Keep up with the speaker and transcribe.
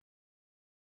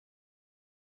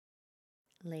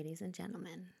Ladies and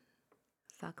gentlemen,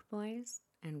 fuck boys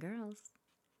and girls,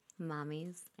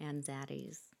 mommies and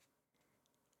daddies.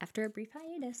 After a brief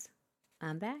hiatus,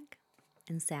 I'm back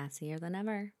and sassier than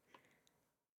ever.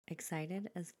 Excited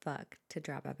as fuck to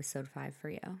drop episode 5 for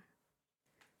you.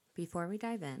 Before we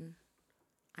dive in,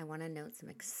 I want to note some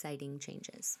exciting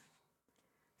changes.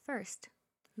 First,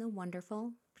 the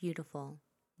wonderful, beautiful,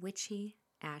 witchy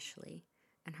Ashley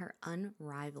and her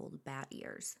unrivaled bat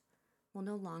ears will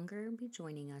no longer be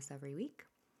joining us every week.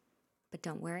 But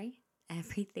don't worry,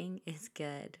 everything is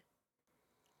good.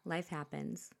 Life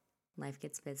happens, life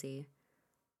gets busy,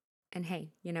 and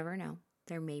hey, you never know,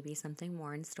 there may be something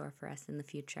more in store for us in the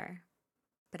future.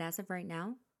 But as of right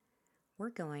now, we're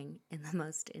going in the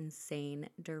most insane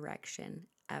direction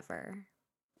ever.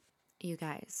 You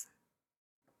guys,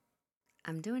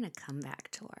 I'm doing a comeback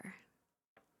tour.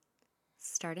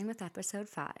 Starting with episode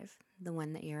 5, the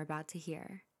one that you're about to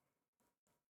hear,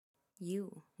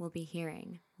 you will be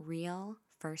hearing real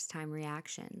first-time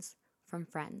reactions from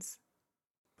friends,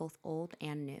 both old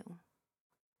and new.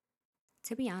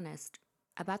 To be honest,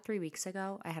 about 3 weeks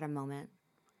ago, I had a moment.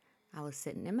 I was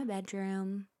sitting in my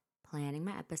bedroom, planning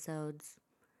my episodes,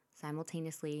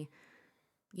 simultaneously,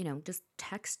 just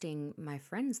texting my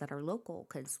friends that are local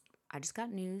because I just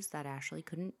got news that Ashley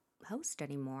couldn't host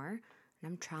anymore.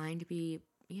 And I'm trying to be,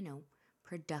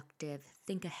 productive,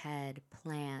 think ahead,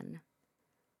 plan.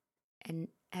 And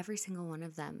every single one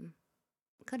of them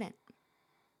couldn't.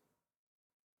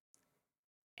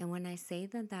 And when I say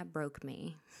that broke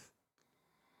me,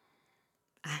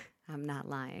 I'm not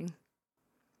lying.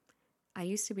 I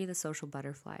used to be the social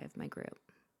butterfly of my group.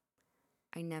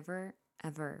 I never,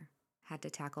 ever had to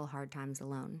tackle hard times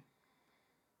alone.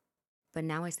 But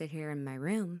now I sit here in my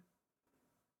room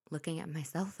looking at my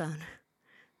cell phone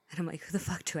and I'm like, who the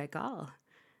fuck do I call?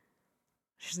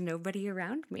 There's nobody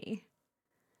around me.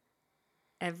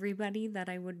 Everybody that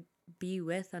I would be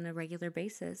with on a regular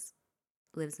basis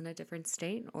lives in a different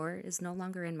state or is no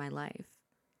longer in my life.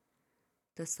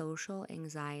 The social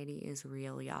anxiety is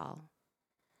real, y'all.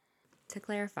 To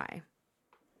clarify,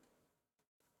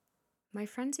 my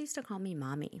friends used to call me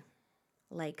Mommy.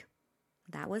 Like,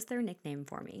 that was their nickname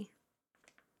for me.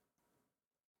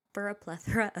 For a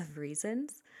plethora of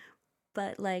reasons,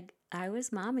 but I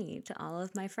was Mommy to all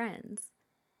of my friends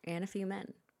and a few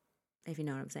men, if you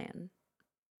know what I'm saying.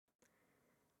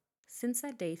 Since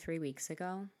that day 3 weeks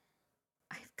ago,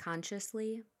 I've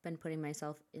consciously been putting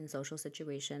myself in social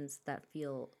situations that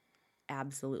feel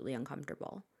absolutely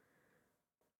uncomfortable.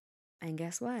 And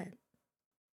guess what?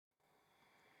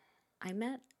 I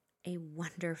met a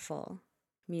wonderful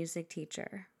music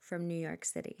teacher from New York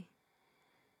City.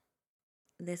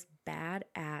 This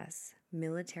badass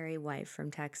military wife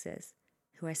from Texas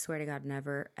who I swear to God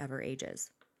never ever ages.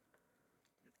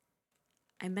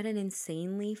 I met an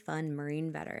insanely fun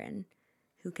Marine veteran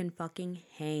who can fucking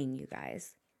hang, you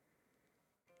guys.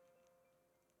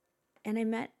 And I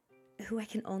met who I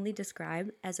can only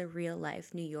describe as a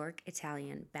real-life New York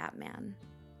Italian Batman,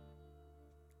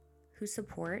 whose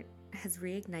support has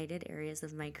reignited areas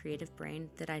of my creative brain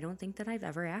that I don't think that I've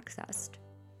ever accessed.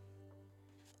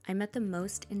 I met the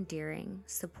most endearing,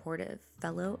 supportive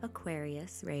fellow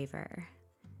Aquarius raver.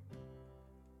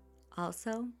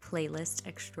 Also, playlist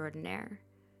extraordinaire,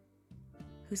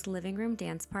 whose living room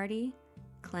dance party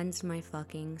cleansed my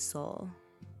fucking soul.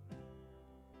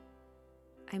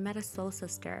 I met a soul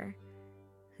sister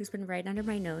who's been right under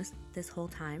my nose this whole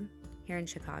time here in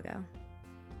Chicago.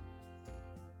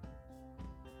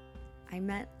 I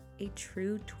met a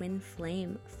true twin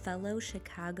flame fellow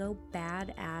Chicago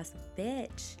badass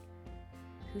bitch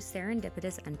whose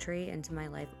serendipitous entry into my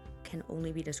life can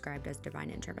only be described as divine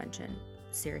intervention.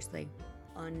 Seriously,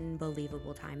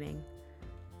 unbelievable timing.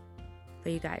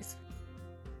 But you guys,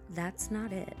 that's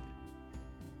not it.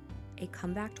 A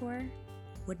comeback tour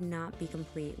would not be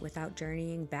complete without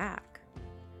journeying back.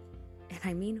 And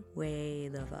I mean way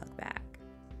the fuck back.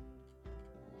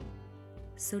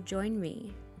 So join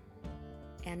me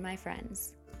and my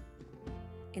friends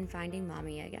in finding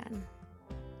Mommy again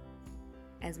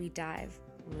as we dive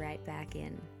right back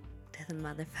in to the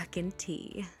motherfucking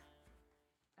tea.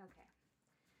 Okay.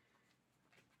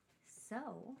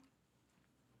 So,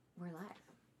 we're live.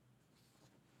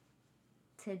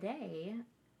 Today,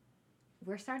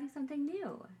 we're starting something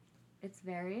new. It's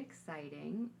very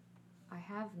exciting. I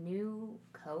have new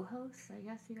co-hosts, I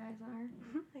guess you guys are.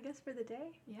 I guess for the day,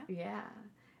 yeah. Yeah.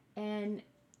 And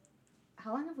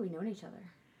how long have we known each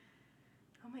other?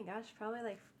 Oh my gosh, probably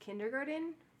like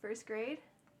kindergarten, first grade.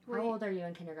 How old are you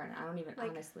in kindergarten? I don't even,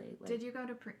 honestly. Did you go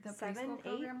to the 7, preschool 8?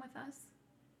 program with us?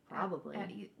 Probably.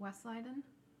 At West Leiden?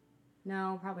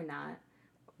 No, probably not.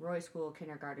 Roy School,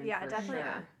 kindergarten. Yeah, for definitely,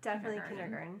 sure. definitely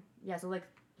kindergarten. Yeah, so like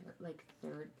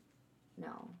third,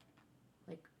 no,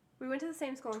 like We went to the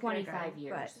same school in 25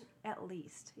 years. but at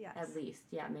least, yes. At least,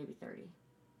 yeah, maybe 30.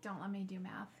 Don't let me do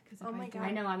math, because Oh my God. I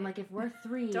know. I'm like, if we're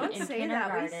 3 Don't in say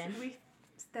kindergarten, that.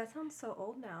 That sounds so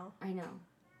old now. I know.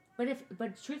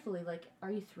 But truthfully, like,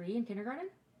 are you 3 in kindergarten?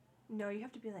 No, you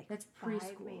have to be like That's 5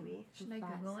 preschool. maybe. Should I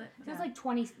Google it? So it's like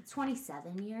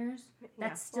 27 years. That's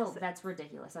Yeah, still, that's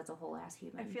ridiculous. That's a whole ass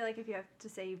human. I feel like if you have to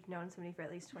say you've known somebody for at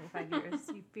least 25 years,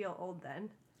 you feel old then.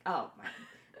 Oh,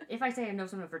 if I say I know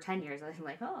someone for 10 years, I'm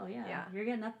like, oh yeah, you're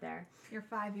getting up there. You're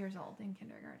 5 years old in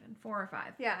kindergarten. 4 or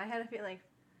 5. Yeah, I had a feeling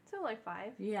so like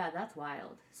 5. Yeah, that's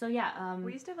wild. So yeah,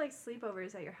 we used to have like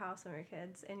sleepovers at your house when we were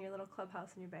kids, in your little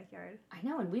clubhouse in your backyard. I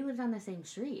know, and we lived on the same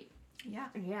street. Yeah.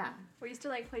 Yeah. We used to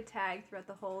like play tag throughout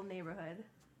the whole neighborhood.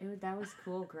 That was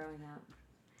cool growing up.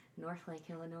 North Lake,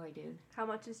 Illinois, dude. How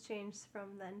much has changed from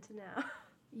then to now?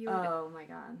 Oh my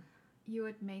God. You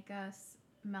would make us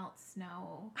melt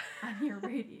snow on your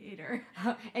radiator.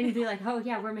 And you'd be like, oh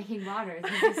yeah, we're making water.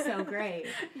 This is so great.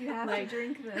 You have to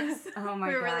drink this. Oh my God.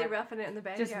 We were really roughing it in the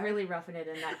backyard. Just really roughing it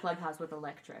in that clubhouse with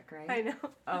electric, right? I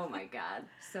know. Oh my God.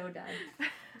 So done.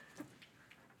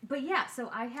 But yeah, so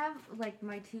I have like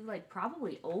my 2 like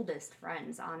probably oldest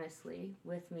friends, honestly,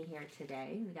 with me here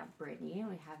today. We got Brittany and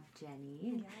we have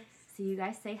Jenny. Yes. So you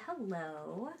guys say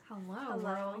hello. Hello, Hello.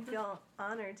 world. We feel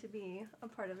honored to be a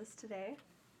part of this today.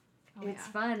 Oh, It's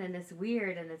fun and it's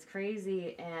weird and it's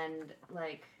crazy and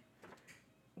like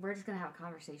we're just gonna have a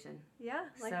conversation. Yeah.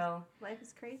 Life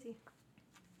is crazy.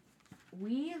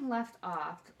 We left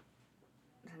off,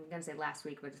 I'm gonna say last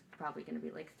week, but it's probably gonna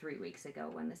be like 3 weeks ago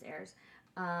when this airs.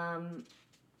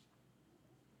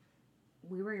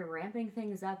 We were ramping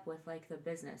things up with like the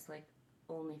business, like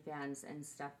OnlyFans and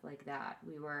stuff like that.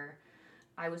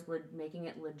 I was making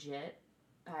it legit.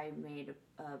 I made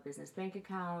a business bank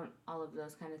account, all of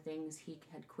those kind of things. He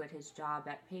had quit his job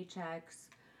at Paychecks.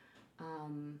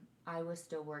 I was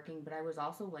still working, but I was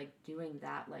also like doing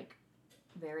that like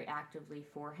very actively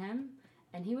for him.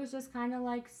 And he was just kind of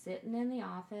like sitting in the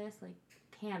office, like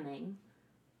camming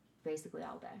basically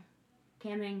all day.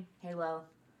 Camming, Halo,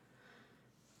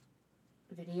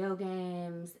 video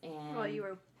games, and... Well, you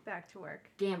were back to work.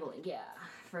 Gambling, yeah,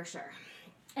 for sure.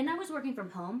 And I was working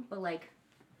from home, but, like,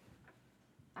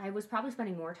 I was probably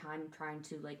spending more time trying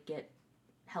to, like,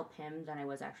 help him than I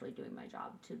was actually doing my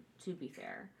job, to be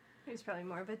fair. It was probably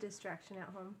more of a distraction at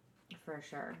home. For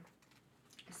sure.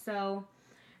 So,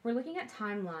 we're looking at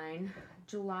timeline.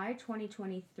 July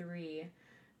 2023,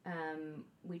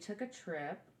 we took a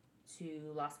trip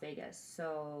to Las Vegas.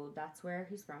 So that's where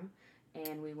he's from.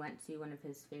 And we went to one of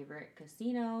his favorite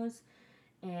casinos.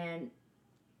 And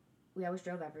we always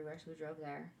drove everywhere, so we drove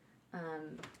there.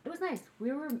 It was nice.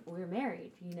 We were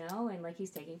married, you know, and like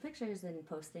he's taking pictures and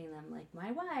posting them like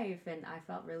my wife, and I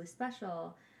felt really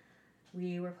special.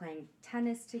 We were playing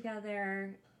tennis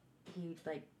together. He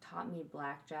like taught me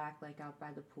blackjack like out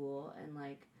by the pool, and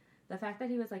like the fact that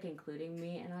he was like including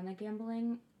me in on the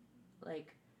gambling,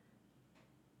 like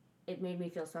it made me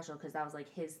feel special because that was like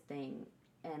his thing.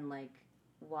 And like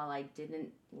while I didn't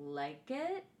like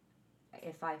it,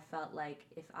 if I felt like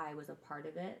if I was a part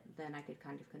of it, then I could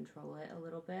kind of control it a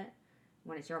little bit.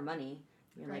 When it's your money,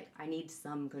 you're Right. like, I need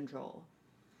some control.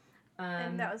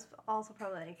 And that was also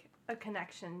probably like a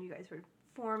connection you guys were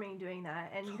forming doing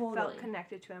that, and you Totally. felt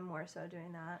connected to him more so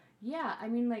doing that. Yeah, I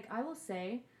mean, like, I will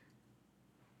say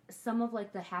some of,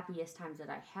 like, the happiest times that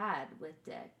I had with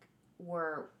Dick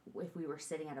were if we were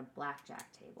sitting at a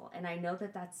blackjack table. And I know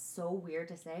that that's so weird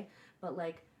to say, but,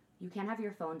 like, you can't have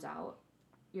your phones out.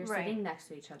 You're Right. sitting next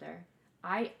to each other.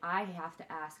 I have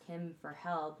to ask him for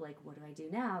help, like, what do I do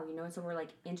now? You know, and so we're,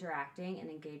 like, interacting and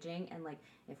engaging, and, like,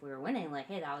 if we were winning, like,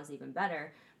 hey, that was even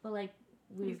better. But, like,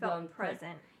 You we've felt gone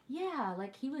present. yeah,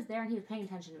 like, he was there and he was paying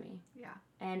attention to me. Yeah.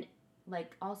 And,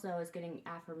 like, also I was getting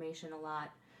affirmation a lot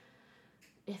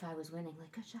if I was winning,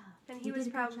 like, good job. And You he was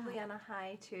did a good probably job. on a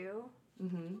high too,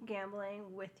 Mm-hmm.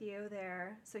 gambling with you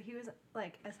there. So he was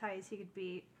like as high as he could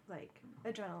be, like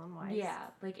adrenaline wise. Yeah,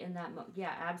 like in that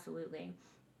yeah, absolutely.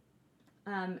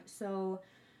 So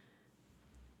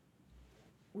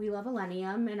we love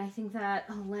Millennium, and I think that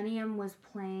Millennium was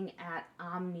playing at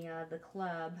Omnia, the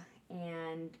club,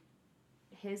 and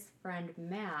his friend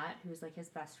Matt, who's like his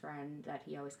best friend that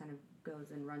he always kind of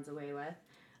goes and runs away with,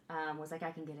 was like,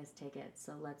 I can get his tickets,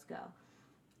 so let's go.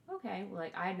 Okay, well,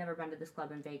 like I had never been to this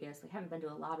club in Vegas. Like, I haven't been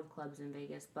to a lot of clubs in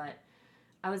Vegas, but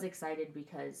I was excited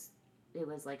because it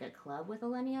was like a club with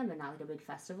Millennium and not like a big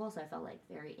festival, so I felt like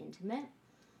very intimate.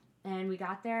 And we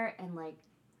got there, and like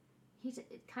he's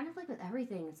kind of like with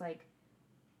everything. It's like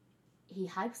he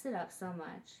hypes it up so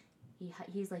much.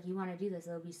 He's like, you want to do this?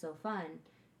 It'll be so fun.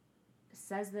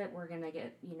 Says that we're going to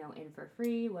get, in for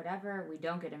free, whatever. We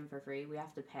don't get in for free. We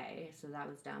have to pay. So that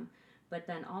was dumb. But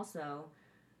then also,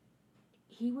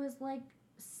 he was like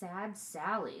sad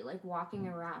Sally, like walking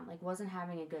around, like wasn't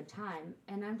having a good time.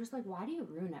 And I'm just like, why do you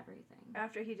ruin everything?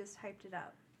 After he just hyped it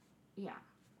up. Yeah.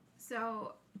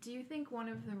 So, do you think one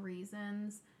of the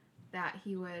reasons that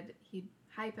he'd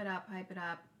hype it up,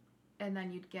 and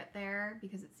then you'd get there,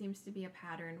 because it seems to be a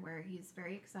pattern where he's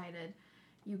very excited,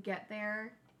 you get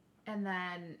there, and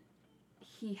then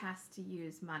he has to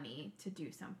use money to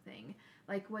do something.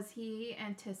 Like, was he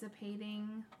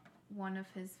anticipating one of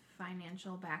his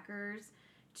financial backers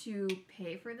to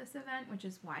pay for this event, which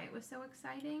is why it was so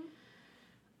exciting?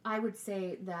 I would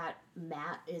say that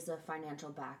Matt is a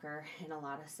financial backer in a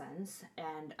lot of sense,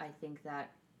 and I think that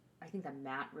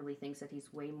Matt really thinks that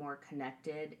he's way more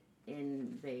connected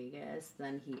in Vegas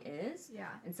than he is. Yeah.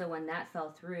 And so when that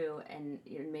fell through, and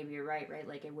maybe you're right,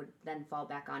 like it would then fall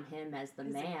back on him as the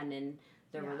man in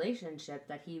the relationship,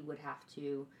 that he would have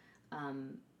to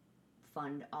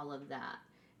fund all of that.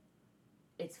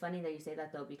 It's funny that you say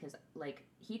that though, because like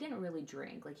he didn't really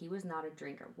drink. Like he was not a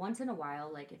drinker. Once in a while,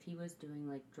 like if he was doing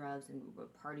like drugs and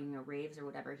partying or raves or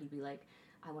whatever, he'd be like,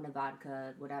 I want a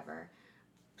vodka, whatever.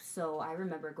 So I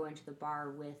remember going to the bar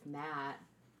with Matt,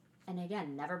 and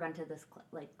again, never been to this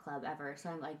club ever. So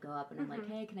I'm like, go up and I'm like,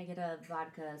 hey, can I get a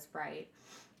vodka Sprite?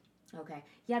 Okay,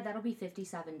 yeah, that'll be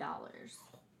 $57.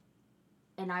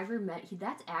 And I remember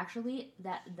that's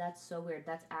so weird.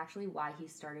 That's actually why he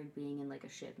started being in like a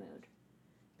shit mood.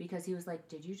 Because he was like,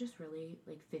 did you just really,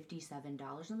 like, $57?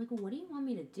 I'm like, well, what do you want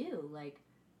me to do? Like,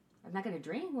 I'm not going to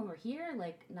drink when we're here.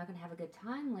 Like, I'm not going to have a good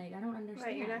time. Like, I don't understand.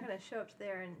 Right, you're not going to show up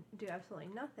there and do absolutely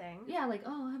nothing. Yeah, like,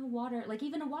 oh, I'll have a water. Like,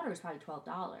 even a water was probably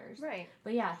 $12. Right.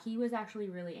 But yeah, he was actually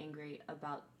really angry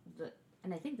about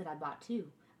and I think that I bought two.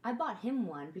 I bought him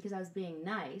one because I was being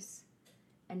nice.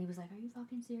 And he was like, are you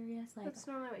fucking serious? Like, that's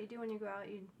normally what you do when you go out.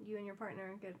 You and your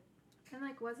partner get... And,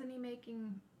 like, wasn't he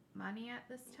making money at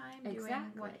this time doing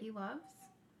what he loves?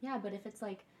 Yeah, but if it's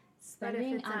like spending, but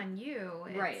if it's on you,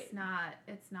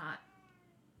 it's not.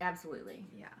 Absolutely.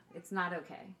 Yeah. It's not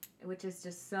okay, which is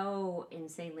just so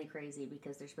insanely crazy,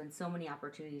 because there's been so many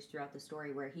opportunities throughout the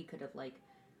story where he could have, like,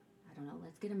 I don't know,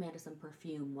 let's get Amanda some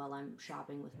perfume while I'm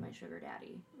shopping with my sugar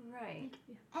daddy. Right.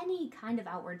 Like, any kind of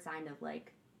outward sign of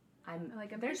like, I'm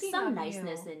there's thinking some of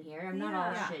niceness you. in here. I'm not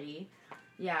all shitty.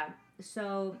 Yeah.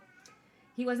 So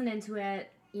he wasn't into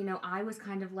it. I was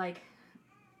kind of like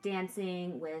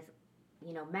dancing with,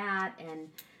 Matt, and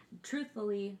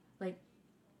truthfully, like,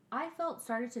 I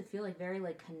started to feel like very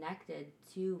like connected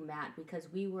to Matt, because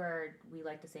we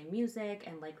liked the same music,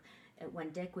 and like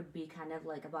when Dick would be kind of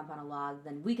like a bump on a log,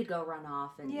 then we could go run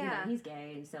off, and he's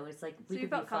gay, and so it's like we could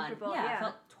be fun. Yeah, I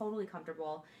felt totally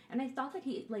comfortable, and I thought that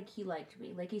he liked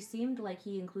me. Like he seemed like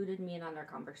he included me in on our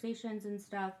conversations and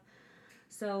stuff.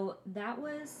 So that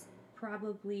was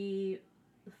probably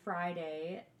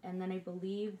Friday, and then I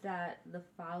believe that the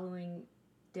following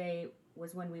day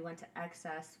was when we went to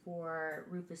Excess for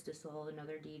Rufus Du Sol,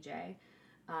 another DJ.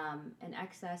 And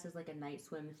Excess is like a night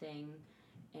swim thing,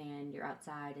 and you're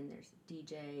outside and there's a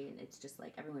DJ, and it's just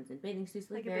like everyone's in bathing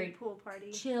suits, like very a big pool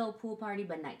party, chill pool party,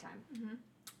 but nighttime. Mm-hmm.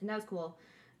 And that was cool.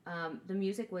 The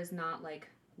music was not like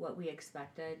what we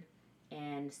expected,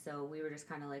 and so we were just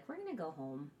kind of like, we're gonna go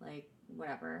home, like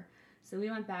whatever. So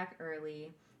we went back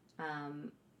early.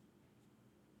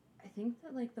 I think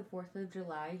that like the 4th of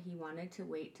July, he wanted to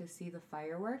wait to see the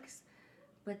fireworks,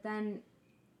 but then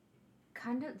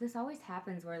kind of this always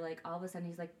happens where like all of a sudden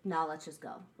he's like, no, let's just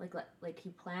go. Like he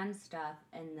plans stuff,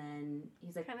 and then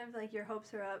he's like, kind of like your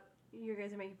hopes are up. You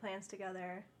guys are making plans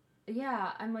together.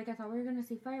 Yeah, I'm like, I thought we were gonna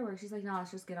see fireworks. He's like, no, let's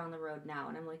just get on the road now.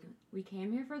 And I'm like, we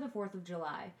came here for the 4th of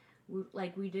July.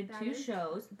 We did two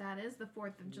shows. That is the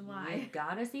 4th of July. You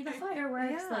gotta see the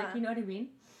fireworks. Yeah. Like, you know what I mean?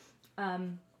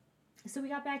 So we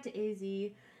got back to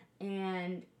AZ,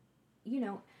 and,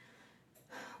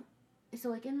 so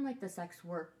like in like the sex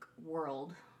work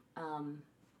world,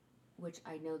 which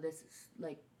I know this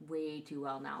like way too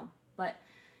well now, but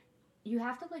you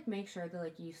have to like make sure that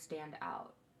like you stand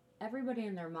out. Everybody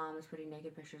and their mom is putting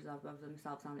naked pictures of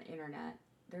themselves on the internet.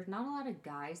 There's not a lot of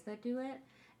guys that do it.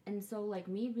 And so like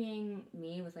me being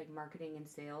me with like marketing and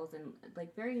sales and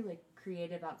like very like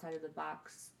creative outside of the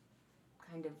box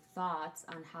kind of thoughts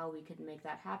on how we could make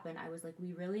that happen, I was like,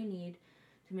 we really need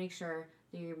to make sure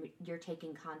that you're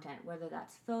taking content, whether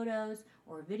that's photos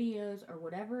or videos or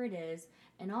whatever it is.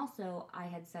 And also I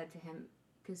had said to him,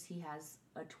 because he has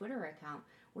a Twitter account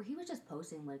where he was just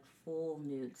posting like full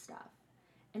nude stuff.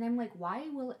 And I'm like,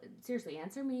 seriously,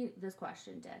 answer me this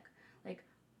question, Dick. Like,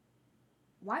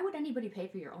 why would anybody pay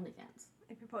for your OnlyFans?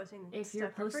 If you're posting If you're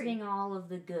posting all of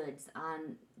the goods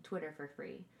on Twitter for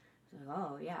free. Like,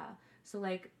 oh, yeah. So,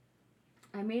 like,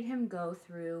 I made him go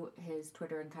through his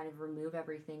Twitter and kind of remove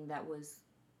everything that was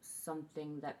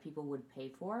something that people would pay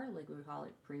for. Like, we would call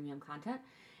it premium content.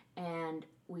 And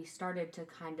we started to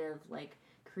kind of, like,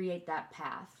 create that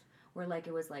path where, like,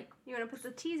 it was, like... You want to put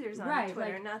the teasers on right,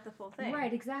 Twitter, like, not the full thing.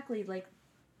 Right, exactly. Like,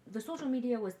 the social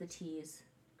media was the tease.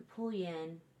 We pull you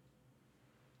in.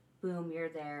 Boom, you're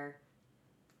there.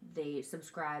 They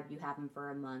subscribe, you have them for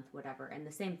a month, whatever. And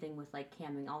the same thing with, like,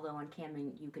 camming. Although on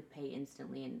camming, you could pay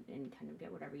instantly and kind of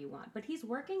get whatever you want. But he's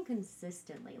working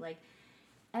consistently. Like,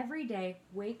 every day,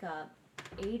 wake up,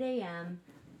 8 a.m.,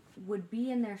 would be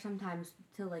in there sometimes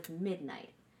till, like, midnight.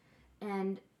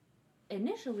 And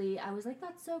initially, I was like,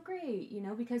 that's so great, you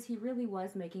know, because he really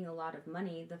was making a lot of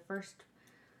money. The first,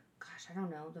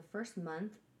 the first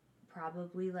month,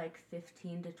 probably, like,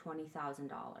 $15,000 to $20,000.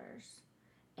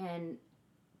 And...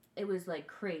 it was, like,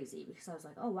 crazy because I was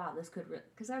like, oh, wow, this could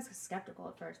because I was skeptical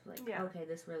at first, but, like, okay,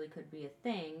 this really could be a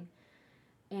thing.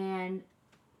 And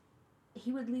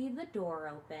he would leave the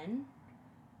door open,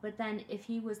 but then if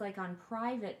he was, like, on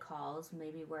private calls,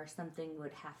 maybe where something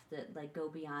would have to, like, go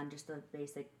beyond just the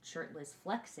basic shirtless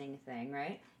flexing thing,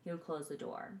 right, he would close the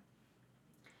door.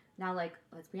 Now, like,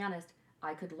 let's be honest,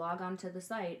 I could log onto the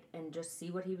site and just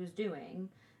see what he was doing,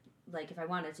 like, if I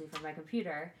wanted to from my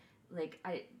computer. Like,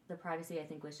 the privacy, I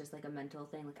think, was just, like, a mental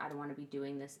thing. Like, I don't want to be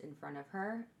doing this in front of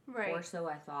her. Right. Or so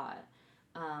I thought.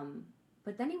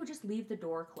 But then he would just leave the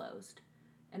door closed.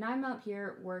 And I'm out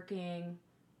here working,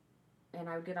 and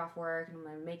I would get off work, and I'm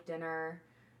going to make dinner.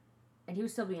 And he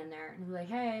would still be in there. And he'd be like,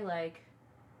 hey, like,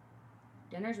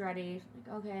 dinner's ready.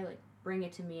 Like, okay, like, bring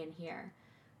it to me in here.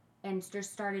 And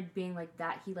just started being like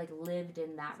that. He, like, lived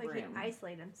in that room. Like, he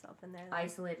isolated himself in there.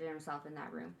 Isolated himself in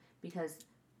that room. Because...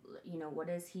 you know, what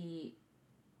is he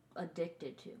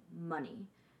addicted to? Money.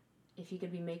 If he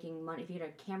could be making money, if he had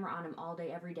a camera on him all day,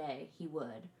 every day, he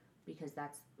would. Because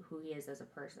that's who he is as a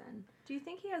person. Do you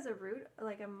think he has a root,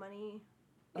 like a money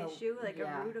issue? Like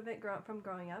a root of it from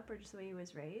growing up or just the way he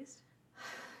was raised?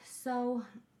 So,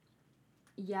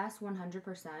 yes,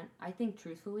 100%. I think,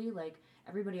 truthfully, like,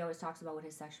 everybody always talks about what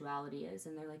his sexuality is.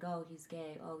 And they're like, oh, he's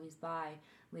gay. Oh, he's bi.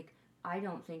 Like... I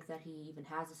don't think that he even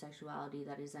has a sexuality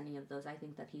that is any of those. I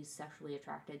think that he's sexually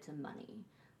attracted to money.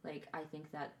 Like, I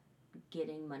think that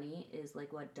getting money is,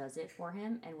 like, what does it for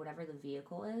him, and whatever the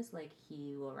vehicle is, like,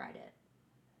 he will ride it.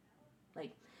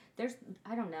 Like, there's,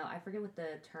 I don't know, I forget what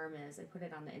the term is. I put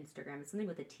it on the Instagram. It's something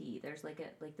with a T. There's, like,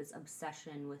 this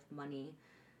obsession with money.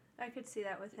 I could see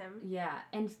that with him. Yeah,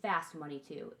 and fast money,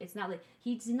 too. It's not like,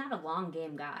 he's not a long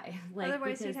game guy. Like,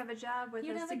 otherwise, he'd have a job with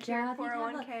a secure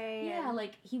 401k. Yeah,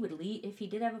 like, he would leave, if he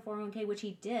did have a 401k, which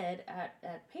he did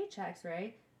at Paychecks,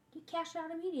 right? He'd cash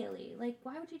out immediately. Like,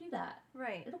 why would you do that?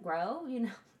 Right. It'll grow, you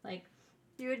know? Like...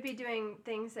 you would be doing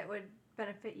things that would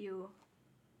benefit you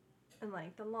in,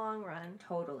 like, the long run.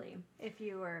 Totally. If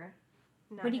you were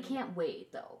not... but he can't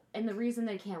wait, though. And the reason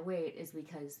that he can't wait is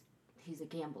because he's a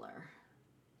gambler.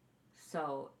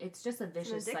 So it's just a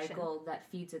vicious cycle that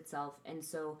feeds itself. And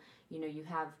so, you know, you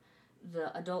have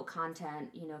the adult content,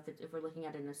 you know, if we're looking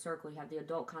at it in a circle, you have the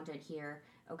adult content here.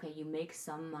 Okay, you make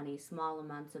some money, small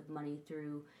amounts of money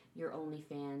through your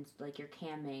OnlyFans, like your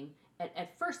camming.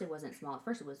 At first it wasn't small. At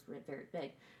first it was very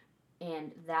big.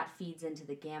 And that feeds into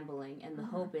the gambling. And the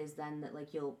hope is then that,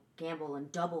 like, you'll gamble and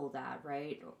double that,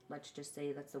 right? Or let's just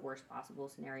say that's the worst possible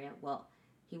scenario. Well,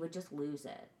 he would just lose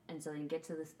it. And so then you get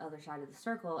to this other side of the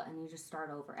circle and you just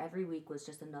start over. Every week was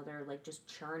just another, like, just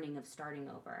churning of starting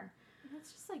over.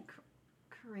 That's just, like,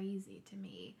 crazy to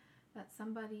me that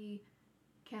somebody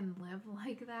can live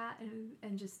like that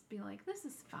and just be like, this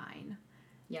is fine.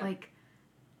 Yeah. Like,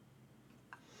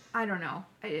 I don't know.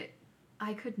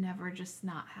 I could never just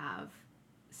not have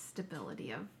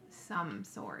stability of some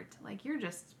sort. Like, you're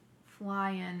just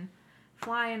flying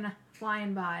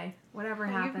by, whatever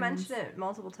happens. You've mentioned it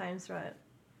multiple times throughout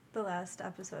the last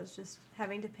episodes, just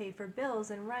having to pay for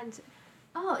bills and rent.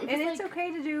 Oh, it's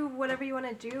okay to do whatever you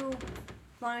want to do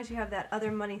as long as you have that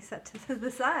other money set to the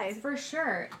side. For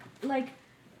sure. Like,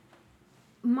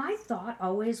 my thought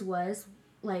always was,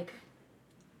 like,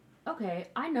 okay,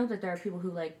 I know that there are people who,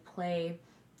 like, play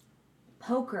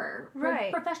poker,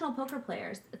 right? Professional poker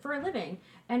players for a living.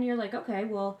 And you're like, okay,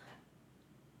 well,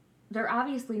 they're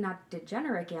obviously not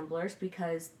degenerate gamblers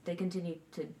because they continue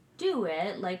to do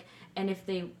it. Like, and if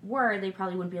they were, they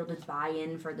probably wouldn't be able to buy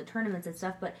in for the tournaments and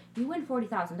stuff. But you win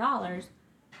 $40,000.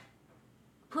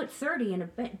 put 30 in a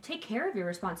bit, take care of your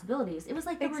responsibilities. It was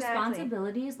like the Exactly.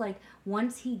 responsibilities, like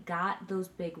once he got those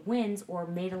big wins or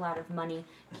made a lot of money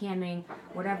camming,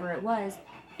 whatever it was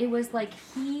like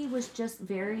he was just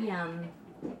very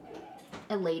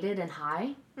elated and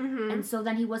high. And so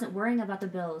then he wasn't worrying about the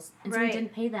bills, and so he Right.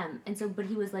 didn't pay them, and so but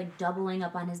he was like doubling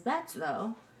up on his bets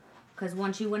though, because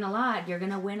once you win a lot, you're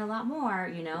gonna win a lot more,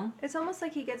 you know. It's almost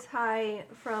like he gets high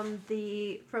from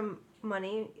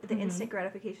money, the instant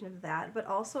gratification of that, but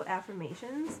also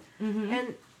affirmations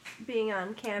and being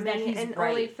on That Camming he's and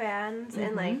right. OnlyFans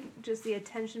and like just the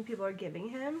attention people are giving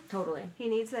him. Totally. He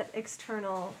needs that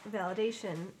external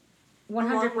validation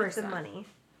 100%. along with the money.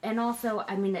 And also,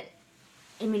 I mean,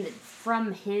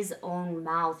 from his own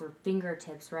mouth or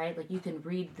fingertips, right? Like you can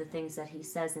read the things that he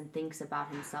says and thinks about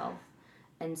himself.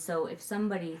 And so if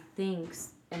somebody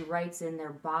thinks and writes in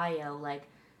their bio like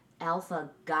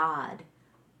alpha god,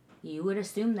 you would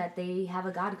assume that they have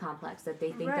a god complex, that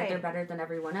they think that they're Right. better than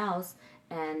everyone else.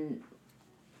 And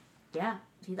yeah,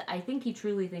 I think he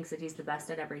truly thinks that he's the best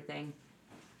at everything.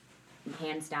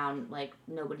 Hands down, like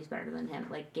nobody's better than him.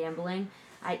 Like gambling,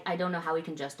 I don't know how he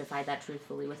can justify that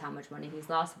truthfully with how much money he's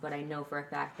lost, but I know for a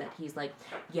fact that he's like,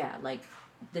 yeah, like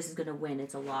this is gonna win,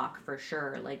 it's a lock for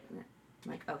sure. Like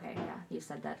okay, yeah, you've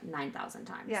said that 9,000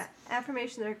 times. Yeah,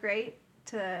 affirmations are great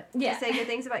to Yeah. say good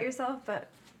things about yourself, but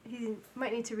he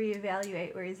might need to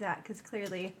reevaluate where he's at because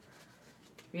clearly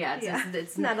Yeah,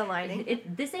 it's not aligning.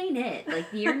 This ain't it. Like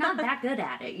you're not that good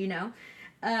at it, you know.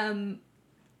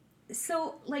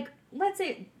 So like let's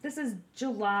say this is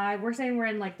July. We're saying we're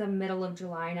in like the middle of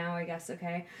July now, I guess.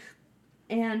 Okay,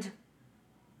 and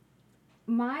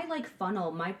my like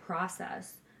funnel, my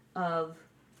process of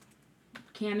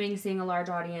camming, seeing a large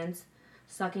audience,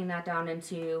 sucking that down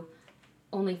into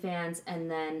OnlyFans, and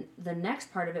then the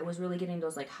next part of it was really getting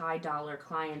those like high dollar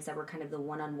clients that were kind of the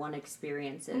one-on-one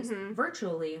experiences,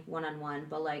 virtually one-on-one,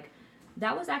 but like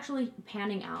that was actually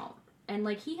panning out. And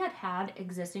like he had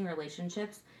existing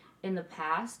relationships in the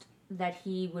past that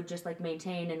he would just like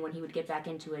maintain, and when he would get back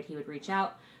into it, he would reach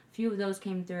out. A few of those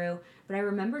came through, but I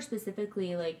remember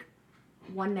specifically like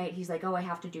one night he's like, oh, I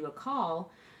have to do a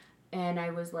call. And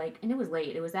I was like, and it was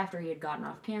late. It was after he had gotten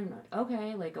off camera. Like,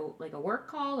 okay, like a work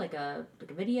call, like a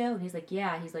video. And he's like,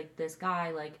 yeah. He's like, this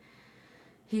guy, like,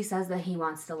 he says that he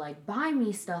wants to like buy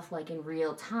me stuff like in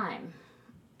real time.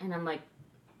 And I'm like,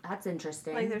 that's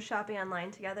interesting. Like they're shopping online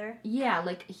together. Yeah,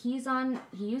 like he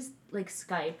used like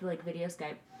Skype, like video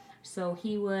Skype. So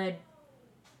he would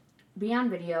be on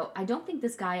video. I don't think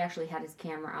this guy actually had his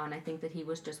camera on. I think that he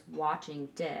was just watching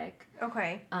Dick.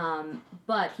 Okay.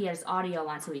 But he has audio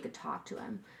on so he could talk to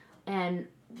him. And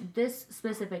this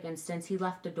specific instance, he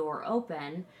left the door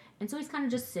open. And so he's kind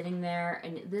of just sitting there.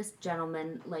 And this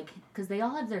gentleman, like, because they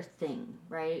all have their thing,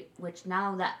 right? Which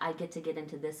now that I get to get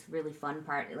into this really fun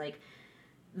part, like,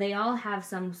 they all have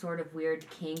some sort of weird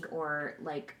kink or,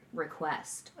 like,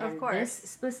 request. Of and course. this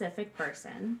specific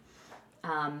person,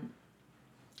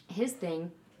 his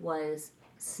thing was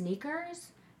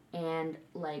sneakers and,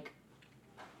 like,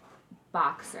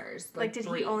 boxers. Like did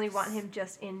briefs. he only want him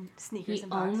just in sneakers He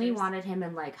and boxers? only wanted him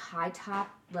in, like, high-top,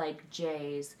 like,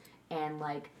 J's and,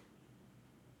 like,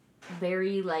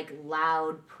 very, like,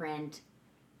 loud print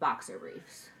boxer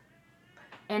briefs.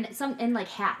 And like,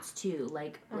 hats, too.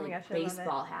 Like, Oh my like gosh, I love it.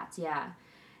 baseball hats, yeah.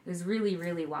 It was really,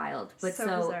 really wild. But so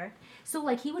bizarre. So,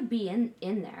 like, he would be in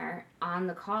there on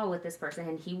the call with this person,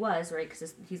 and he was, right,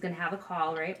 because he's going to have a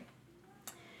call, right?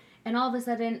 And all of a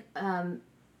sudden,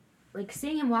 like,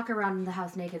 seeing him walk around the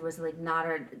house naked was, like, not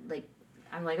a, like,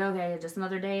 I'm like, okay, just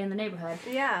another day in the neighborhood.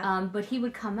 Yeah. But he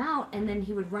would come out, and then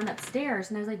he would run upstairs,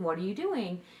 and I was like, what are you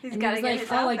doing? He's and gotta he was get like,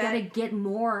 his I outfit. gotta get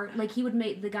more. Like,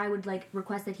 the guy would, like,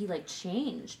 request that he, like,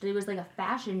 changed. It was, like, a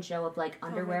fashion show of, like,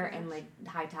 underwear and, like,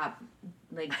 high-top,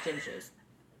 like, gym shoes.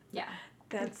 Yeah.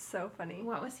 That's so funny.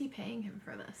 What was he paying him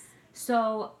for this?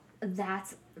 So,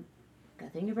 that's,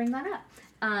 good thing you bring that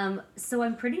up. So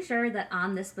I'm pretty sure that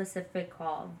on this specific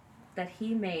call that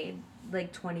he made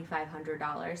like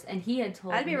 $2,500, and he had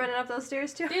told I'd be me, running up those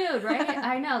stairs too. dude, right?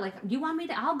 I know. Like, you want me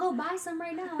to? I'll go buy some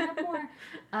right now. I have more.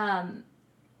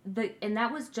 And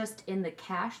that was just in the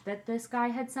cash that this guy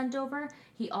had sent over.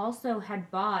 He also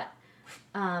had bought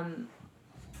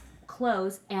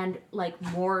clothes and like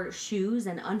more shoes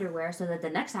and underwear so that the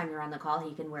next time you're on the call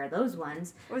he can wear those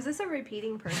ones. Was this a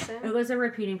repeating person? It was a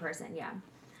repeating person, yeah.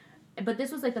 But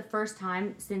this was like the first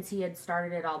time since he had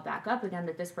started it all back up again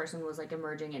that this person was like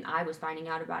emerging and I was finding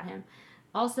out about him.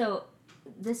 Also,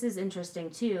 this is interesting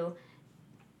too.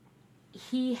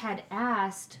 He had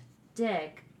asked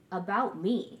Dick about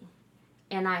me,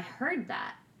 and I heard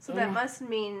that. So And that must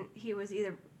mean he was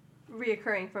either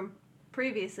reoccurring from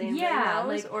previously and yeah,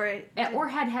 knows, like, or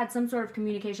had some sort of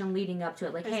communication leading up to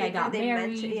it, like, hey, I got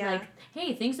married, like,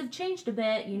 hey, things have changed a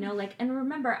bit, you know, like, and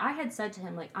remember, I had said to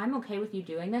him, like, I'm okay with you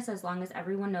doing this as long as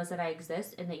everyone knows that I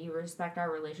exist and that you respect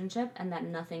our relationship and that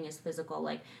nothing is physical,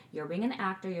 like, you're being an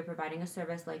actor, you're providing a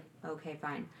service, like, okay,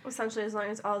 fine. Essentially, as long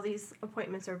as all these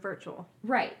appointments are virtual.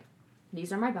 Right.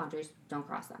 These are my boundaries, don't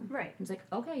cross them. Right. He's like,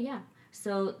 okay, yeah.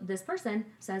 So this person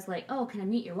says, like, oh, can I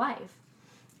meet your wife?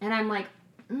 And I'm like,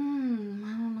 I don't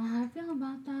know how I feel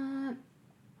about that.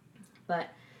 But,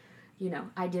 you know,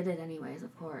 I did it anyways,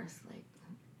 of course. Like,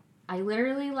 I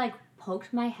literally, like,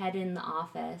 poked my head in the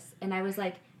office, and I was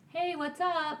like, hey, what's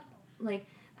up? Like,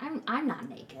 I'm not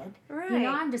naked. Right. You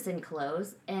know, I'm just in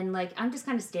clothes, and, like, I'm just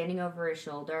kind of standing over his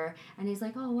shoulder, and he's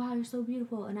like, oh, wow, you're so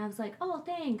beautiful. And I was like, oh,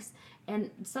 thanks. And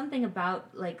something about,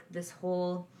 like, this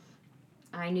whole,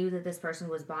 I knew that this person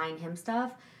was buying him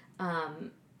stuff,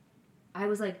 I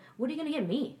was like, what are you going to get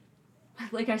me?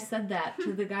 Like, I said that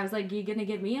to the guy. I was like, you going to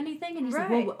get me anything? And he's like,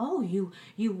 well, oh,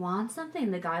 you want something?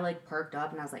 And the guy, like, perked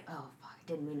up, and I was like, oh, fuck, I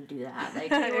didn't mean to do that.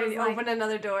 Like, he opened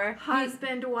another door.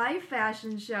 Husband-wife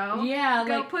fashion show. Yeah.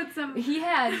 Go like, put some... do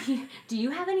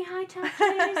you have any high-top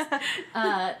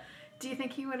chairs? Do you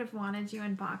think he would have wanted you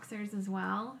in boxers as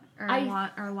well? Or,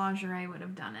 or lingerie would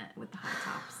have done it with the high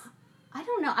tops? I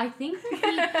don't know. I think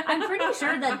that I'm pretty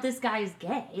sure that this guy is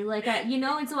gay. Like, you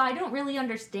know, and so I don't really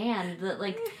understand that,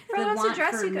 like, the want to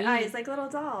dress for you me. guys like little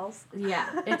dolls.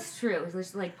 Yeah, it's true. It's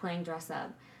just like playing dress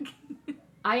up.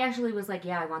 I actually was like,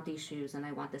 yeah, I want these shoes and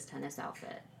I want this tennis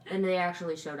outfit. And they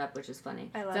actually showed up, which is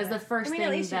funny. I love it. That's the first thing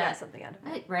at least that, you got something out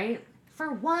of it. Right?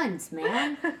 For once,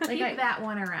 man. Like, Keep that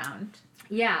one around.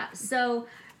 Yeah, so...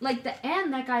 Like, that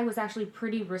guy was actually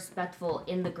pretty respectful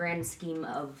in the grand scheme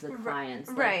of the clients.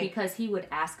 Like, right. Because he would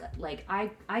ask, like,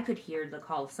 I could hear the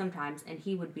calls sometimes, and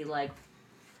he would be like,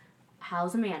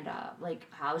 how's Amanda? Like,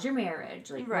 how's your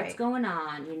marriage? Like, what's going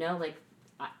on? You know, like,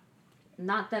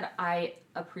 not that I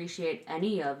appreciate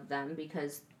any of them,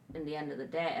 because at the end of the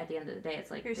day,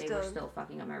 it's like, they were still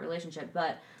fucking up my relationship.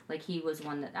 But, like, he was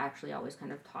one that actually always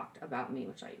kind of talked about me,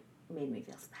 which made me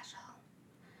feel special.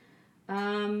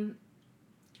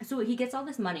 So he gets all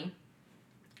this money,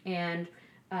 and,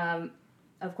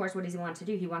 of course, what does he want to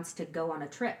do? He wants to go on a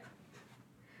trip.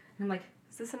 And I'm like...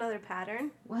 Is this another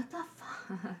pattern? What the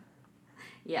fuck?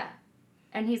 Yeah.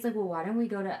 And he's like, well, why don't we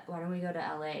go to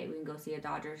LA? We can go see a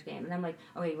Dodgers game. And I'm like,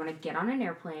 okay, you want to get on an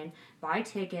airplane, buy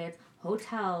tickets,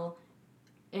 hotel,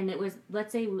 and it was,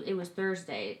 let's say it was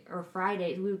Thursday or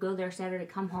Friday, we would go there Saturday,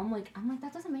 come home. Like, I'm like,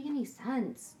 that doesn't make any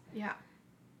sense. Yeah.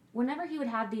 Whenever he would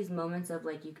have these moments of,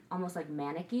 like, you almost, like,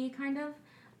 manic-y, kind of,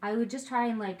 I would just try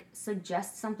and, like,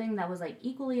 suggest something that was, like,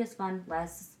 equally as fun,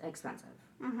 less expensive.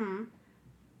 Mm-hmm.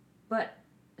 But,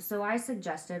 so I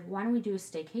suggested, why don't we do a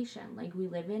staycation? Like, we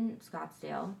live in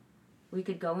Scottsdale. We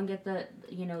could go and get the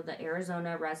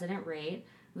Arizona resident rate.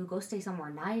 We would go stay somewhere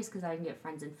nice, because I can get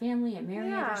friends and family at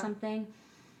Marriott or something.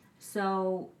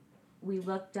 So, we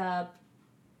looked up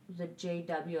the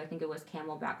JW, I think it was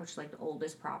Camelback, which is like the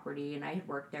oldest property, and I had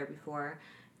worked there before,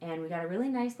 and we got a really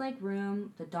nice like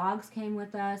room. The dogs came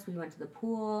with us. We went to the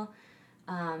pool.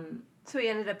 So he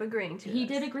ended up agreeing to it. He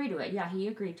did agree to it. Yeah, he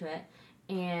agreed to it.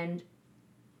 And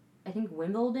I think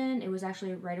Wimbledon, it was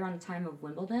actually right around the time of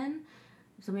Wimbledon,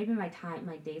 so maybe my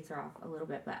dates are off a little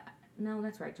bit, but no,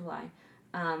 that's right, July.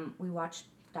 We watched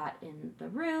that in the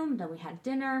room, then we had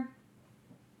dinner.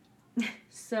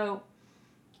 So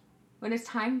when it's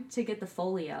time to get the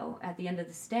folio at the end of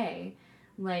the stay,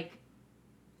 like,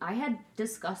 I had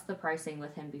discussed the pricing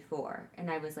with him before, and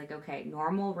I was like, okay,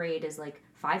 normal rate is like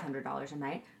 $500 a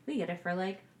night. We get it for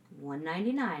like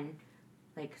 $199.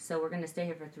 Like, so we're gonna stay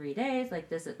here for 3 days. Like,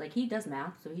 this is like, he does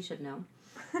math, so he should know.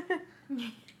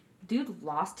 Dude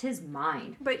lost his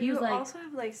mind. But you also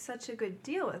have like such a good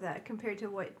deal with that compared to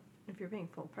what if you're paying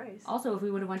full price. Also, if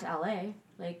we would have went to LA,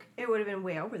 like, it would have been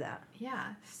way over that.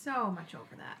 Yeah, so much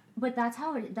over that. But that's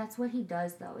what he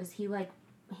does though, is he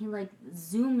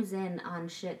zooms in on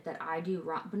shit that I do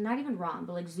wrong, but not even wrong,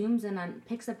 but like zooms in on,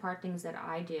 picks apart things that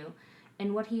I do.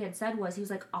 And what he had said was, he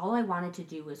was like, all I wanted to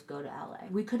do was go to LA.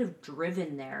 We could have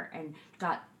driven there and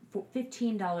got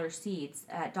 $15 seats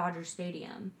at Dodger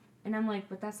Stadium. And I'm like,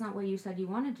 but that's not what you said you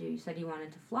wanted to do. You said you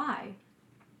wanted to fly.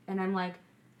 And I'm like,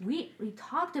 we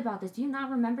talked about this. Do you not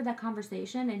remember that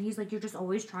conversation? And he's like, you're just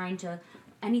always trying to,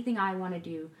 anything I want to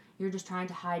do, you're just trying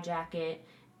to hijack it.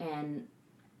 And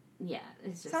yeah,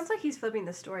 it's just... Sounds like he's flipping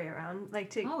the story around, like,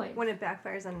 to always. When it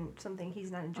backfires on something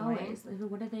he's not enjoying. Always.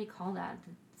 Like, what do they call that?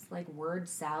 It's like word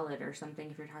salad or something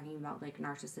if you're talking about, like,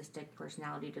 narcissistic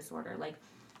personality disorder. Like,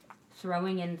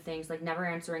 throwing in things, like never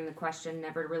answering the question,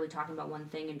 never really talking about one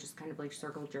thing, and just kind of like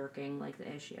circle jerking like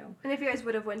the issue. And if you guys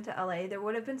would have went to LA, there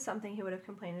would have been something he would have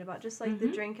complained about, just like the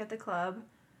drink at the club.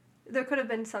 There could have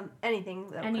been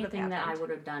anything that I would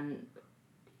have done,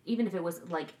 even if it was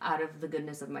like out of the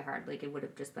goodness of my heart, like it would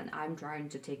have just been, I'm trying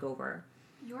to take over.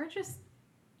 You're just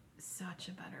such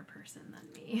a better person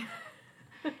than me.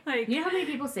 Like, you know how many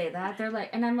people say that? They're like,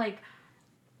 and I'm like,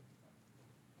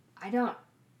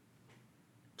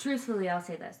 truthfully, I'll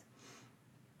say this.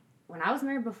 When I was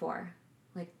married before,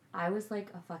 like, I was like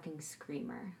a fucking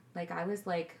screamer. Like, I was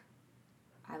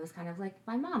kind of like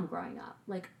my mom growing up.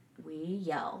 Like, we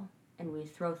yell and we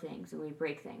throw things and we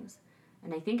break things.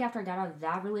 And I think after I got out of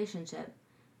that relationship,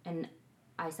 and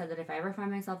I said that if I ever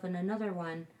find myself in another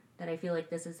one, that I feel like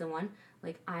this is the one,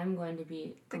 like, I'm going to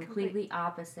be completely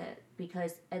opposite,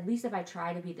 because at least if I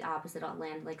try to be the opposite, I'll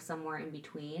land, like, somewhere in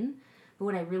between. But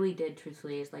what I really did,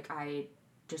 truthfully, is, like, I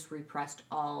just repressed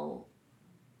all,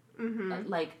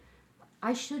 like,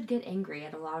 I should get angry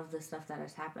at a lot of the stuff that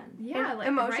has happened. Yeah, like,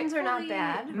 emotions are not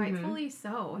bad. Rightfully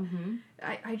so.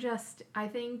 I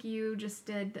think you just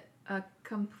did a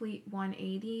complete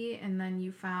 180, and then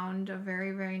you found a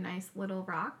very, very nice little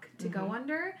rock to go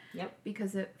under. Yep.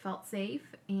 Because it felt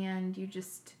safe, and you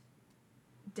just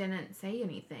didn't say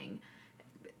anything.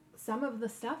 Some of the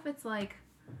stuff, it's like,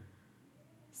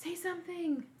 say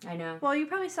something. I know. Well, you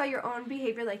probably saw your own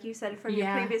behavior, like you said, from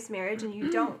your previous marriage, and you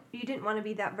didn't want to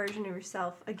be that version of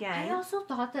yourself again. I also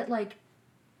thought that, like,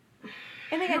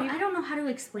 and again, I don't know how to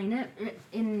explain it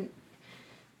in,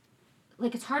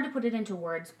 like, it's hard to put it into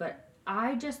words, but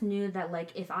I just knew that, like,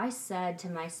 if I said to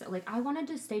myself, like, I wanted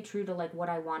to stay true to, like, what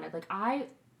I wanted. Like, I,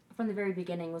 from the very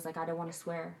beginning, was like, I don't want to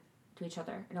swear to each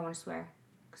other. I don't want to swear.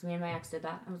 Because me and my ex did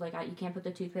that. I was like, you can't put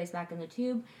the toothpaste back in the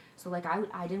tube. So, like,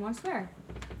 I didn't want to swear.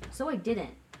 So I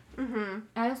didn't.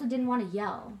 I also didn't want to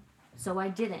yell. So I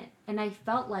didn't. And I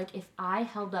felt like if I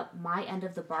held up my end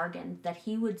of the bargain, that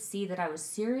he would see that I was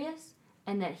serious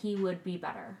and that he would be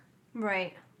better.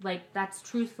 Right. Like, that's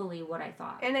truthfully what I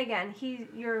thought. And again,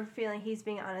 you're feeling he's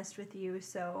being honest with you,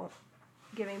 so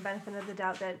giving benefit of the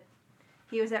doubt that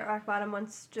he was at rock bottom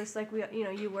once, just like we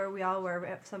all were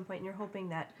at some point, and you're hoping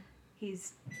that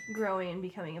he's growing and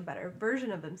becoming a better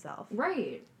version of himself.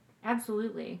 Right.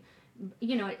 Absolutely.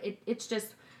 You know, it's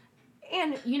just,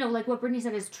 and you know, like what Brittany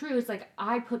said is true. It's like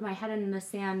I put my head in the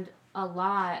sand a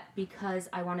lot because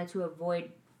I wanted to avoid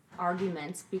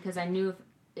arguments, because I knew if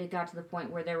it got to the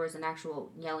point where there was an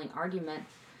actual yelling argument,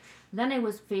 then I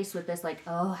was faced with this, like,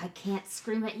 oh, I can't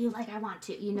scream at you like I want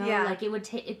to, you know? Yeah. Like, it would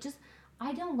take,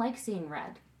 I don't like seeing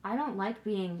red. I don't like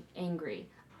being angry.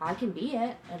 I can be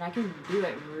it, and I can do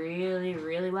it really,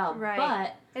 really well. Right.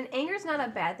 But and anger's not a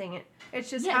bad thing. It's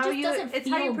just yeah, how it just doesn't it's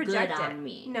feel how you project good it on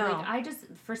me. No. Like,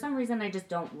 for some reason, I just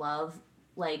don't love,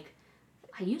 like,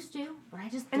 I used to, but I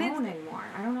just don't anymore.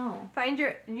 I don't know.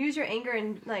 Use your anger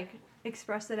and, like,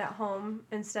 express it at home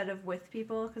instead of with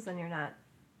people, because then you're not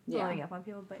blowing up on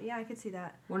people. But yeah, I could see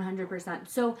that. 100%.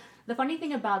 So the funny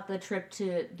thing about the trip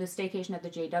to the staycation at the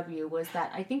JW was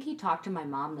that I think he talked to my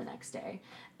mom the next day,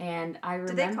 and I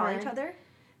remember. Did they call each other?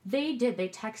 They did. They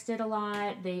texted a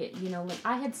lot. They, you know, like,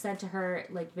 I had said to her,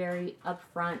 like, very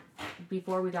upfront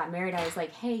before we got married, I was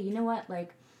like, hey, you know what,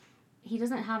 like, he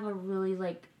doesn't have a really,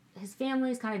 like, his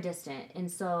family is kind of distant, and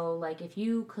so, like, if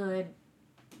you could,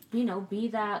 you know, be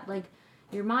that, like,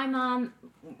 you're my mom,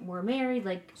 we're married,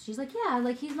 like, she's like, yeah,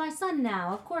 like, he's my son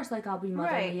now, of course, like, I'll be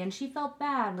motherly, right. And she felt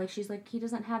bad, like, she's like, he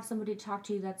doesn't have somebody to talk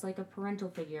to that's, like, a parental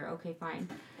figure, okay, fine.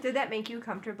 Did that make you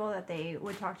comfortable that they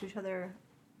would talk to each other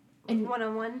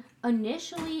one-on-one?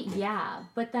 Initially, yeah,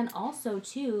 but then also,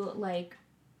 too, like,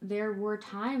 there were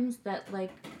times that,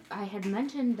 like, I had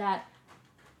mentioned that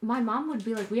my mom would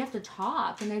be like, we have to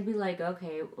talk, and I'd be like,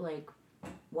 okay, like,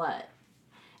 what?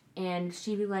 And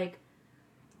she'd be like,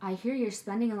 I hear you're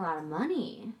spending a lot of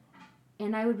money.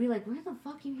 And I would be like, where the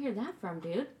fuck you hear that from,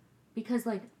 dude? Because,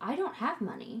 like, I don't have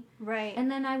money. Right.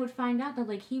 And then I would find out that,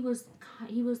 like, he was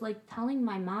like, telling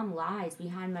my mom lies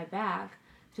behind my back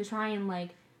to try and, like,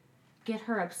 get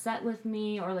her upset with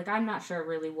me, or, like, I'm not sure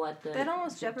really what the that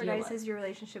almost deal jeopardizes was. your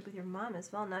relationship with your mom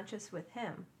as well, not just with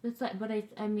him. It's like, but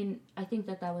I mean, I think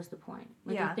that was the point.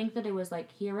 Like, yeah. I think that it was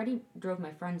like, he already drove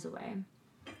my friends away.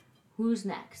 Who's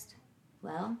next?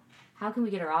 Well, how can we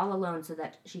get her all alone so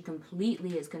that she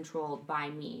completely is controlled by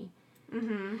me?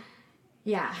 Mm-hmm.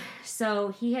 Yeah. So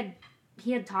he had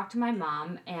talked to my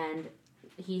mom, and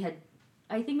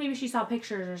I think maybe she saw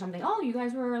pictures or something. Oh, you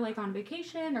guys were, like, on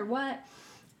vacation or what?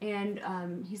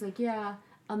 And he's like, yeah,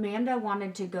 Amanda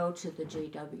wanted to go to the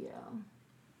JW.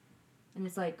 And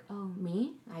it's like, oh,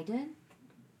 me? I did?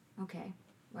 Okay.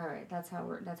 all right, that's how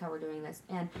we're doing this.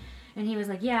 And he was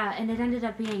like, yeah, and it ended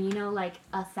up being, like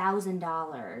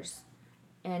 $1,000.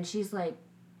 And she's like,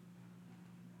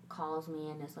 calls me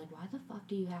and is like, why the fuck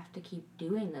do you have to keep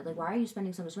doing that? Like, why are you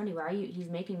spending so much money? He's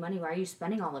making money, why are you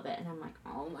spending all of it? And I'm like,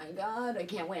 oh my God, I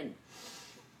can't win.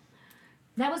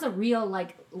 That was a real,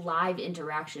 like, live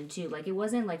interaction, too. Like, it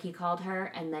wasn't like he called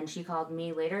her and then she called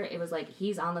me later. It was like,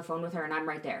 he's on the phone with her and I'm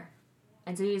right there.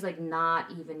 And so he's, like, not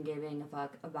even giving a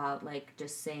fuck about, like,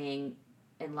 just saying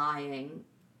and lying,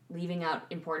 leaving out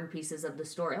important pieces of the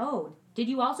story. Oh, did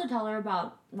you also tell her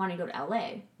about wanting to go to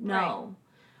L.A.? No. Right.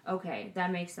 Okay,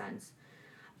 that makes sense.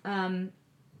 So,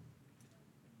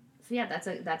 yeah,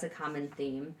 that's a common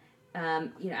theme.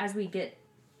 As we get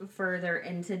further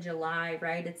into July,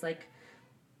 right, it's like,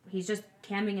 he's just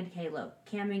camming and halo,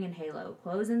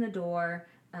 closing the door.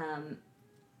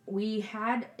 We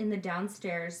had in the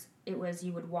downstairs, it was,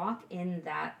 you would walk in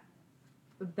that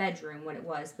bedroom when it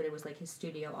was, but it was like his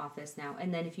studio office now.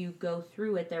 And then if you go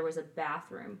through it, there was a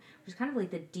bathroom, which is kind of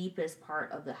like the deepest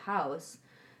part of the house.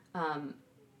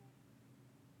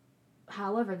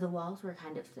 However, the walls were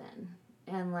kind of thin.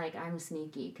 And, like, I'm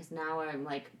sneaky, because now I'm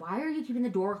like, why are you keeping the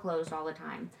door closed all the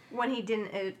time? When he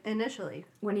didn't initially.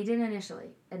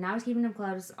 And now he's keeping them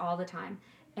closed all the time.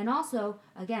 And also,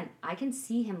 again, I can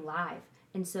see him live.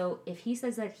 And so if he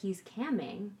says that he's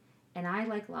camming, and I,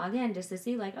 like, log in just to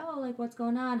see, like, oh, like, what's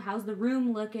going on? How's the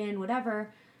room looking?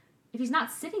 Whatever. If he's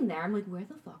not sitting there, I'm like, where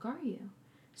the fuck are you?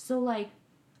 So, like,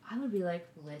 I would be, like,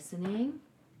 listening.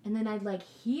 And then I'd, like,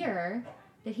 hear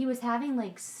that he was having,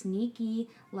 like, sneaky,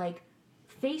 like,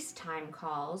 FaceTime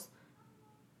calls.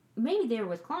 Maybe they were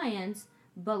with clients,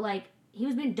 but, like, he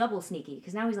was being double sneaky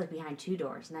because now he's, like, behind two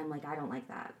doors. And I'm like, I don't like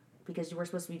that because we're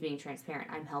supposed to be being transparent.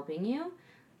 I'm helping you.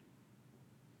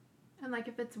 And, like,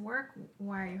 if it's work,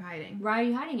 why are you hiding? Why are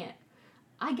you hiding it?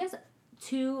 I guess,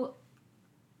 too,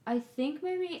 I think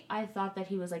maybe I thought that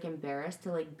he was, like, embarrassed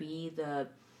to, like,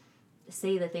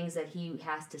 say the things that he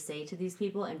has to say to these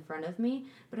people in front of me.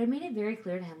 But I made it very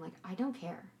clear to him, like, I don't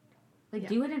care. Like,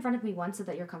 do it in front of me once so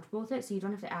that you're comfortable with it so you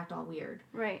don't have to act all weird.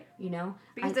 Right. You know?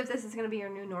 Because if this is going to be your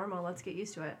new normal, let's get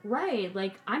used to it. Right.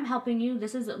 Like, I'm helping you.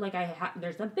 This is, like,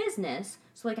 there's a business.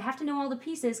 So, like, I have to know all the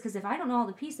pieces because if I don't know all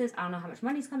the pieces, I don't know how much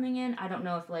money's coming in. I don't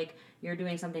know if, like, you're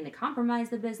doing something to compromise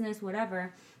the business,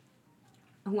 whatever.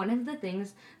 One of the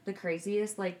things, the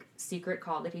craziest, like, secret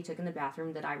call that he took in the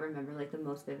bathroom that I remember, like, the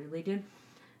most vividly, dude,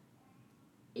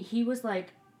 he was,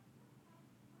 like,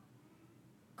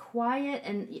 quiet,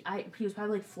 and he was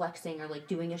probably, like, flexing or, like,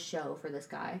 doing a show for this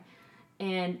guy,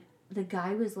 and the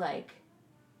guy was like,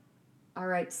 all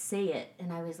right, say it,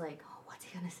 and I was like, oh, what's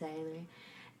he gonna say?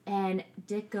 And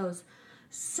Dick goes,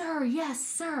 sir, yes,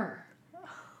 sir.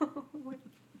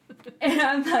 And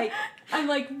I'm like,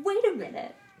 wait a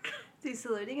minute. Is he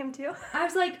saluting him too? I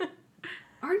was like,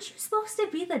 aren't you supposed to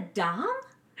be the dom?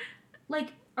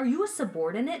 Like, are you a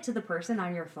subordinate to the person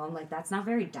on your phone? Like, that's not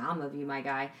very dom of you, my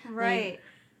guy. Right. Like,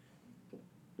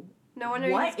 no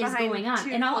wonder what he's is going on?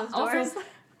 And also, doors.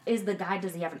 is the guy,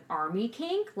 does he have an army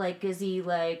kink? Like, is he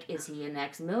an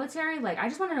ex-military? Like, I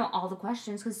just want to know all the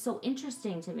questions because it's so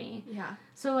interesting to me. Yeah.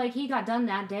 So, like, he got done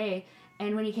that day,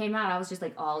 and when he came out, I was just,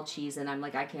 like, all cheese, and I'm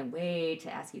like, I can't wait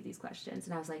to ask you these questions.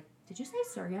 And I was like, did you say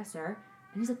sir? Yes, sir.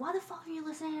 And he's like, why the fuck are you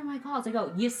listening to my calls? I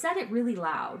go, you said it really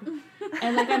loud.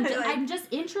 And, like, I'm just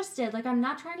interested. Like, I'm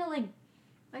not trying to, like,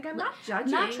 I'm not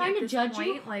judging. Not trying to judge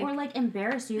point, you or, like,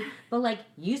 embarrass you, but, like,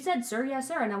 you said sir, yes,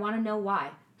 sir, and I want to know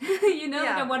why. You know,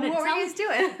 yeah. like, I want to what were you guys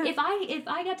doing? If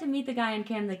I got to meet the guy in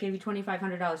Cam that gave you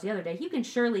 $2,500 the other day, you can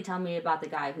surely tell me about the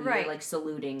guy who you're, like,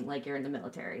 saluting like you're in the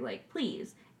military. Like,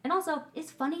 please. And also,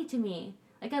 it's funny to me.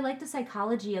 Like, I like the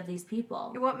psychology of these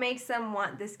people. What makes them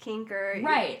want this kink or...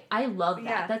 Right. I love that.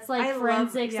 Yeah. That's, like,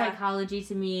 forensic psychology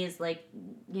to me is, like,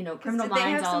 you know, criminal minds, all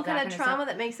they have some that kind of trauma stuff.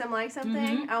 that makes them like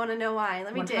something? I want to know why.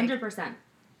 Let me 100%.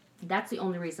 That's the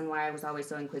only reason why I was always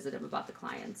so inquisitive about the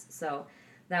clients. So,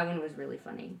 that one was really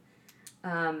funny.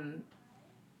 What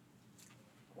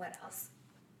else?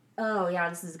 Oh, yeah,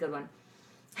 this is a good one.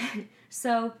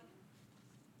 So,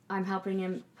 I'm helping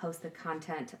him post the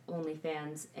content,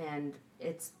 OnlyFans, and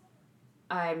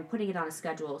I'm putting it on a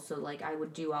schedule, so, like, I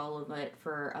would do all of it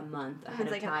for a month ahead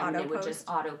of time, and it would just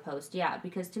auto-post. Yeah,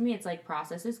 because to me, it's like,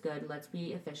 process is good, let's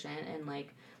be efficient, and,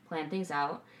 like, plan things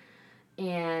out.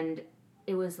 And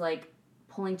it was, like,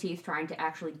 pulling teeth trying to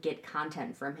actually get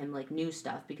content from him, like, new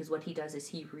stuff, because what he does is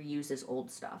he reuses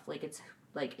old stuff. Like, it's,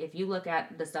 like, if you look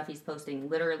at the stuff he's posting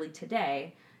literally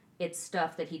today, it's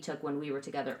stuff that he took when we were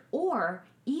together, or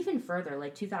even further,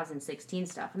 like 2016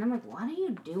 stuff. And I'm like, what are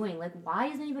you doing? Like, why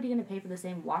is anybody going to pay for the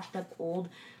same washed up old,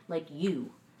 like,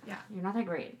 you? Yeah. You're not that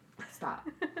great. Stop.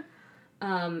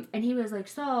 And he was like,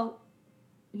 so,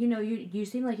 you know, you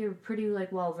seem like you're pretty,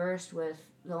 like, well-versed with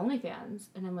the OnlyFans.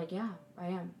 And I'm like, yeah, I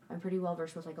am. I'm pretty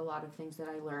well-versed with, like, a lot of things that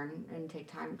I learn and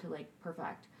take time to, like,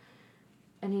 perfect.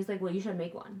 And he's like, well, you should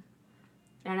make one.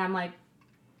 And I'm like,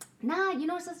 nah, you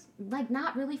know, it's just, like,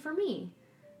 not really for me.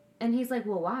 And he's like,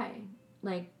 well, why?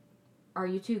 Like, are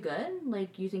you too good?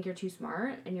 Like, you think you're too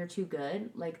smart and you're too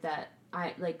good? Like, that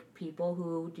people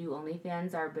who do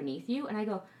OnlyFans are beneath you? And I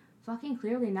go, fucking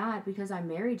clearly not, because I'm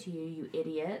married to you, you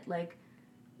idiot. Like,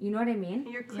 you know what I mean?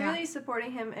 You're clearly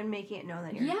supporting him and making it known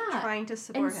that you're trying to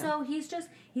support him. And so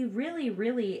he really,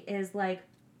 really is, like,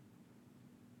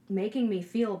 making me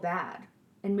feel bad.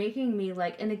 And making me,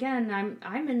 like, and again,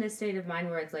 I'm in this state of mind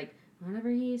where it's like, whatever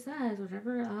he says,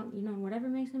 whatever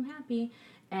makes him happy.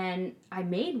 And I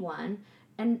made one,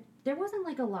 and there wasn't,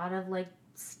 like, a lot of, like,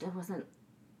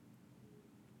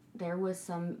 there was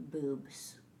some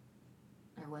boobs.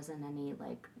 There wasn't any,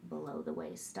 like, below the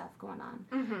waist stuff going on.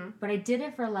 Mm-hmm. But I did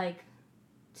it for, like,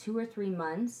 2 or 3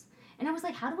 months. And I was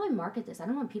like, how do I market this? I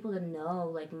don't want people to know,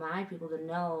 like, my people to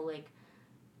know, like.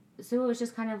 So it was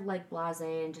just kind of, like,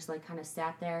 blasé and just, like, kind of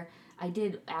sat there. I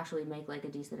did actually make, like, a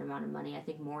decent amount of money. I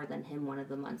think more than him one of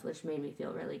the months, which made me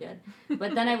feel really good.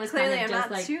 But then I was clearly kind of just, I'm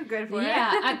not like, too good for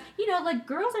it. You know, like,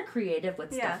 girls are creative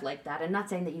with stuff like that. I'm not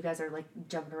saying that you guys are, like,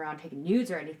 jumping around taking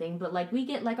nudes or anything, but, like, we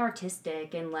get, like,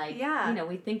 artistic and, like, you know,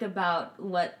 we think about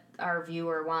what our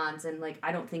viewer wants, and, like,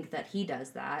 I don't think that he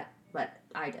does that, but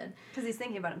I did. Because he's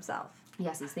thinking about himself.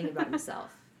 Yes, he's thinking about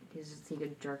himself. He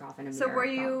could jerk off in a mirror. So were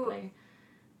you... Probably.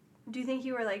 Do you think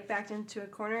you were, like, backed into a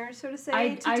corner, so to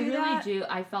say, I really do.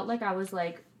 I felt like I was,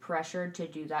 like, pressured to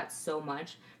do that so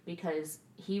much because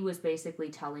he was basically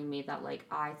telling me that, like,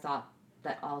 I thought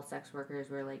that all sex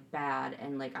workers were, like, bad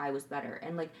and, like, I was better.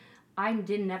 And, like, I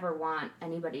didn't ever want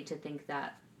anybody to think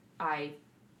that I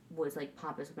was, like,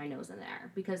 pompous with my nose in the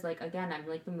air. Because, like, again, I'm,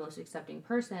 like, the most accepting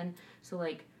person. So,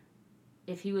 like,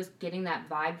 if he was getting that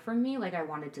vibe from me, like, I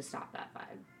wanted to stop that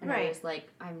vibe. And I was like,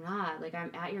 I'm not. Like,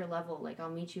 I'm at your level. Like, I'll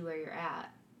meet you where you're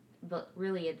at. But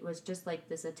really, it was just, like,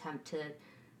 this attempt to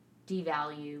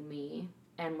devalue me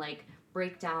and, like,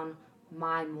 break down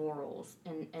my morals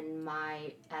and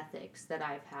my ethics that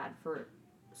I've had for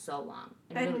so long.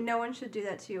 And really, no one should do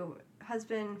that to you.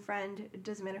 Husband, friend, it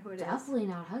doesn't matter who it is. Definitely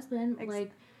not husband.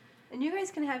 And you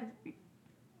guys can have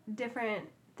different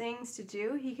things to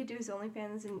do. He could do his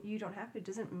OnlyFans and you don't have to. It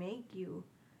doesn't make you.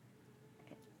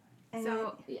 And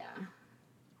so,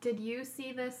 did you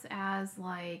see this as,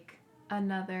 like,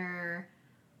 another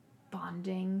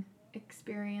bonding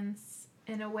experience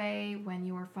in a way when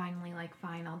you were finally like,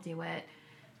 fine, I'll do it?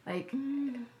 Like,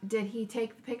 did he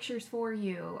take the pictures for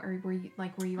you, or were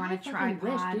you on a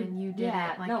tripod and you did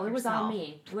it? Like, no, it was yourself? on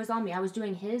me. It was on me. I was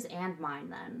doing his and mine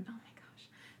then. Oh my gosh!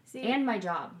 See, and my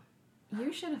job.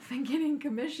 You should have been getting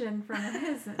commission from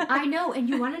his. I know, and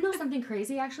you want to know something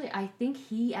crazy? Actually, I think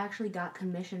he actually got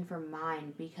commission from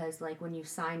mine because, like, when you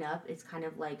sign up, it's kind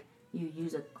of like you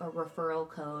use a referral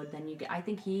code, then you get. I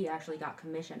think he actually got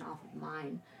commission off of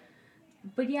mine.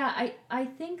 But yeah, I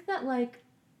think that, like,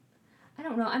 I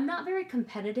don't know. I'm not very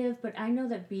competitive, but I know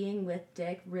that being with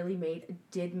Dick really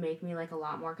did make me, like, a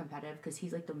lot more competitive because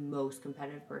he's, like, the most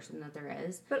competitive person that there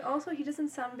is. But also, he doesn't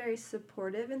sound very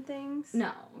supportive in things.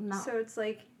 No, not. So it's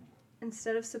like,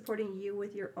 instead of supporting you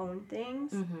with your own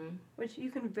things, which you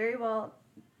can very well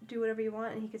do whatever you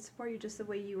want, and he could support you just the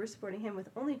way you were supporting him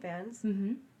with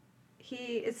OnlyFans.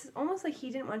 It's almost like he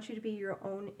didn't want you to be your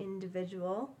own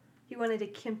individual. He wanted to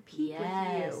compete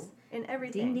with you in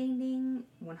everything. Ding, ding,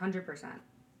 ding. 100%.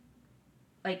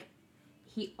 Like,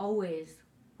 he always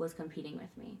was competing with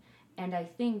me. And I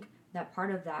think that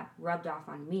part of that rubbed off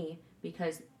on me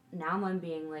because now I'm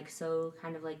being, like, so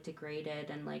kind of, like, degraded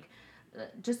and, like,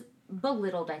 just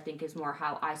belittled, I think, is more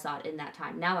how I saw it in that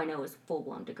time. Now I know it was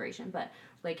full-blown degradation, but,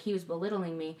 like, he was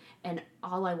belittling me, and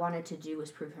all I wanted to do was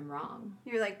prove him wrong.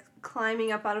 You're, like,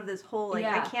 climbing up out of this hole. Like,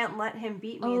 I can't let him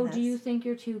beat me in this. Do you think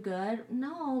you're too good?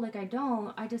 No, like, I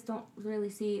don't. I just don't really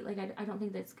see, like, I don't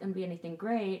think that's going to be anything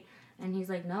great. And he's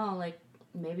like, no, like,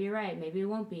 maybe you're right. Maybe it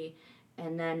won't be.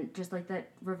 And then just, like, that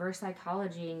reverse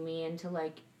psychologying me into,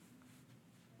 like,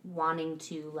 wanting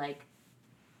to, like,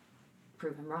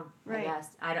 prove him wrong, I guess.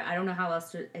 I don't know how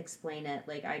else to explain it.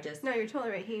 Like, I just... No, you're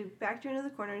totally right. He backed you into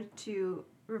the corner to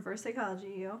reverse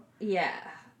psychology you. Yeah.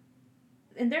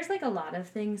 And there's, like, a lot of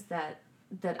things that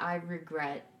I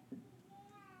regret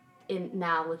in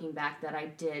now looking back that I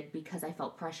did because I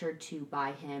felt pressured to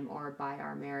by him or by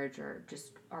our marriage or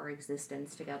just our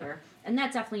existence together. And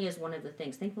that definitely is one of the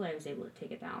things. Thankfully, I was able to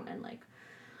take it down and, like,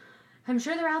 I'm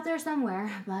sure they're out there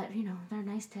somewhere, but they're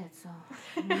nice tits, so.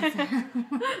 I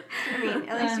mean,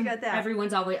 at least you got that.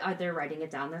 Everyone's always they're writing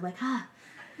it down. They're like,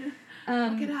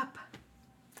 Look it up.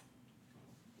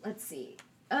 Let's see.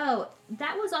 Oh,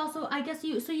 that was also, I guess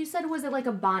you said, was it like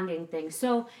a bonding thing?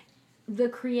 So the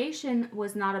creation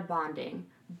was not a bonding,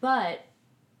 but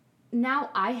now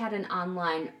I had an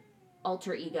online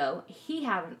alter ego. He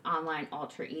had an online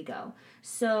alter ego.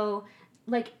 So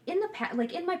like in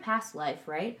my past life,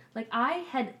 right? Like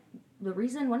one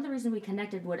of the reasons we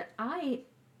connected would I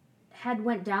had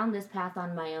went down this path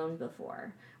on my own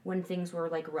before when things were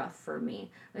like rough for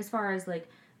me as far as like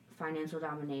financial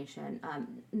domination.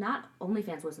 Not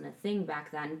OnlyFans wasn't a thing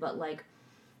back then, but like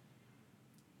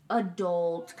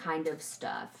adult kind of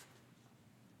stuff.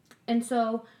 And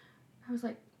so I was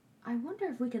like, I wonder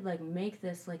if we could like make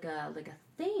this like a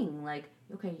thing. Like,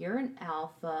 okay, you're an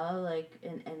alpha, like,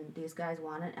 and these guys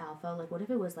want an alpha. Like, what if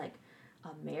it was like a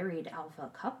married alpha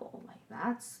couple? Like,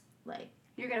 that's like,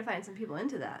 you're gonna find some people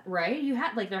into that, right?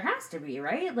 There has to be,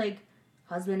 right? Like,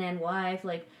 husband and wife,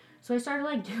 like. So I started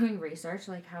like doing research,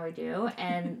 like how I do,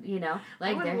 and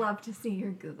like I would love to see your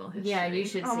Google history. Yeah, you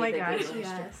should see the Google history.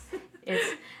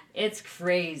 Yes. It's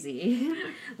crazy,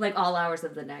 like all hours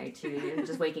of the night too. You're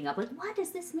just waking up like, what does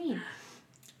this mean?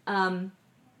 I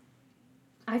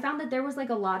found that there was like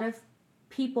a lot of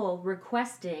people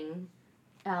requesting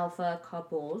alpha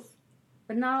couples,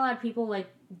 but not a lot of people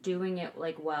like doing it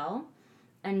like well,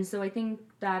 and so I think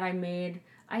that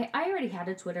I already had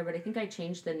a Twitter, but I think I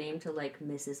changed the name to like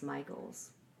Mrs.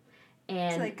 Michaels.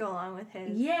 And to like go along with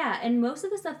his. Yeah, and most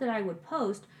of the stuff that I would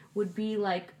post would be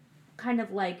like kind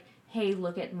of like, hey,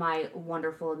 look at my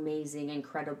wonderful, amazing,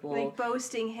 incredible, like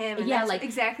boasting him. And yeah, that's like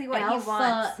exactly what alpha, he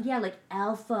wants. Yeah, like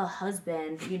alpha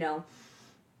husband,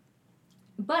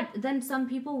 But then some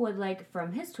people would like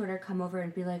from his Twitter come over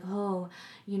and be like, oh,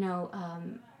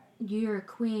 you're a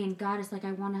queen, goddess, like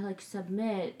I want to like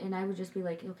submit, and I would just be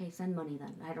like, okay, send money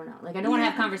then. I don't know, like I don't want to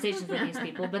have conversations with these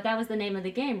people, but that was the name of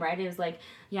the game, right? It was like,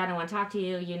 yeah, I don't want to talk to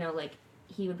you, like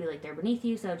he would be like, they're beneath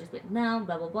you, so just be like, no,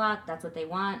 blah blah blah, that's what they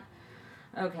want.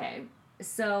 Okay,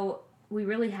 so we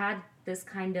really had this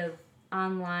kind of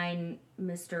online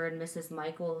Mr. and Mrs.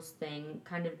 Michaels thing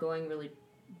kind of going really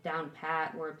down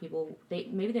pat, where people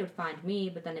maybe they would find me,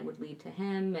 but then it would lead to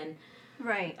him, and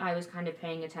right, I was kind of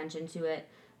paying attention to it.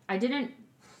 I didn't,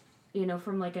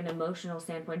 from like an emotional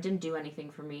standpoint, it didn't do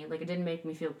anything for me. Like it didn't make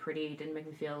me feel pretty. It didn't make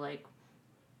me feel like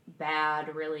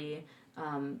bad, really.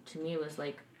 To me, it was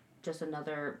like just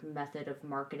another method of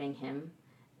marketing him,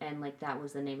 and like that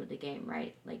was the name of the game,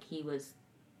 right? Like he was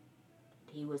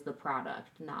the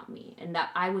product, not me, and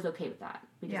that I was okay with that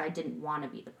because I didn't want to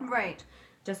be the product. Right.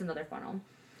 Just another funnel.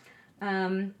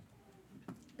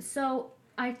 So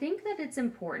I think that it's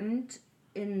important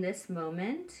in this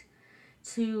moment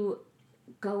to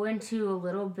go into a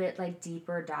little bit like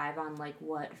deeper dive on like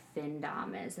what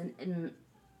FinDom is, and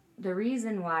the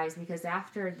reason why is because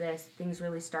after this things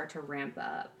really start to ramp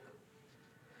up.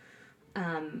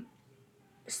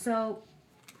 So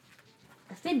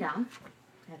FinDom,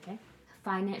 okay,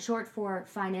 short for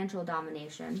financial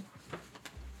domination,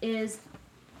 is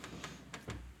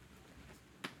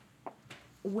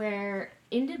where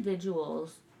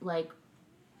individuals like,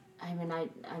 I mean,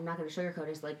 I'm not going to sugarcoat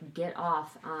it, like get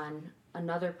off on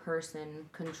another person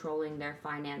controlling their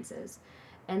finances.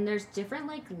 And there's different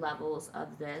like levels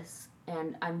of this,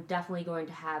 and I'm definitely going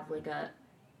to have like a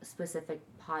specific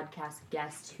podcast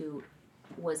guest who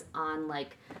was on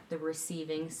like the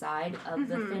receiving side of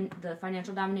the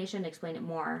financial domination, explain it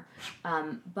more.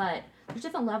 But there's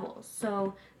different levels.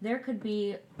 So there could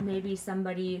be maybe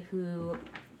somebody who,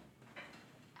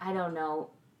 I don't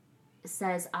know,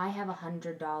 says, I have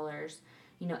 $100,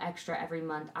 extra every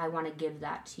month. I want to give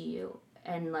that to you.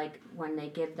 And like when they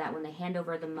give that, when they hand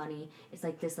over the money, it's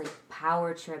like this like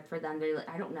power trip for them. They're like,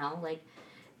 I don't know, like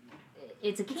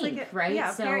it's a kink, like right?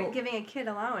 Yeah, so, a parent giving a kid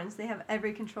allowance. They have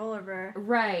every control over.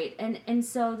 Right, and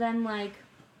so then like,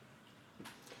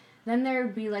 then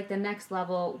there'd be like the next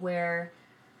level where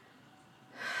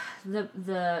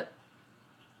the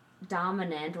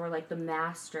dominant or like the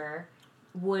master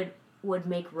would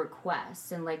make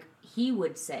requests, and like he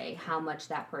would say how much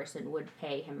that person would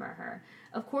pay him or her.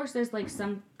 Of course there's like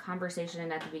some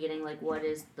conversation at the beginning, like what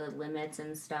is the limits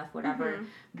and stuff, whatever,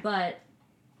 but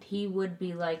he would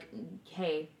be like,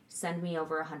 hey, send me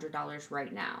over $100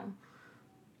 right now.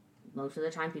 Most of the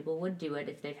time people would do it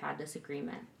if they've had this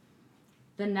agreement.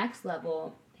 The next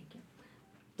level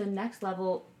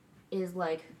is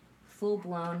like full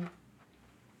blown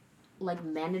like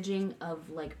managing of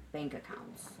like bank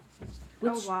accounts.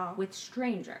 With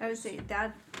strangers. I would say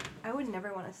that I would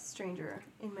never want a stranger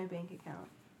in my bank account.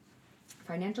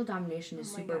 financial domination is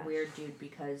Oh my super gosh. weird, dude,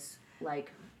 because,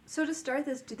 like, So to start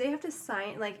this, do they have to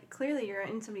sign, like, clearly you're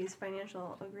in somebody's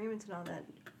financial agreements and all that,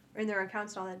 in their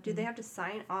accounts and all that. Do they have to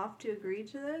sign off to agree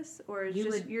to this? Or it's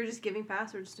you're just giving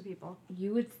passwords to people?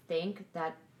 you would think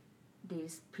that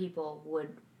these people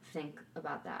would think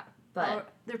about that. But Or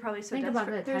they're probably so think desperate.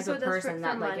 about the They're type so of desperate person for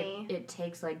that, like, money. it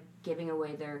takes, like, giving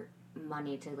away their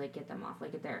money to, like, get them off.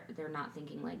 Like, they're not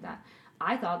thinking like that.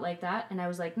 I thought like that, and I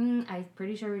was like, I'm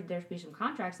pretty sure there'd be some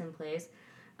contracts in place.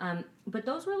 But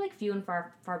those were, like, few and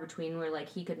far between where, like,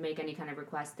 he could make any kind of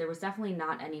request. There was definitely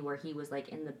not any where he was, like,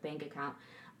 in the bank account.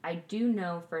 I do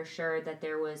know for sure that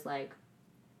there was, like,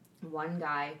 one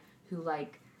guy who,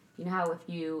 like, you know how if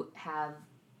you have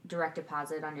direct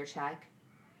deposit on your check,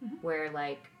 where,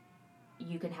 like,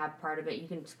 you can have part of it, you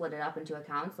can split it up into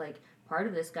accounts, like, part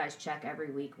of this guy's check every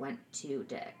week went to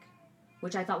Dick,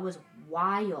 which I thought was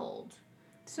wild.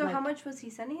 So like- how much was he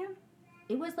sending him?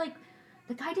 It was like,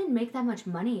 the guy didn't make that much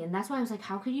money, and that's why I was like,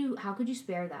 how could you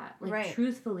spare that? Like, Right.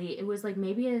 truthfully, it was like,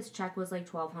 maybe his check was like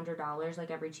 $1,200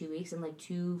 like every 2 weeks, and like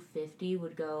 $250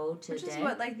 would go to Which Dick. is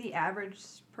what, like, the average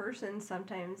person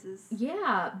sometimes is.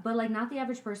 Yeah, but like not the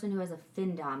average person who has a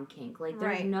FinDom kink. Like,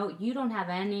 there's Right. no, you don't have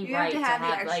any You right have to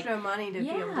have the like, extra money to be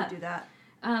able Yeah. to do that.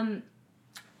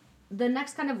 The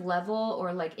next kind of level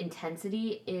or like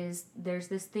intensity is there's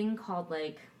this thing called,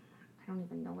 like, I don't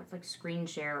even know, it's like screen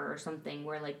share or something,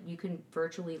 where like you can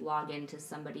virtually log into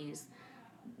somebody's,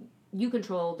 you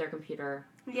control their computer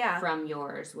Yeah. from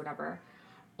yours, whatever.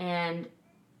 And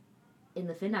in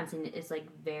the FinDom scene, it's like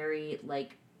very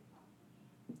like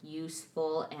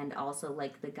useful, and also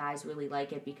like the guys really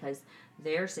like it because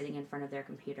they're sitting in front of their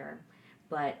computer,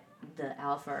 but the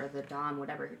alpha or the dom,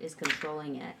 whatever, is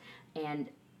controlling it, and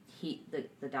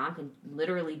the dom can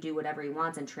literally do whatever he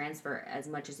wants and transfer as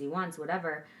much as he wants,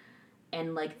 whatever.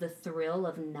 And like the thrill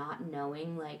of not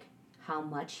knowing like how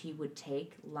much he would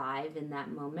take live in that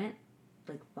moment,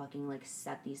 like fucking like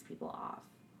set these people off.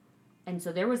 And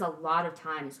so there was a lot of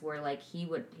times where like he's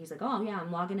like, oh yeah,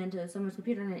 I'm logging into someone's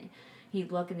computer, and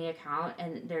he'd look in the account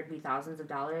and there'd be thousands of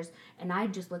dollars, and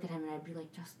I'd just look at him and I'd be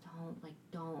like, just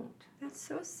don't. That's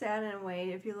so sad in a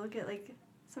way if you look at, like,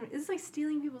 it's like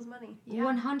stealing people's money. Yeah.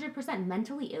 100%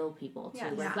 mentally ill people too.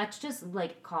 Yes. Like, Yeah. let's just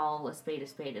like call a spade,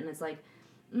 and it's like,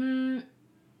 And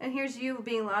here's you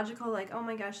being logical, like, oh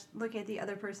my gosh, look at the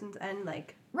other person's end,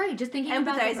 like, right, just thinking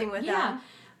empathizing about with yeah. them.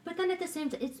 But then at the same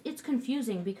time, it's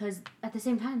confusing because at the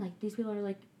same time, like, these people are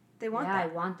like, They want yeah,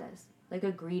 that. I want this. Like,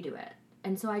 agree to it.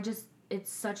 And so it's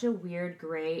such a weird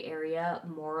gray area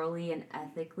morally and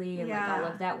ethically and like all Yeah.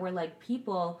 of that, where like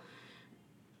people,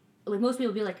 like most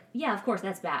people be like, yeah, of course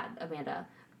that's bad, Amanda.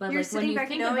 But You're like when sitting you back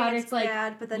think knowing about it, it's it's like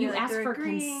bad, but then you you're like, ask they're for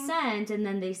agreeing. consent and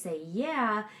then they say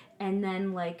yeah, and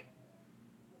then like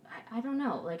I don't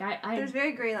know, like I There's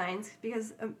very gray lines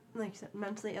because, like you said,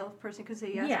 mentally ill person could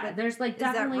say yes, yeah, but there's like is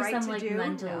that definitely right some to like do?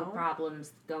 mental No.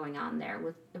 problems going on there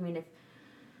with, I mean, if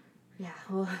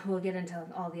we'll get into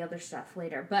all the other stuff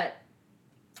later, but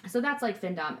so that's like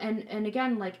FinDom, and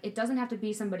again, like, it doesn't have to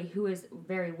be somebody who is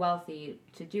very wealthy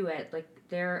to do it. Like,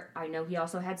 I know he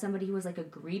also had somebody who was like a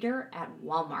greeter at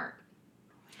Walmart.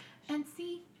 And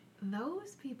see,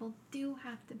 those people do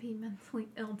have to be mentally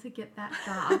ill to get that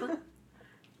job.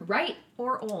 Right.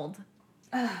 Or old.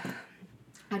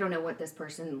 I don't know what this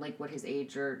person, like, what his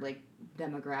age or like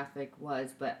demographic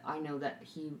was, but I know that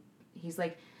he's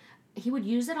like, he would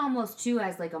use it almost too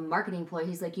as like a marketing ploy.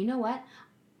 He's like, you know what?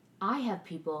 I have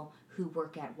people who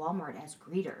work at Walmart as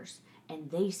greeters,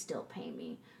 and they still pay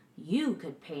me. You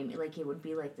could pay me. Like, it would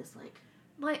be like this,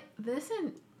 Like, this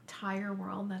entire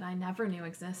world that I never knew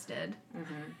existed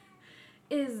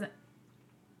is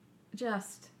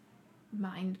just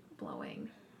mind-blowing.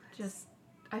 Just,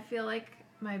 I feel like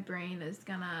my brain is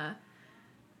gonna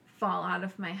fall out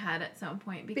of my head at some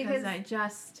point because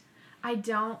I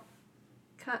don't...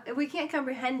 we can't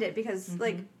comprehend it because,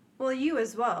 like, well, you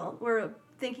as well. We're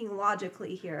thinking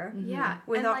logically here Yeah.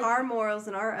 with and, like, our morals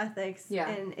and our ethics, Yeah.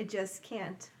 and it just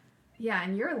can't. yeah,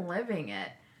 and you're living it.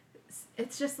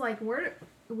 It's just like,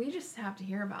 we just have to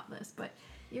hear about this, but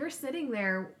you're sitting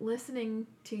there listening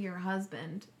to your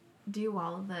husband do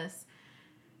all of this,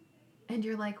 and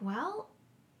you're like, well,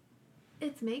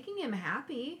 it's making him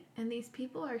happy, and these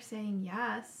people are saying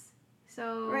yes.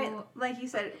 So Right, like you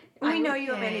said, I'm we know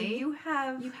you, okay.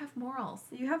 Amanda. You have morals.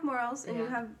 you have morals, and you Yeah.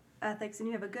 have ethics, and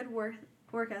you have a good work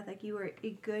ethic. You are a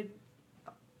good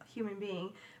human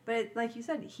being. But like you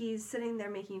said, he's sitting there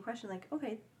making you question, like,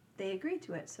 okay, they agreed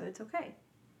to it, so it's okay.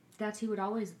 that's he would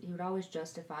always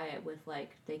justify it with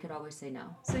like they could always say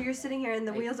no. So you're sitting here and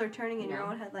the Like, wheels are turning in your no.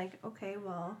 own head like, okay,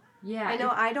 well, Yeah, I know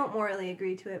I don't morally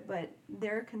agree to it, but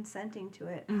they're consenting to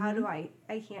it. How do I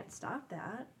can't stop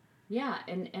that. Yeah,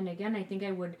 and again, I think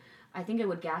I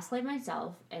would gaslight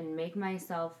myself and make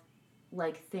myself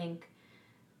like think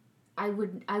I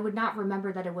would not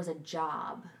remember that it was a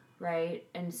job, right?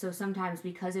 And so sometimes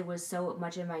because it was so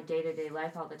much in my day-to-day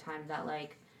life all the time that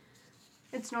like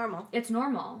It's normal. it's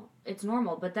normal. It's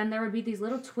normal, but then there would be these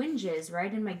little twinges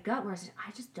right in my gut where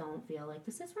I just don't feel like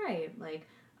this is right. Like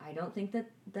I don't think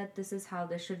that this is how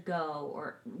this should go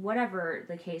or whatever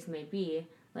the case may be.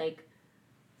 Like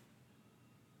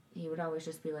he would always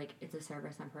just be like, it's a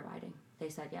service I'm providing. They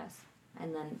said yes.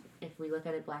 And then if we look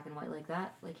at it black and white like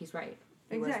that, like he's right.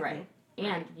 He was right.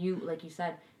 And you, like you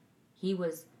said, he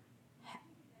was,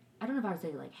 I don't know if I would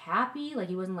say like happy, like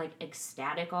he wasn't like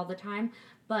ecstatic all the time,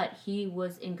 but he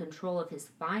was in control of his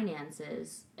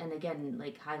finances. And again,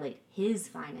 like highlight his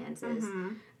finances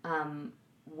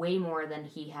way more than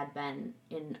he had been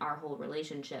in our whole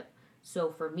relationship.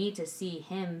 So for me to see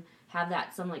him have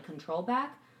that some like control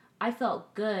back, I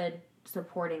felt good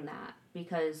supporting that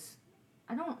because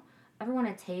I don't ever want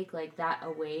to take like that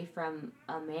away from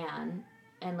a man.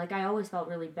 And like I always felt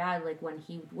really bad like when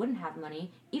he wouldn't have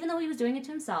money, even though he was doing it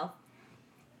to himself.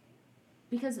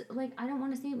 Because like I don't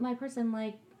want to see my person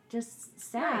like just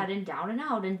sad and down and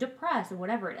out and depressed or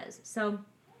whatever it is. So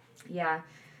yeah,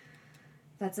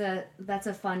 that's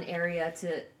a fun area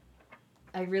to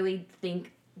I really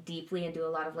think deeply and do a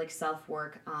lot of like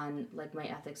self-work on like my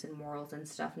ethics and morals and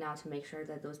stuff now to make sure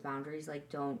that those boundaries like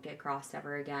don't get crossed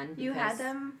ever again. You had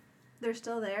them, they're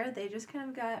still there, they just kind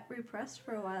of got repressed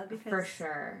for a while because for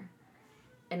sure.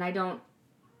 And I don't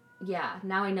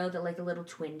now I know that like the little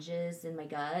twinges in my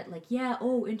gut like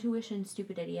intuition,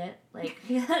 stupid idiot, like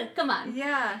come on,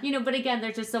 but again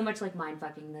there's just so much like mind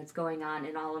fucking that's going on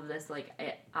in all of this, like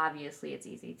obviously it's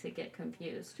easy to get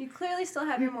confused. You clearly still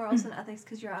have your morals and ethics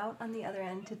because you're out on the other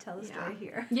end to tell the story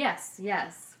here. Yes,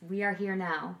 we are here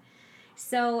now.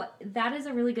 So that is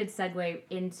a really good segue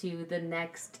into the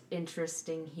next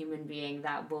interesting human being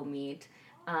that we'll meet,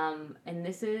 and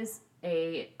this is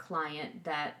a client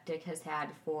that Dick has had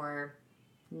for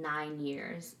 9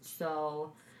 years.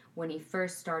 So when he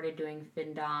first started doing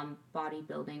FinDom,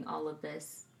 bodybuilding, all of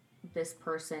this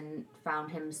person found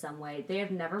him some way. They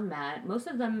have never met. Most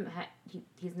of them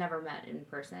he's never met in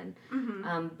person,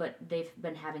 but they've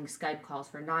been having Skype calls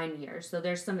for 9 years. So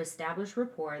there's some established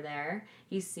rapport there.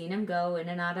 He's seen him go in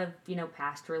and out of,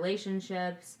 past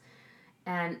relationships.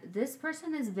 And this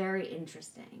person is very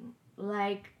interesting.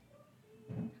 Like,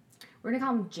 we're going to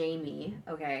call him Jamie,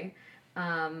 okay?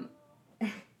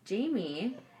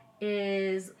 Jamie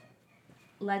is,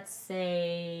 let's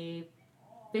say,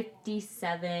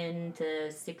 57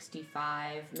 to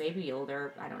 65, maybe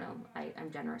older. I don't know. I'm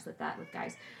generous with that with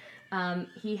guys.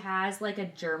 He has, like, a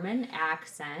German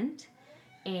accent,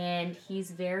 and he's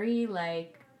very,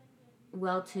 like,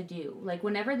 well-to-do. Like,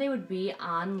 whenever they would be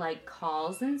on, like,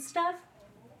 calls and stuff,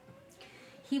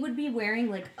 he would be wearing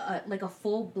like a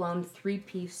full-blown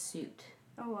 3-piece suit.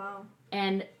 Oh wow.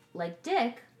 And like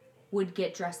Dick would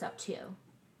get dressed up too.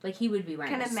 Like he would be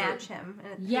wearing kind a of suit. match him.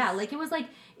 Yeah, like it was like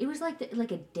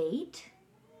a date,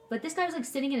 but this guy was like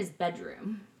sitting in his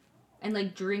bedroom and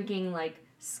like drinking like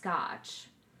scotch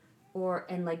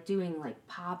and like doing like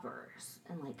poppers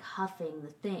and like huffing the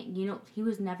thing. He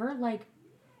was never like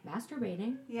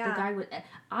masturbating. Yeah. The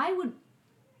guy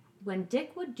when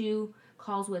Dick would do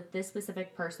calls with this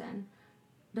specific person,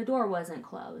 the door wasn't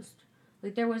closed.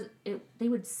 Like they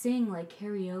would sing like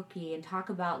karaoke and talk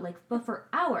about like, but for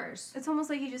hours. It's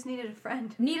almost like he just needed a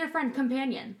friend.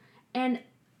 Companion. And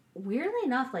weirdly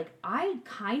enough, like I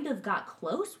kind of got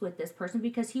close with this person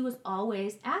because he was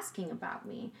always asking about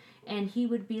me. And he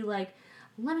would be like,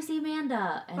 let me see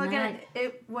Amanda. And well, again,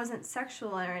 it wasn't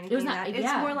sexual or anything. It was not,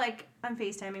 it's more like I'm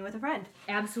FaceTiming with a friend.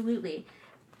 Absolutely.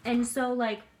 And so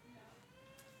like,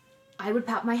 I would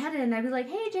pop my head in and I'd be like,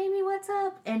 hey, Jamie, what's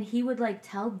up? And he would, like,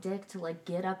 tell Dick to, like,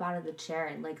 get up out of the chair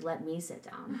and, like, let me sit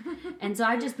down. And so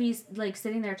I'd just be, like,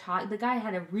 sitting there talking. The guy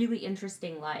had a really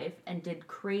interesting life and did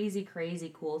crazy,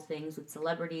 crazy cool things with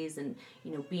celebrities and,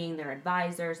 being their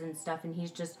advisors and stuff. And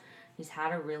he's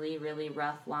had a really, really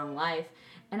rough, long life.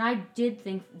 And I did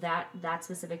think that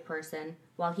specific person,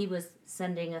 while he was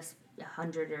sending us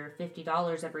 $100 or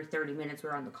 $50 every 30 minutes we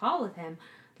were on the call with him,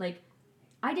 like,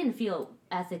 I didn't feel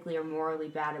ethically or morally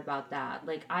bad about that.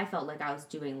 Like, I felt like I was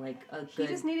doing, like, a good... He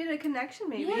just needed a connection,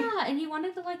 maybe. Yeah, and he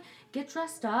wanted to, like, get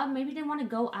dressed up. Maybe he didn't want to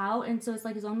go out, and so it's,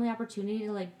 like, his only opportunity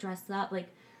to, like, dress up. Like,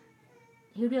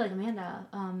 he would be like, Amanda,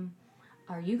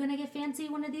 are you gonna get fancy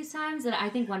one of these times? And I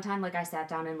think one time, like, I sat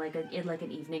down in like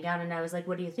an evening gown, and I was like,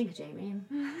 what do you think, Jamie?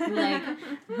 Like,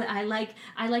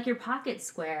 I like your pocket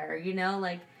square, you know,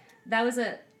 like, that was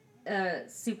a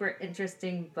super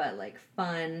interesting but like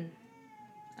fun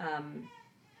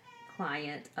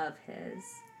client of his.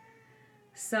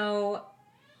 So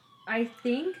I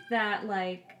think that,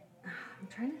 like, I'm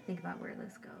trying to think about where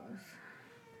this goes.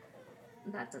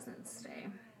 That doesn't stay.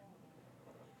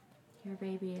 Your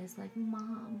baby is like,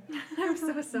 Mom. I'm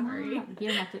so sorry. Mom. You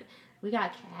don't have to. We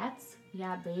got cats. We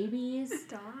got babies.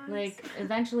 Dogs. Like,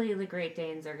 eventually the Great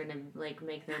Danes are gonna like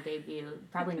make their debut.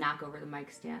 Probably knock over the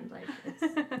mic stand. Like,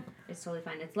 it's totally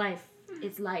fine. It's life.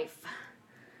 It's life.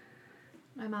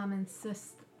 My mom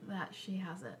insists that she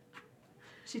has it.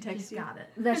 She texts She's you. got it.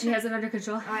 That she has it under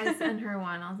control. I sent her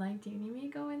one. I was like, do you need me to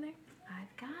go in there?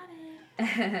 I've got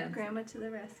it. Grandma to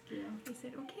the rescue. He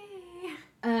said,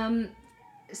 okay.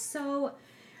 So,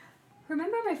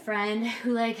 remember my friend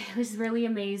who, like, was really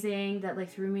amazing, that, like,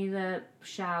 threw me the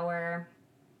shower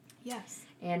Yes.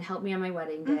 and helped me on my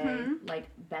wedding day? Like,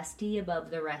 bestie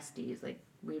above the resties. Like,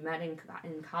 we met in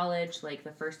college, like,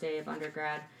 the first day of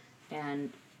undergrad,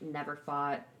 and never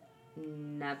fought,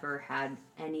 never had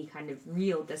any kind of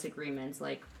real disagreements.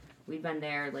 Like, we've been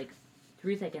there, like,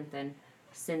 through thick and thin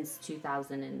since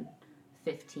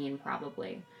 2015,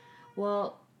 probably.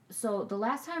 Well, so the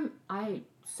last time I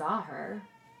saw her,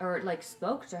 or, like,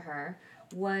 spoke to her,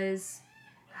 was,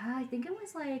 I think it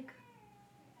was, like,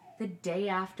 the day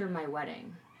after my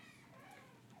wedding.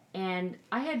 And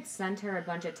I had sent her a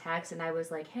bunch of texts, and I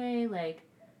was like, hey, like,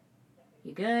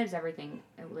 you good? Is everything,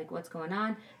 like, what's going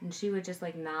on? And she would just,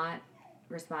 like, not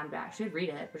respond back. She would read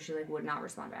it, but she, like, would not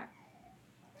respond back.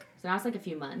 So now it's, like, a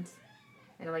few months,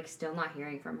 and I'm, like, still not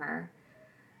hearing from her.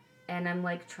 And I'm,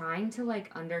 like, trying to,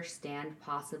 like, understand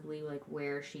possibly, like,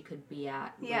 where she could be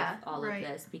at with all right. of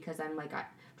this. Because I'm, like, I'm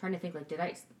trying to think, like,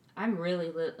 I'm really,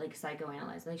 like,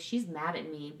 psychoanalyzed. Like, she's mad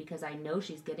at me because I know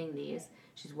she's getting these.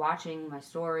 She's watching my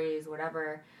stories,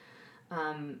 whatever.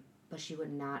 But she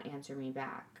would not answer me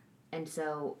back. And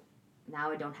so now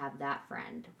I don't have that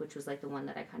friend, which was, like, the one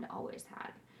that I kind of always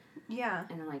had. Yeah.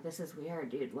 And I'm like, this is weird,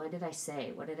 dude. What did I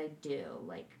say? What did I do?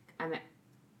 Like, I'm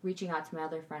reaching out to my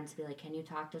other friends to be like, can you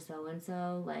talk to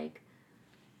so-and-so? Like,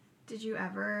 Did you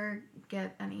ever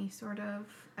get any sort of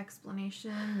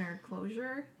explanation or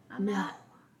closure on no, that?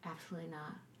 absolutely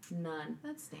not. None.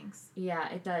 That stinks. Yeah,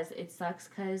 it does. It sucks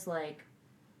because, like,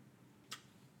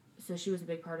 so she was a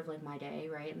big part of, like, my day,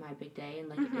 right? My big day. And,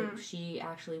 like, she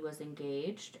actually was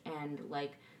engaged. And,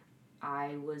 like,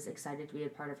 I was excited to be a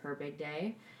part of her big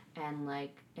day. And,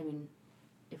 like, I mean,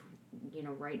 if, you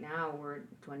know, right now we're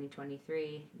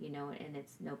 2023, you know, and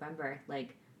it's November.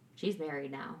 Like, she's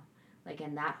married now. Like,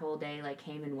 and that whole day, like,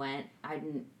 came and went. I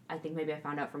think maybe I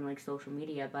found out from, like, social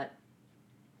media, but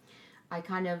I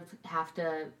kind of have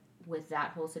to, with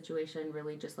that whole situation,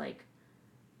 really just, like,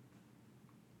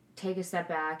 take a step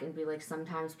back and be like,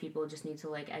 sometimes people just need to,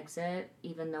 like, exit,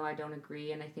 even though I don't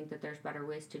agree, and I think that there's better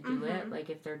ways to do it.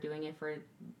 Like, if they're doing it for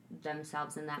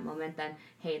themselves in that moment, then,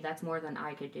 hey, that's more than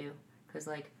I could do. Because,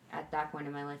 like, at that point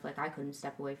in my life, like, I couldn't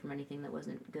step away from anything that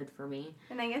wasn't good for me.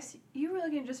 And I guess you were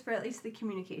looking just for at least the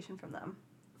communication from them.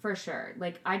 For sure.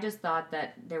 Like, I just thought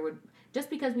that there would, just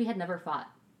because we had never fought,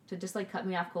 to just, like, cut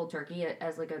me off cold turkey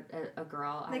as, like, a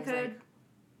girl, They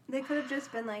could have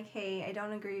just been like, hey, I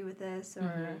don't agree with this,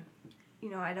 or, you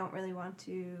know, I don't really want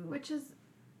to. Which is,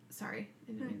 sorry,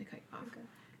 I didn't mean to cut you off. Okay.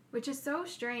 Which is so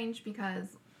strange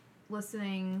because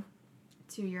listening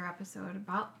to your episode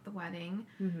about the wedding,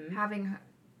 having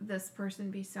this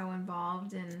person be so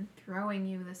involved in throwing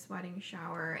you this wedding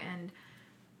shower and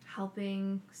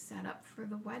helping set up for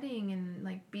the wedding and,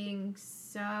 like, being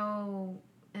so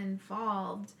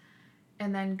involved,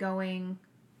 and then going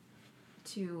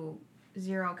to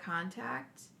zero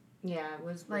contact. Yeah, it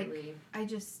was Like, really...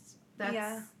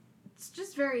 it's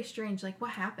just very strange. Like, what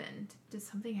happened? Did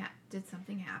something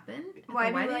happen? at Why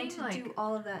the are we willing wedding? to Like, do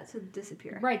all of that to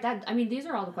disappear? Right, that, I mean, these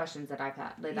are all the questions that I've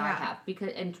had, that I have,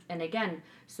 because, and again,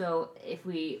 so if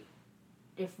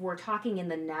we're talking in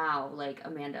the now, like,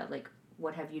 Amanda, like,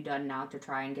 what have you done now to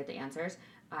try and get the answers?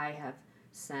 I have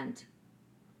sent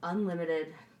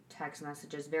unlimited text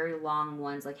messages, very long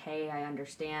ones, like, hey, I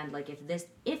understand, like, if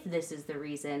this is the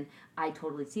reason, I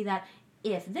totally see that.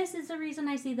 If this is the reason,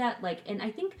 I see that. Like, and I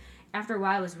think after a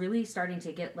while, I was really starting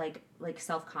to get, like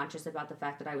self-conscious about the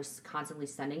fact that I was constantly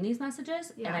sending these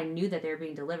messages, and I knew that they were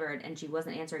being delivered, and she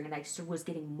wasn't answering, and I was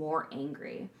getting more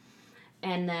angry.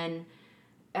 And then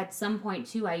at some point,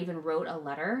 too, I even wrote a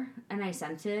letter, and I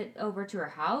sent it over to her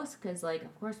house, because, like,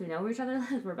 of course, we know where each other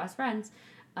lives, we're best friends.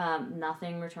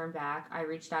 Nothing returned back. I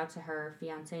reached out to her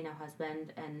fiance, now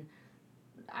husband, and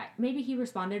maybe he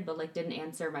responded, but like didn't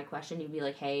answer my question. He'd be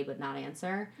like, "Hey," but not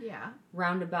answer. Yeah.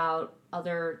 Roundabout,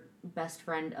 other best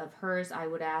friend of hers, I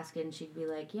would ask, and she'd be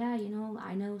like, "Yeah, you know,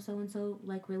 I know so and so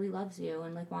like really loves you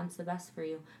and like wants the best for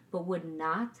you," but would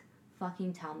not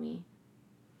fucking tell me.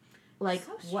 Like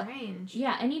so what? strange.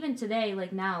 Yeah, and even today,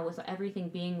 like now with everything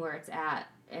being where it's at,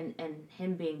 and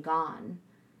him being gone,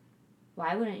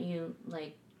 why wouldn't you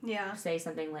like say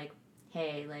something like,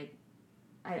 "Hey, like."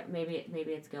 Maybe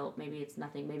it's guilt, maybe it's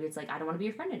nothing, maybe it's like I don't want to be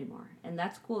your friend anymore, and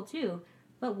that's cool too.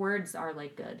 But words are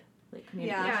like good, like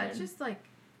communication. Yeah, it's just like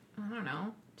I don't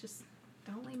know, just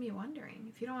don't leave me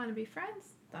wondering. If you don't want to be friends,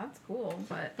 that's cool.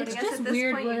 But it's I guess just at this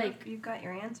weird. point, Like you got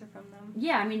your answer from them.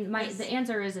 Yeah, I mean, the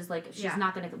answer is like she's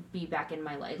not gonna be back in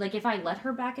my life. Like if I let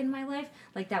her back in my life,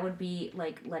 like that would be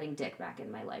like letting Dick back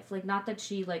in my life. Like not that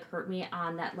she like hurt me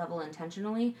on that level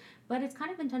intentionally, but it's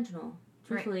kind of intentional.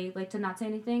 Truthfully, like to not say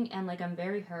anything, and like I'm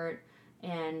very hurt,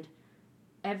 and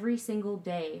every single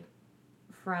day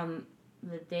from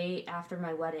the day after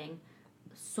my wedding,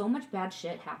 so much bad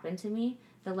shit happened to me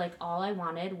that like all I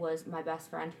wanted was my best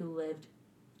friend who lived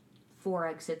 4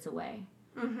 exits away.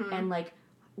 And like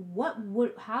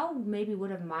how maybe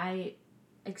would have my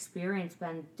experience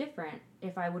been different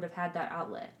if I would have had that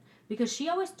outlet, because she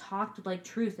always talked like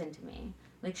truth into me.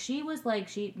 Like she was like,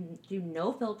 she do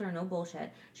no filter, no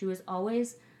bullshit. She was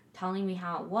always telling me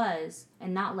how it was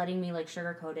and not letting me like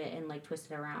sugarcoat it and like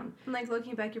twist it around. And like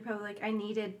looking back, you're probably like, I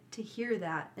needed to hear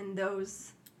that in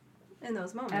those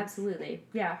moments. Absolutely.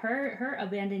 Yeah, her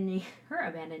abandoning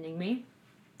me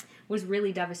was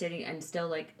really devastating, and still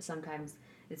like sometimes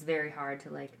it's very hard to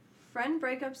like. Friend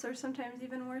breakups are sometimes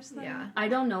even worse than. Yeah. I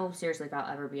don't know seriously if I'll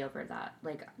ever be over that.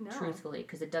 Like truthfully,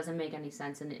 because it doesn't make any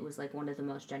sense, and it was like one of the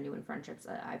most genuine friendships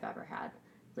that I've ever had.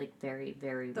 Like very,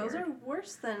 very. Those weird. are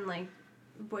worse than like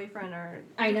boyfriend or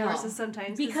I know divorces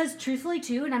sometimes. Because truthfully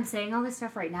too, and I'm saying all this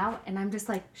stuff right now, and I'm just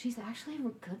like, she's actually a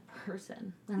good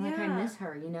person, and like I miss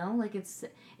her. You know, like it's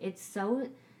so.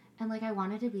 And, like, I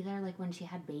wanted to be there, like, when she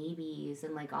had babies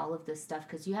and, like, all of this stuff.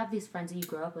 Because you have these friends that you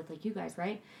grow up with, like you guys,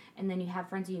 right? And then you have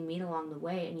friends that you meet along the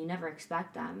way, and you never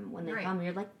expect them. When they come,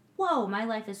 you're like, whoa, my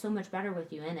life is so much better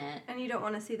with you in it. And you don't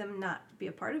want to see them not be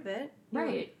a part of it.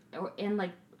 Right. And,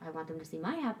 like, I want them to see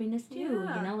my happiness, too.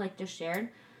 You know, like, just shared.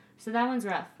 So that one's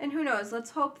rough. And who knows? Let's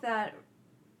hope that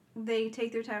they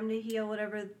take their time to heal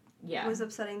whatever was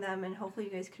upsetting them. And hopefully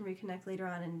you guys can reconnect later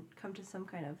on and come to some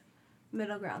kind of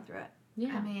middle ground through it.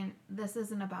 Yeah. I mean, this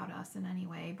isn't about us in any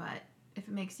way, but if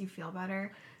it makes you feel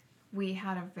better, we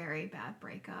had a very bad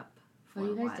breakup. For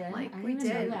you guys did? Like, we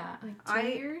did. Like 2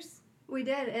 years? We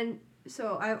did, and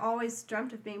so I've always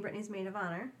dreamt of being Brittany's maid of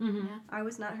honor. Mm-hmm. Yeah. I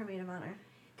was not her maid of honor.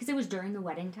 Because it was during the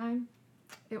wedding time?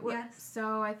 It was. Yes.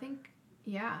 So I think,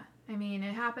 I mean,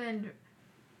 it happened.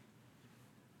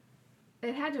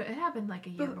 It happened like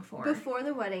a year before. Before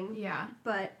the wedding. Yeah.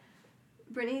 But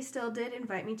Brittany still did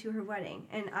invite me to her wedding,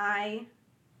 and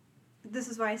this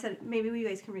is why I said maybe you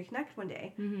guys can reconnect one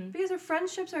day, because our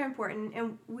friendships are important,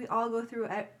 and we all go through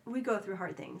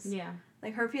hard things. Yeah.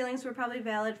 Like her feelings were probably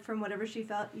valid from whatever she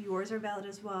felt. Yours are valid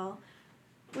as well.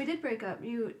 We did break up.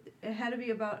 It had to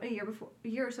be about a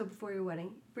year or so before your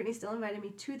wedding. Brittany still invited me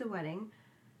to the wedding.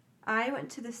 I went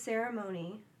to the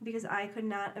ceremony because I could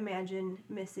not imagine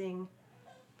missing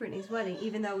Brittany's wedding,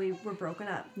 even though we were broken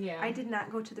up. Yeah. I did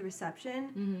not go to the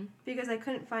reception because I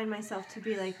couldn't find myself to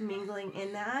be like mingling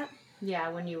in that. Yeah,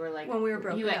 when you were like... When we were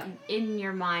broken up. In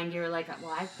your mind, you were like,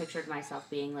 well, I pictured myself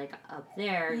being like up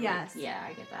there. Yes. Like, yeah,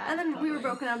 I get that. And then we were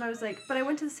broken up. I was like, but I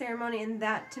went to the ceremony, and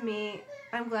that to me,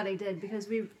 I'm glad I did, because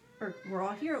we're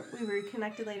all here. We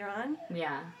reconnected later on.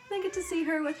 Yeah. And I get to see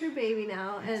her with her baby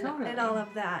now and all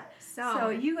of that. So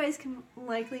you guys can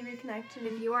likely reconnect. And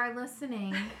if you are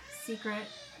listening, secret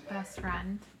best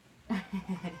friend,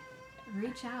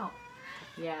 reach out.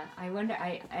 Yeah, I wonder.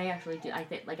 I actually do. I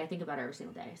think about her every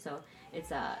single day. So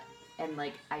it's and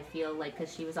like I feel like,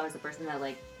 because she was always the person that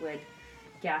like would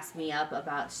gas me up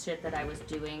about shit that I was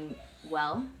doing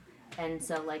well, and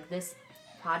so like this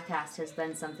podcast has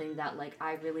been something that like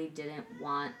I really didn't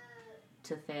want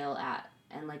to fail at,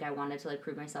 and like I wanted to like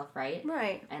prove myself right.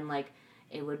 Right. And like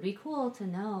it would be cool to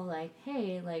know like,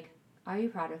 hey, like, are you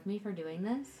proud of me for doing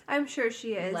this? I'm sure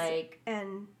she is. Like,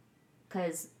 and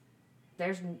because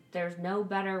there's no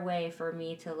better way for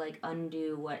me to like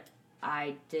undo what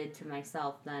I did to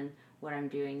myself than what I'm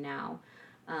doing now.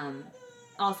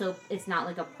 Also, it's not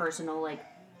like a personal, like,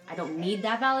 I don't need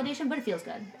that validation, but it feels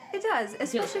good. It does,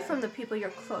 especially from the people you're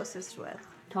closest with.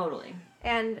 Totally.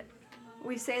 And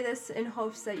we say this in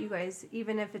hopes that you guys,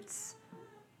 even if it's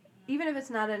even if it's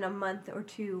not in a month or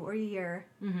 2 or a year,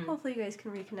 Mm-hmm. hopefully you guys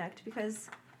can reconnect because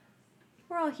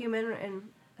we're all human, and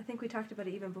I think we talked about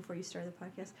it even before you started the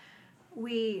podcast.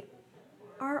 We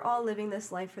are all living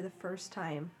this life for the first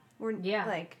time. We're Yeah.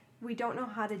 like, we don't know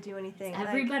how to do anything.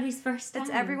 Everybody's first time.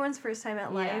 It's everyone's first time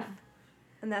at life. Yeah.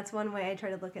 And that's one way I try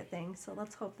to look at things. So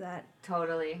let's hope that.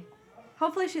 Totally.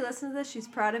 Hopefully she listens to this. She's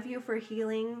proud of you for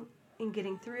healing and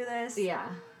getting through this. Yeah.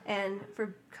 And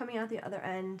for coming out the other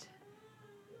end.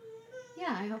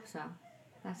 Yeah, I hope so.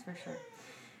 That's for sure.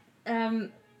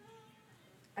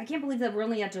 I can't believe that we're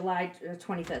only at July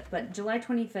 25th, but July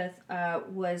 25th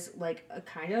was like a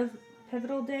kind of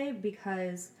pivotal day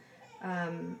because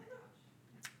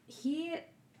he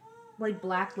like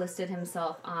blacklisted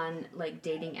himself on like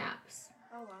dating apps.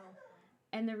 Oh, wow.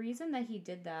 And the reason that he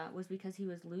did that was because he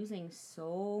was losing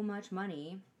so much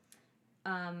money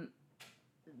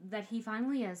that he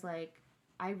finally is like,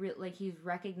 he's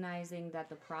recognizing that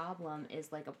the problem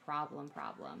is like a problem.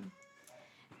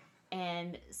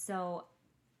 And so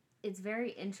it's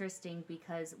very interesting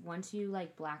because once you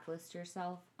like blacklist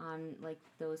yourself on like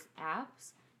those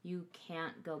apps, you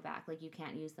can't go back. Like you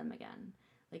can't use them again.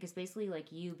 Like it's basically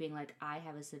like you being like, I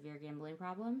have a severe gambling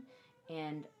problem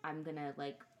and I'm gonna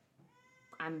like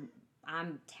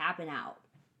I'm tapping out.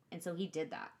 And so he did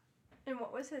that. And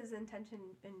what was his intention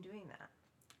in doing that?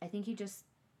 I think he just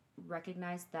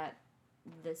recognized that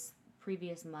this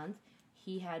previous month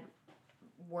he had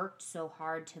worked so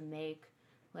hard to make,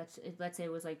 let's say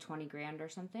it was like 20 grand or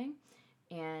something,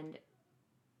 and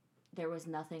there was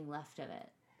nothing left of it,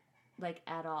 like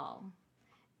at all.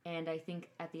 And I think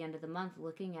at the end of the month,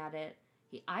 looking at it,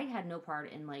 I had no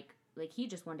part in like he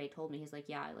just one day told me, he's like,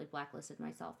 yeah, I like blacklisted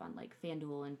myself on like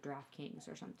FanDuel and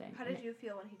DraftKings or something. How did you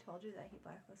feel when he told you that he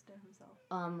blacklisted himself?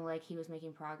 Like he was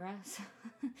making progress.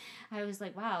 I was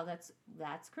like, wow,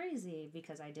 that's crazy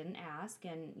because I didn't ask,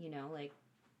 and you know, like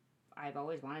I've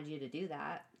always wanted you to do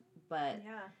that, but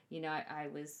yeah. You know, I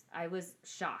was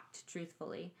shocked,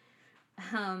 truthfully.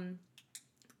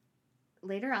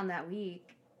 Later on that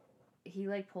week, he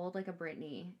like pulled like a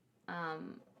Britney.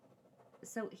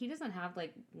 So he doesn't have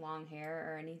like long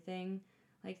hair or anything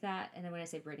like that. And then when I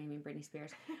say Britney, I mean Britney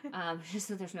Spears. Just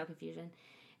so there's no confusion.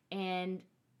 And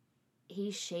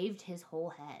he shaved his whole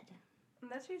head.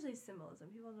 And that's usually symbolism.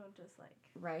 People don't just like.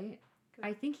 Right?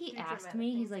 I think he asked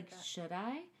me, he's like, should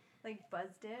I? Like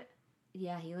buzzed it?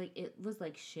 Yeah, he like, it was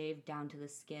like shaved down to the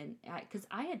skin. Because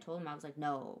I had told him, I was like,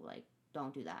 no, like,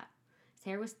 don't do that. His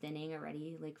hair was thinning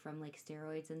already, like from like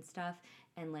steroids and stuff,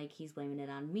 and like he's blaming it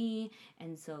on me,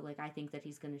 and so like I think that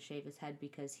he's gonna shave his head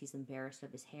because he's embarrassed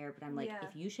of his hair. But I'm like,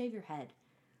 if you shave your head,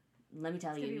 let me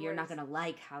tell you, you're not gonna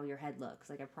like how your head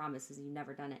looks. Like I promise, because you've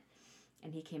never done it.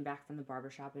 And he came back from the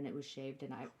barbershop and it was shaved,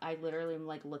 and I literally am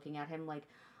like looking at him like,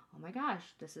 oh my gosh,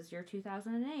 this is your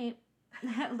 2008,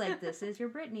 like this is your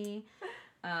Britney.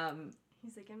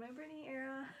 He's like, in my Britney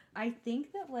era. I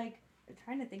think that like.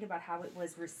 Trying to think about how it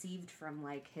was received from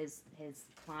like his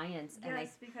clients, and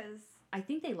because I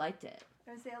think they liked it.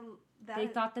 I would say that they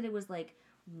thought that it was like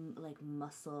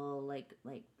muscle, like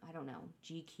I don't know,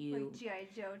 GQ, like G.I.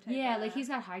 Joe type. Yeah, like he's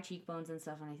got high cheekbones and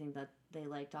stuff, and I think that they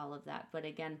liked all of that. But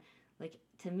again, like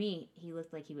to me, he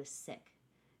looked like he was sick,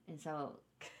 and so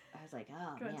I was like,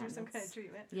 oh going man, through some kind of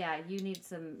treatment. Yeah, you need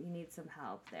some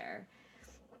help there.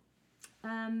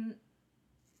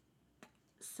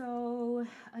 So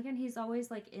again, he's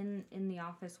always like in the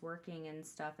office working and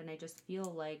stuff, and I just feel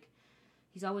like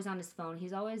he's always on his phone.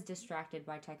 He's always distracted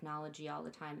by technology all the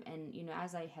time. And you know,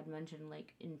 as I had mentioned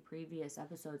like in previous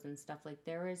episodes and stuff, like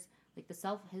there is like his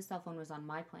cell phone was on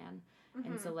my plan,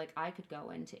 and so like I could go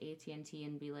into AT&T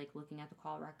and be like looking at the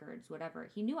call records, whatever.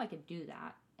 He knew I could do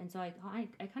that, and so I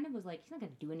kind of was like, he's not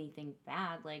gonna do anything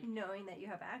bad, like knowing that you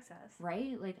have access,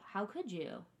 right? Like how could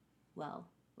you? Well,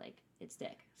 like it's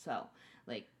Dick, so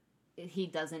like he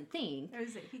doesn't think.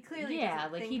 He clearly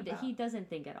doesn't think he he doesn't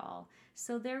think at all.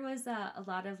 So there was a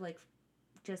lot of like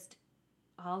just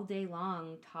all day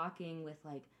long talking with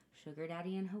like Sugar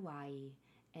Daddy in Hawaii,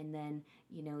 and then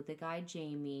you know the guy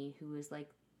Jamie who was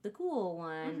like the cool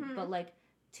one, but like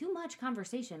too much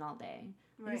conversation all day.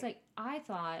 Right. He's like, I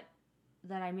thought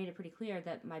that I made it pretty clear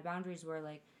that my boundaries were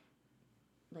like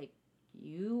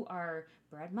you are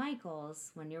Brad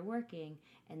Michaels when you're working,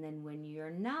 and then when you're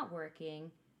not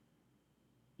working,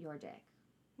 you're Dick.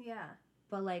 Yeah.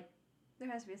 But like,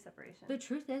 there has to be a separation. The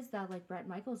truth is that like Brad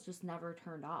Michaels just never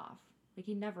turned off. Like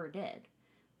he never did.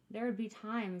 There would be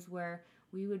times where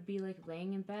we would be like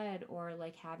laying in bed or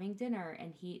like having dinner,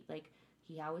 and he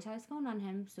always had his phone on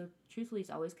him. So truthfully, he's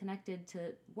always connected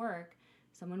to work.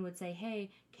 Someone would say,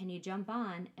 hey, can you jump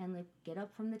on and like get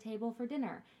up from the table for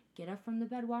dinner? get up from the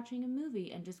bed watching a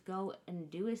movie and just go and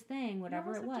do his thing,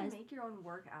 whatever it You almost was. have to make your own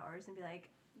work hours and be like,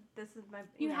 this is my,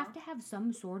 You know, have to have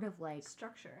some sort of like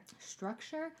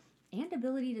structure and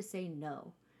ability to say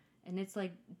no. And it's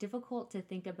like difficult to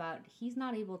think about. He's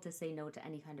not able to say no to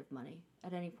any kind of money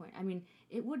at any point. I mean,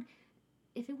 it would,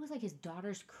 if it was like his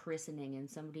daughter's christening and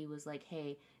somebody was like,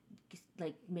 hey,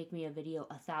 like make me a video,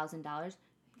 $1,000,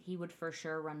 he would for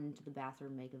sure run into the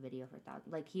bathroom, make a video for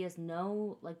 1,000. Like he has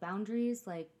no like boundaries,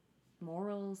 like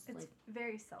morals. It's like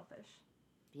very selfish.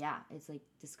 Yeah, it's like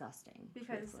disgusting.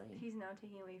 Because truthfully. he's now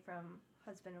taking away from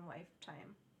husband and wife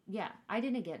time. Yeah, I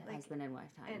didn't get Like, husband and wife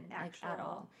time like at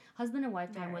all. Husband and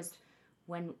wife time was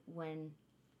when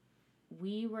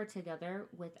we were together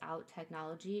without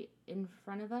technology in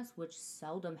front of us, which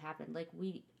seldom happened. Like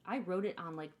I wrote it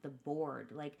on like the board,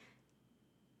 like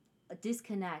a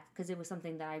disconnect, because it was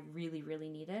something that I really, really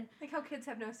needed. Like how kids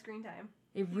have no screen time.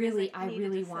 I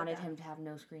really wanted him to have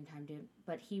no screen time, dude.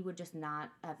 But he would just not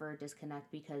ever disconnect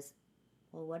because,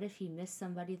 well, what if he missed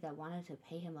somebody that wanted to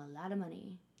pay him a lot of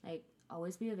money? Like,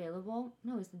 always be available?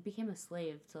 No, he became a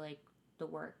slave to, like, the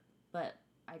work. But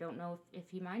I don't know if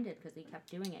he minded because he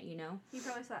kept doing it, you know? He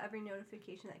probably saw every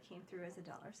notification that came through as a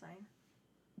dollar sign.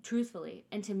 Truthfully.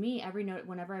 And to me, every note,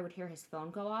 whenever I would hear his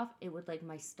phone go off, it would, like,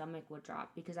 my stomach would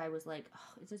drop because I was like,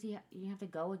 oh, does you have to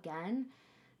go again?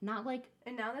 Not like...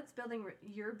 And now that's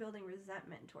you're building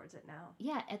resentment towards it now.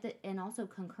 Yeah, and also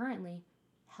concurrently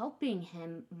helping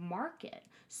him market.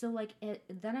 So like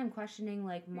then I'm questioning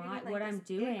like what I'm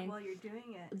doing while you're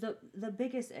doing it. The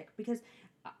biggest ick, because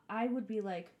I would be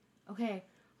like, okay,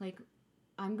 like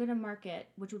I'm gonna market,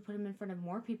 which would put him in front of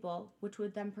more people, which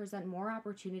would then present more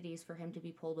opportunities for him to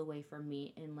be pulled away from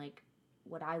me in like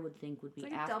what I would think would be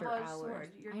it's like after a double-edged hours.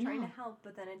 Sword. You're trying to help,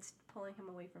 but then it's pulling him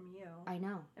away from you. I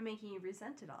know. And making you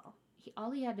resent it all.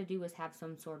 All he had to do was have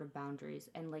some sort of boundaries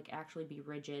and like actually be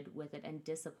rigid with it and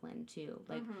disciplined too.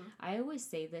 Like I always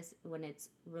say this when it's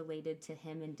related to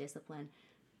him and discipline.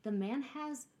 The man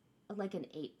has like an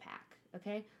 8-pack,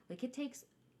 okay? Like it takes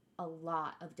a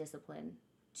lot of discipline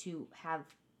to have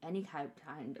any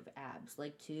kind of abs,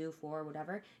 like 2, 4,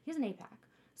 whatever. He has an 8-pack.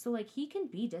 So like he can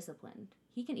be disciplined.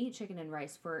 He can eat chicken and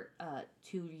rice for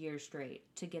 2 years straight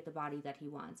to get the body that he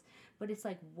wants. But it's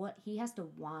like what he has to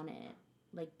want it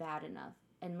like bad enough.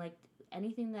 And like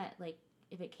anything that like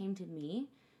if it came to me,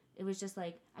 it was just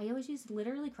like I always used to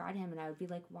literally cry to him and I would be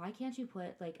like, why can't you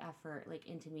put like effort like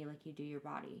into me like you do your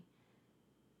body?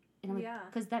 And I'm like,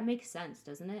 because that makes sense,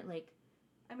 doesn't it? Like,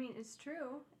 I mean, it's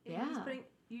true.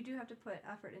 You do have to put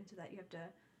effort into that. You have to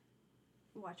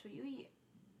watch what you eat.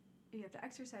 You have to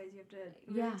exercise. You have to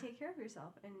really take care of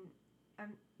yourself. And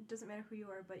it doesn't matter who you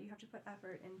are, but you have to put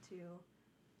effort into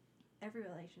every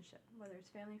relationship, whether it's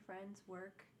family, friends,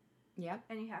 work. Yep.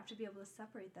 And you have to be able to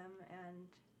separate them. And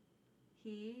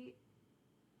he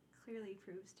clearly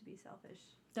proves to be selfish.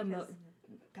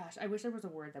 Gosh, I wish there was a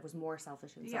word that was more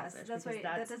selfish than selfish. Yes, that's why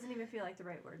that doesn't even feel like the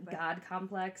right word. But God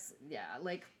complex. Yeah,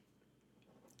 like,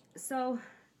 so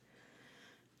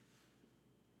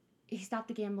he stopped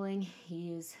the gambling.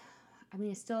 He's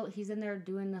in there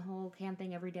doing the whole can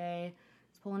thing every day.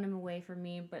 It's pulling him away from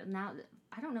me. But now,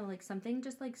 I don't know, like something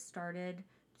just like started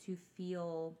to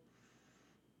feel,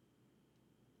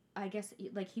 I guess,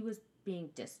 like he was being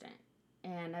distant.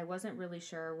 And I wasn't really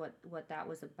sure what that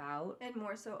was about. And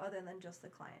more so other than just the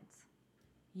clients.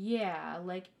 Yeah,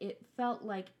 like it felt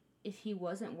like if he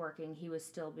wasn't working, he was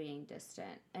still being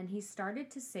distant. And he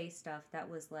started to say stuff that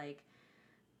was like,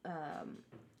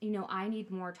 I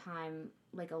need more time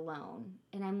like alone.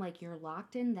 And I'm like, you're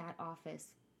locked in that office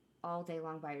all day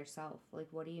long by yourself. Like,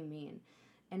 what do you mean?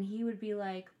 And he would be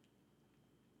like,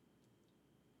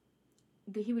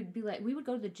 we would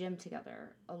go to the gym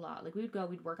together a lot. Like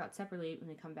we'd work out separately and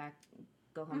then come back,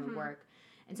 go home and work.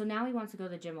 And so now he wants to go to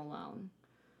the gym alone.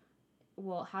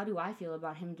 Well, how do I feel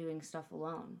about him doing stuff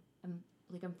alone?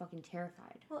 I'm fucking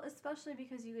terrified. Well, especially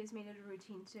because you guys made it a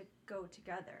routine to go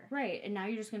together. Right, and now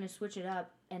you're just going to switch it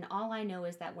up. And all I know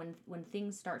is that when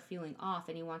things start feeling off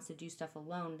and he wants to do stuff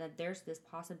alone, that there's this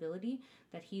possibility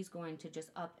that he's going to just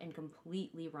up and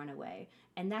completely run away.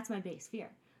 And that's my biggest fear.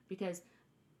 Because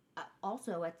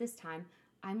also at this time,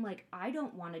 I'm like, I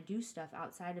don't want to do stuff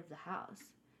outside of the house.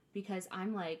 Because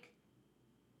I'm like,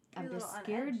 I'm just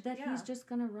scared that he's just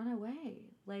going to run away.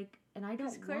 Like, and I don't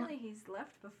want... Because clearly he's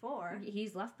left before.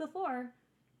 He's left before.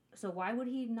 So why would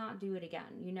he not do it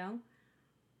again, you know?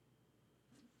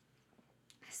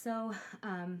 So,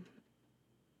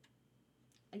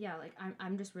 yeah, like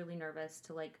I'm just really nervous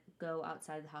to like go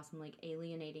outside the house. I'm like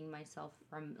alienating myself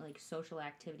from like social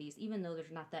activities, even though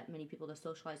there's not that many people to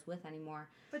socialize with anymore.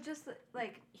 But just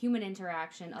like Human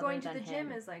interaction other going to than the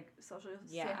gym him. is like social.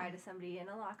 Yeah. Say hi to somebody in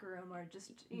a locker room or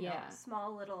just you know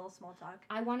small talk.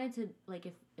 I wanted to like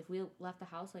if we left the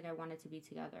house, like I wanted to be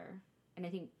together, and I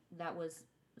think that was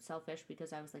selfish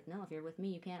because I was like, no, if you're with me,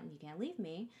 you can't leave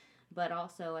me. But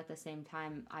also at the same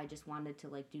time, I just wanted to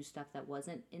like do stuff that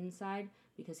wasn't inside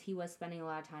because he was spending a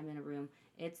lot of time in a room.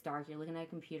 It's dark. You're looking at a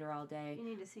computer all day. You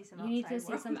need to see some. You need to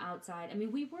see some outside. I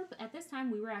mean, we were at this time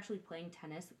we were actually playing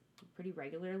tennis pretty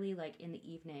regularly, like in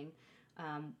the evening.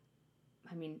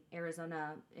 I mean,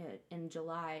 Arizona in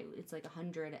July, it's like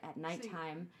 100 at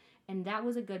nighttime, and that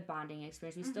was a good bonding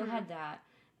experience. We still had that,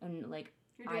 and like.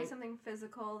 You're doing something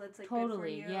physical that's like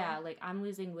totally, good for you. Yeah. Like I'm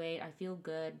losing weight. I feel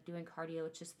good doing cardio.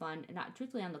 It's just fun. And not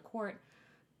truthfully on the court,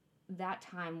 that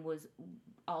time was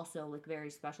also like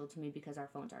very special to me because our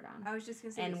phones are down. I was just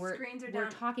gonna say, and screens are down. We're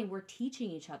talking. We're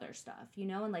teaching each other stuff, you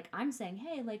know. And like I'm saying,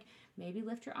 hey, like maybe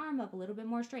lift your arm up a little bit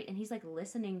more straight. And he's like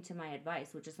listening to my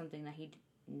advice, which is something that he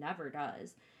never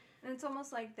does. And it's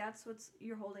almost like that's what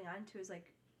you're holding on to is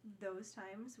like those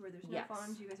times where there's no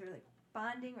phones. You guys are like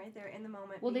bonding right there in the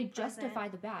moment. Well, they justify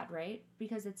the bad, right?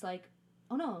 Because it's like,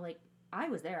 oh no, like I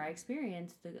was there, I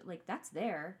experienced like that's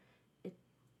there.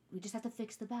 We just have to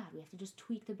fix the bad. We have to just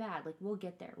tweak the bad. Like we'll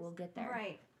get there.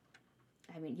 Right.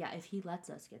 I mean, yeah, if he lets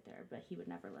us get there, but he would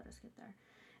never let us get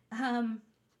there.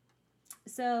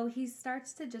 So he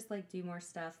starts to just like do more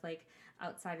stuff like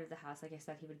outside of the house. Like I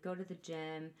said, he would go to the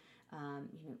gym.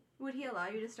 Would he allow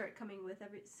you to start coming with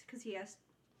because he asked?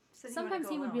 Sometimes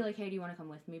he would be like, hey, do you want to come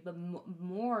with me? But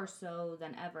more so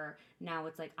than ever, now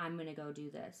it's like, I'm going to go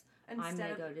do this. I'm going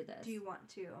to go do this. Do you want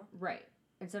to? Right.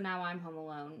 And so now I'm home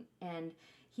alone. And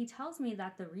he tells me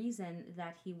that the reason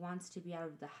that he wants to be out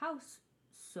of the house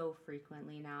so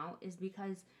frequently now is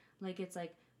because, like, it's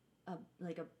like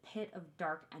a pit of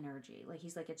dark energy. Like,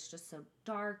 he's like, it's just so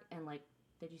dark. And, like,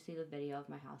 did you see the video of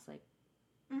my house? Like,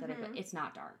 it's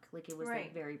not dark. Like, it was,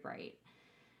 like, very bright.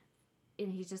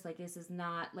 And he's just like, this is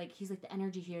not, like, he's like, the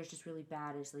energy here is just really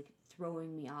bad. It's, like,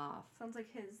 throwing me off. Sounds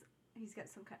like he's got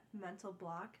some kind of mental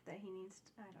block that he needs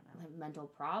to, I don't know. Like, mental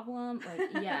problem?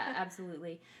 Like, yeah,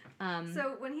 absolutely.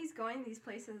 So when he's going these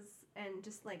places and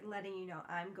just, like, letting you know,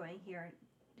 I'm going here,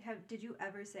 did you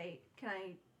ever say, can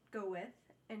I go with?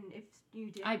 And if you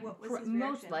did, what was his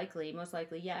reaction? Most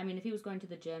likely, yeah. I mean, if he was going to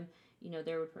the gym, you know,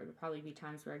 there would probably be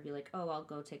times where I'd be like, oh, I'll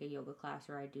go take a yoga class,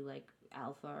 or I'd do, like,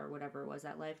 alpha or whatever it was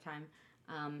at Lifetime.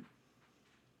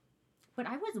 But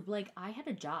I was like, I had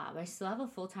a job. I still have a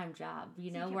full-time job, you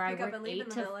know, where I work 8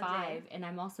 to 5, and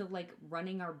I'm also like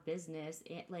running our business.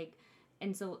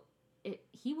 And so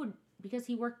he would, because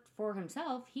he worked for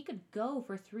himself, he could go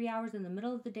for 3 hours in the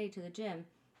middle of the day to the gym,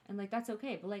 and like that's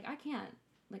okay. But like I can't.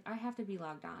 Like I have to be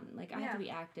logged on. Like I have to be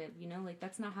active. You know, like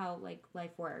that's not how like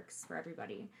life works for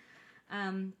everybody.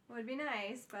 Would be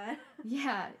nice, but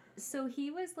yeah. So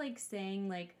he was like saying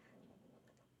like.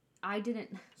 I didn't,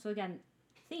 so again,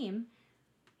 theme,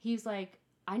 he's like,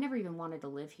 I never even wanted to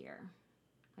live here.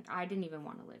 Like, I didn't even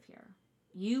want to live here.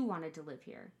 You wanted to live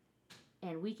here.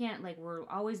 And we can't, like, we're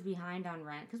always behind on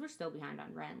rent, because we're still behind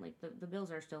on rent. Like, the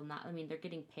bills are still not, I mean, they're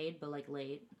getting paid, but, like,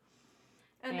 late.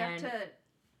 Enough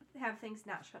to have things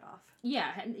not shut off.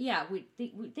 Yeah,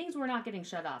 things were not getting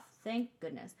shut off, thank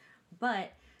goodness.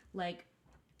 But, like,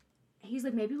 he's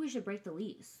like, maybe we should break the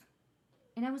lease.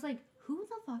 And I was like, who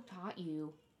the fuck taught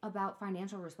you about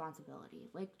financial responsibility?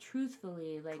 Like,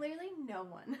 truthfully, like... Clearly no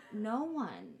one. No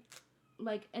one.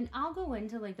 Like, and I'll go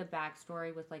into, like, the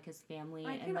backstory with, like, his family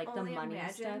and, like, the money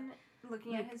and stuff.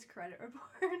 Looking at his credit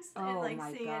reports and, like,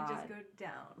 seeing it just go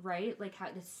down. Right? Like, how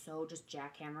it's so just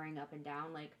jackhammering up and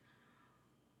down. Like,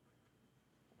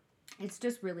 it's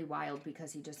just really wild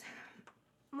because he just...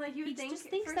 Like, you think just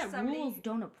thinks that rules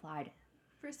don't apply to him.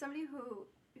 For somebody who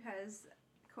has...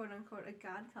 quote-unquote a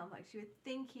god complex, you would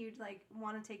think he'd like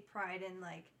want to take pride in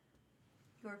like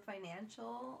your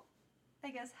financial,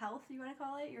 I guess, health, you want to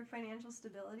call it, your financial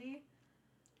stability,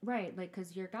 right? Like,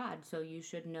 because you're God, so you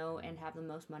should know and have the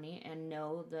most money and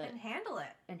know and handle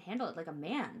it like a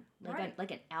man, like right.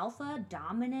 like an alpha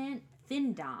dominant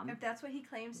fin dom. If that's what he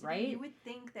claims to be, you would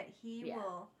think that he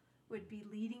would be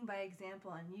leading by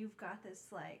example, and you've got this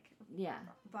like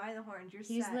by the horns.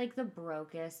 He's set. Like the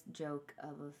brokest joke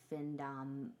of a fin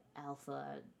dom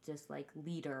alpha, just like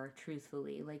leader.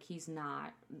 Truthfully, like he's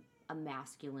not a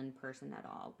masculine person at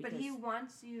all. But he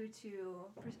wants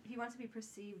to be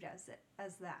perceived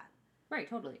as that. Right,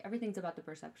 totally. Everything's about the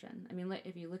perception. I mean, like,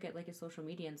 if you look at like his social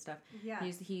media and stuff,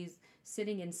 he's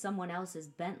sitting in someone else's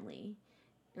Bentley.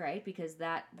 right? Because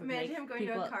that would Imagine make him going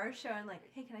people, to a car show and like,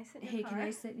 hey, can I sit in your hey, car? can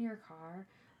I sit in your car?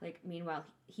 Like, meanwhile,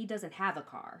 he doesn't have a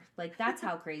car. Like, that's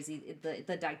how crazy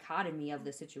the dichotomy of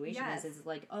the situation Yes. is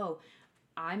like, oh,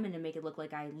 I'm going to make it look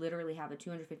like I literally have a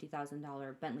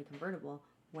 $250,000 Bentley convertible,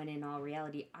 when in all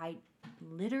reality, I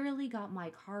literally got my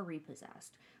car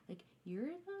repossessed. Like, you're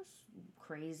the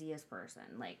craziest person.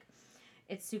 Like,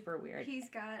 it's super weird. He's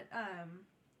got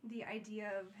the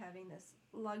idea of having this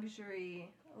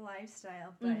luxury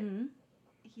lifestyle, but Mm-hmm.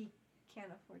 he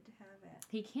can't afford to have it.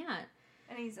 He can't.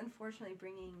 And he's unfortunately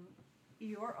bringing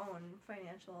your own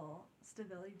financial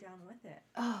stability down with it.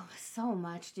 Oh, so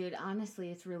much, dude.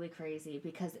 Honestly, it's really crazy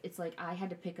because it's like I had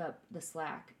to pick up the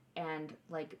slack, and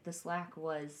like the slack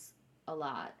was a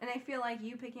lot. And I feel like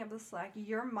you picking up the slack,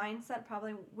 your mindset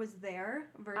probably was there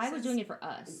versus... I was doing it for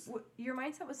us. Your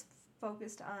mindset was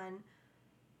focused on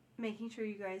making sure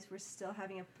you guys were still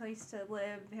having a place to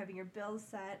live, having your bills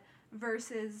set,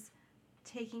 versus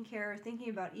taking care or thinking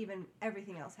about even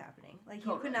everything else happening. Like,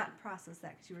 you could not process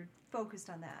that because you were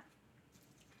focused on that.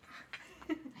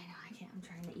 I know, I can't. I'm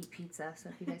trying to eat pizza, so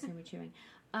if you guys hear me chewing.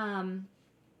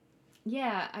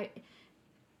 Yeah,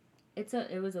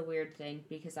 it was a weird thing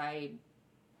because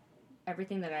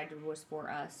everything that I did was for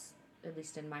us, at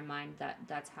least in my mind,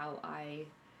 that's how I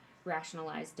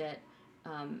rationalized it.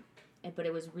 But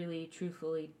it was really,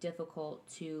 truthfully difficult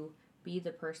to be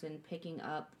the person picking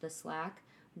up the slack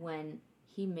when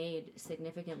he made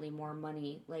significantly more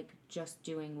money, like, just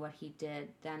doing what he did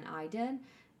than I did.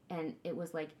 And it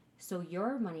was like, so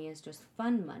your money is just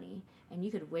fun money, and you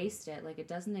could waste it. Like, it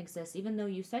doesn't exist. Even though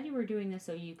you said you were doing this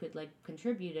so you could, like,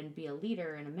 contribute and be a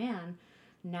leader and a man,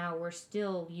 now we're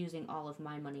still using all of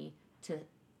my money to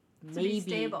be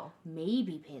stable.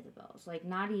 Maybe pay the bills. Like,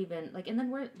 not even, like, and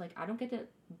then we're, like, I don't get to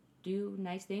do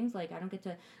nice things. Like, I don't get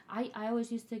to, I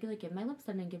always used to, like, get my lips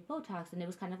done and get Botox, and it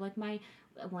was kind of like my,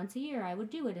 once a year I would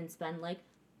do it and spend, like,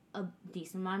 a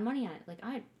decent amount of money on it. Like,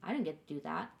 I didn't get to do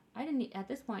that. I didn't, at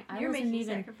this point, You're making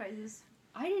sacrifices.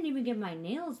 I didn't even get my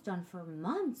nails done for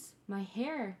months. My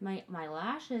hair, my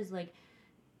lashes, like,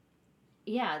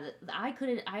 yeah, I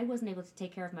wasn't able to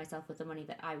take care of myself with the money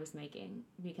that I was making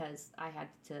because I had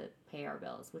to pay our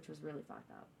bills, which was really fucked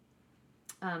up.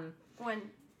 When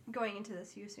going into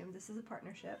this, you assumed this is a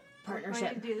partnership. Partnership. We're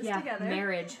going to do this yeah, together.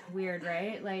 Marriage. Weird,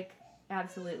 right? Like,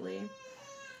 absolutely.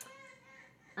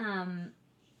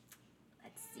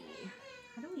 Let's see.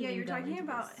 How do we Yeah, you're delve talking into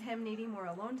about this? him needing more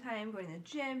alone time, going to the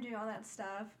gym, doing all that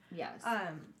stuff. Yes.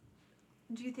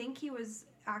 Do you think he was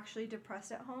actually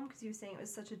depressed at home because he was saying it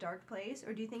was such a dark place,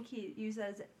 or do you think he used that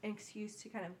as an excuse to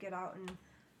kind of get out and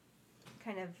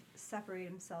kind of separate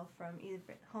himself from either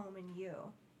home and you?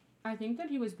 I think that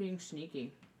he was being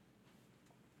sneaky.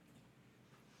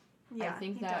 Yeah,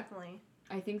 definitely.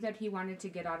 I think that he wanted to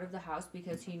get out of the house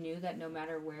because he knew that no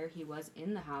matter where he was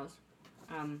in the house,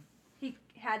 he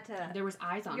had to. There was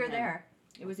eyes on him. You're there.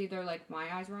 It was either like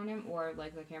my eyes were on him or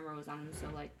like the camera was on him, so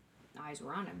like eyes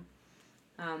were on him.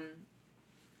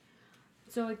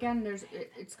 So again,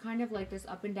 it's kind of like this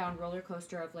up and down roller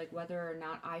coaster of like whether or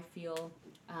not I feel.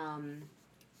 I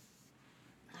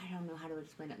don't know how to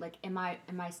explain it. Like, am I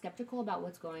skeptical about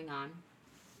what's going on,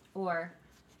 or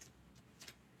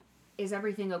is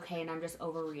everything okay and I'm just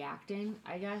overreacting?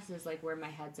 I guess is like where my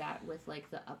head's at with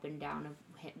like the up and down of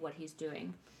what he's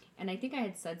doing. And I think I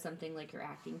had said something like, "You're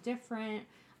acting different.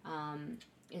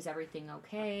 Is everything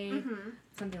okay?" Mm-hmm.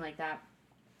 Something like that.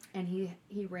 And he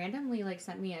randomly like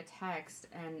sent me a text,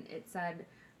 and it said,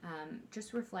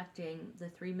 "Just reflecting the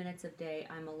 3 minutes of day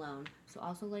I'm alone." So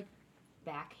also like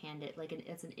backhand it like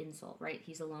it's an insult, right?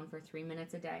 He's alone for 3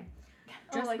 minutes a day.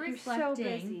 Just like reflecting.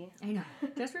 You're so busy. I know.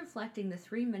 Just reflecting the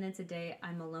 3 minutes a day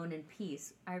I'm alone in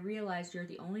peace. I realized you're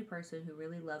the only person who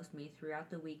really loves me throughout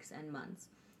the weeks and months.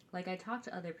 Like, I talk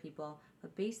to other people,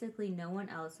 but basically no one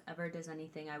else ever does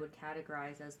anything I would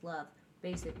categorize as love,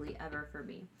 basically ever for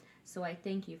me. So I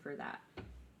thank you for that.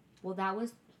 Well, that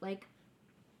was, like,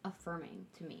 affirming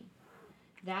to me.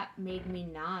 That made me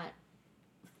not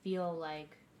feel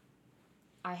like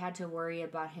I had to worry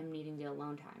about him needing the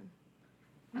alone time.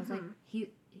 I was like,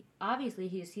 obviously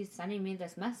he's sending me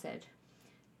this message.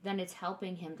 Then it's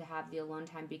helping him to have the alone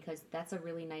time because that's a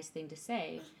really nice thing to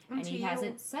say. And he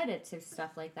hasn't said it to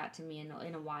stuff like that to me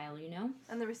in a while, you know?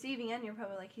 On the receiving end, you're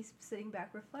probably like, he's sitting back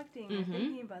reflecting and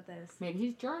thinking about this. Maybe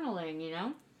he's journaling, you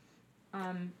know?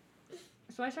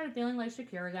 So I started feeling like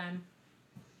secure again.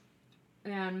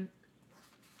 And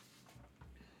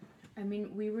I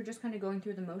mean, we were just kind of going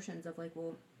through the motions of like,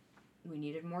 well, we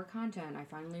needed more content. I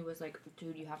finally was like,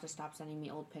 dude, you have to stop sending me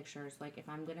old pictures. Like, if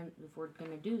we're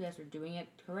gonna do this, we're doing it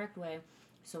the correct way.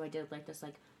 So I did like this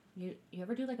like You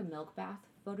ever do like a milk bath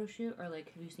photo shoot, or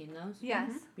like have you seen those?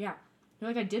 Yes. Yeah.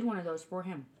 Like I did one of those for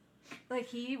him. Like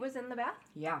he was in the bath?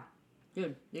 Yeah.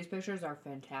 Dude, these pictures are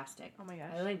fantastic. Oh my gosh.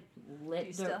 I like lit Do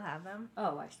you still have them?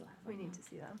 Oh, I still have them. We need to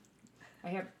see them.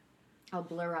 I'll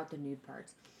blur out the nude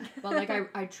parts. But like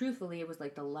I truthfully, it was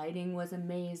like the lighting was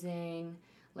amazing.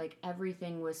 Like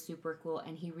everything was super cool,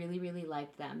 and he really, really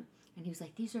liked them. And he was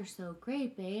like, "These are so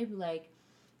great, babe." Like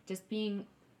just being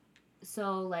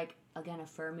so like again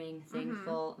affirming,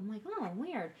 thankful. I'm like, "Oh,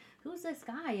 weird. Who's this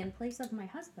guy in place of my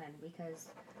husband?" Because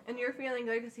And you're feeling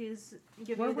good because he's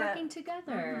giving we're you that. working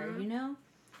together, Mhm. you know?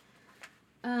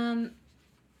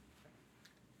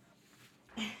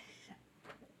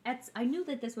 I knew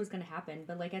that this was going to happen,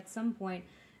 but like at some point,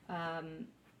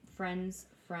 friends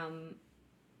from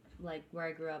like where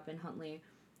I grew up in Huntley,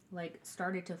 like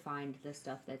started to find the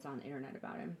stuff that's on the internet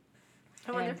about him.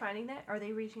 And when they're And- finding that, are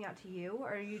they reaching out to you,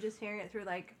 or are you just hearing it through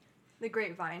like the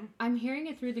grapevine? I'm hearing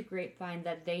it through the grapevine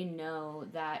that they know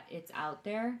that it's out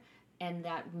there, and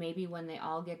that maybe when they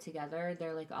all get together,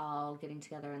 they're like all getting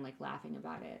together and like laughing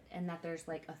about it, and that there's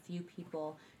like a few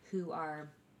people who are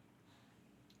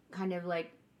kind of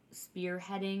like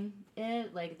spearheading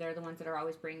it, like they're the ones that are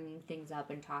always bringing things up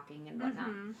and talking and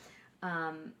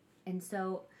whatnot. And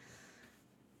so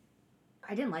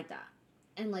I didn't like that,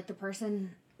 and like the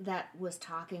person that was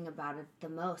talking about it the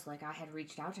most, like I had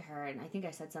reached out to her, and I think I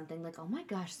said something like, "Oh my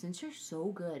gosh, since you're so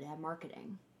good at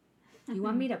marketing, you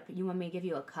want me to give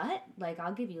you a cut? Like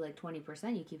I'll give you like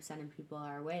 20%. You keep sending people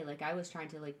our way." Like I was trying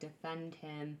to like defend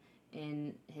him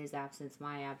in his absence,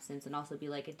 my absence, and also be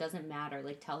like, it doesn't matter.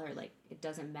 Like tell her like it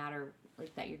doesn't matter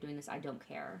like that you're doing this. I don't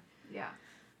care. Yeah.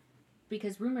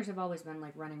 Because rumors have always been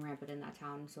like running rampant in that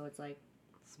town, so it's like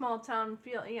Small town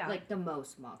feel, yeah. like the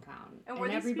most small town, And were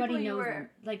these everybody people you knows were- them.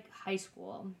 Like high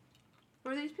school.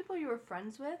 Were these people you were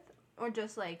friends with, or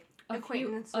just like A few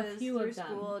acquaintances of through them.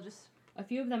 school? Just A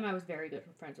few of them I was very good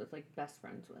friends with, like best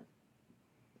friends with,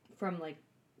 from like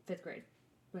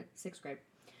 6th grade.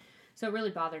 So it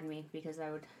really bothered me because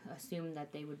I would assume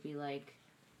that they would be like,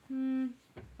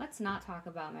 let's not talk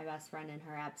about my best friend in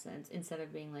her absence, instead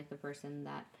of being like the person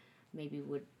that maybe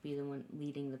would be the one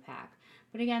leading the pack.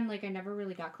 But again, like I never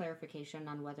really got clarification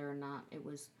on whether or not it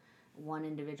was one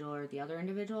individual or the other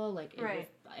individual. Like it Right. was,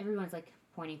 everyone's like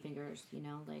pointing fingers, you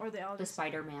know, like or they all the just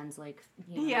Spider-Man's like,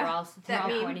 you know, Yeah, they're that all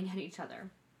meme. pointing at each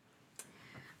other.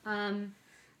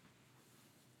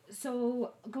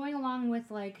 So going along with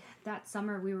like that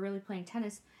summer, we were really playing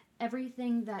tennis.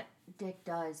 Everything that Dick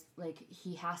does, like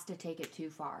he has to take it too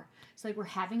far. So like we're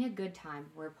having a good time.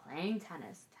 We're playing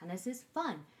tennis. Tennis is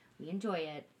fun. We enjoy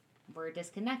it. We're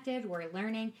disconnected. We're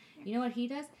learning. You know what he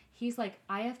does? He's like,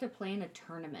 I have to play in a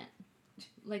tournament.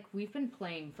 Like we've been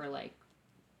playing for like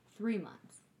 3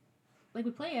 months. Like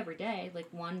we play every day, like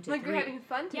 1 to like 3. you're having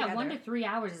fun together. Yeah, 1 to 3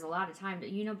 hours is a lot of time,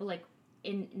 you know, but like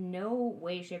in no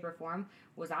way, shape, or form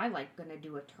was I like gonna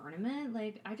do a tournament.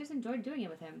 Like I just enjoyed doing it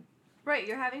with him. Right,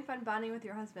 you're having fun bonding with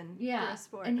your husband. Yeah, through a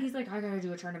sport. and he's like, I gotta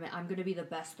do a tournament. I'm gonna be the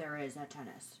best there is at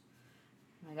tennis.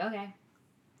 I'm like, okay,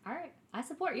 all right, I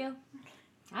support you.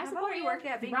 I How support about you. we work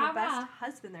at being Rah, the best rah.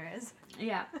 husband there is?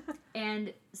 Yeah,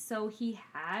 and so he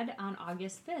had on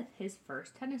August 5th his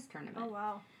first tennis tournament. Oh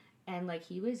wow. And like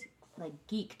he was like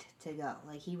geeked to go.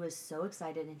 Like he was so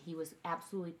excited, and he was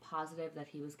absolutely positive that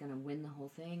he was gonna win the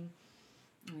whole thing.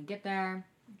 And we get there.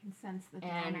 You can sense the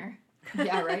And- downer.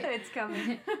 Yeah, right. It's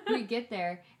coming. We get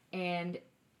there, and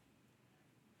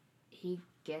he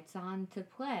gets on to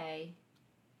play,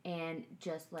 and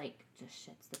just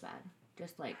shits the bed.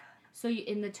 Just like so.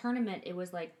 In the tournament, it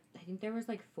was like I think there was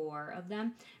like 4 of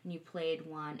them, and you played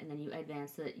one, and then you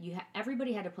advanced. So that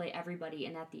everybody had to play everybody,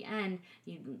 and at the end,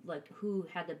 you like who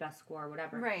had the best score, or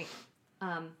whatever. Right.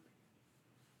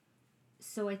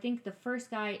 So I think the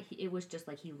first guy, it was just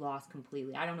like he lost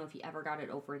completely. I don't know if he ever got it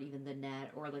over at even the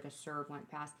net or like a serve went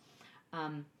past.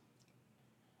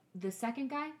 The second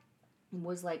guy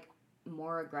was like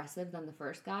more aggressive than the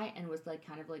first guy and was like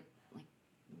kind of like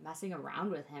messing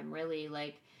around with him. Really,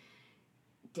 like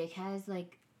Dick has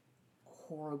like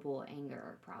horrible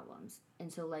anger problems,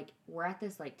 and so like we're at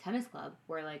this like tennis club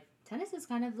where like tennis is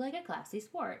kind of like a classy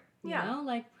sport. You know,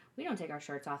 like. We don't take our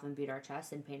shirts off and beat our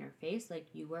chests and paint our face. Like,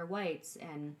 you wear whites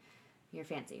and you're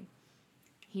fancy.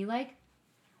 He, like,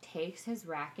 takes his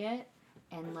racket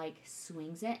and, like,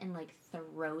 swings it and, like,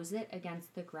 throws it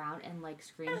against the ground and, like,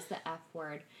 screams the F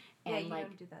word. Yeah, And, you like,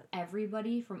 don't do that.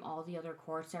 everybody from all the other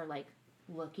courts are, like,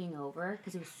 looking over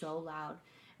because it was so loud.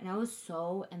 And I was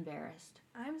so embarrassed.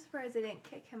 I'm surprised they didn't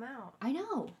kick him out. I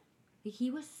know.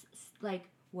 He was, like,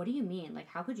 what do you mean? Like,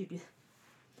 how could you do that?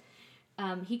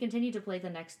 He continued to play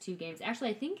the next 2 games. Actually,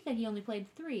 I think that he only played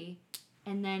 3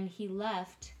 and then he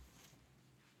left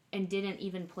and didn't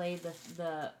even play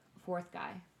the fourth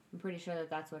guy. I'm pretty sure that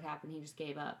that's what happened. He just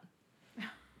gave up.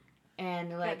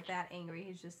 And Like that angry,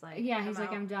 he's just like, yeah, he's I'm like,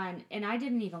 out. I'm done. And I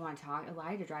didn't even want to talk. Well,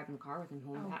 I had to drive in the car with him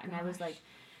home. Oh, And I was gosh. like,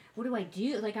 what do I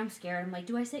do? Like, I'm scared. I'm like,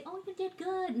 do I say, oh, you did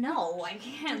good? No, I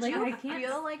can't. Did Like, you I can't.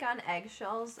 feel like on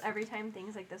eggshells every time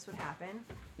things like this would happen?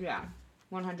 Yeah,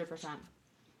 100%.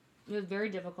 It was very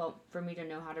difficult for me to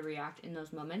know how to react in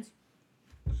those moments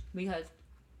because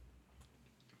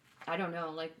I don't know,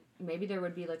 like maybe there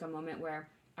would be like a moment where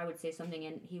I would say something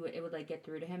and it would like get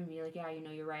through to him and be like, yeah,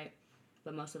 you're right.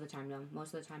 But most of the time, no.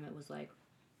 Most of the time, it was like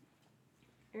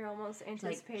You're almost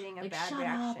anticipating a like bad shut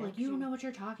reaction. up, like you don't know what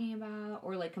you're talking about,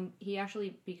 or like he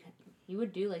actually he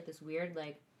would do like this weird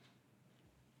like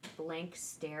blank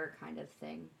stare kind of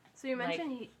thing. So you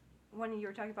mentioned when you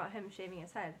were talking about him shaving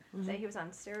his head, that he was on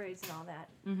steroids and all that.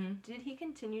 Mm-hmm. Did he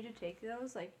continue to take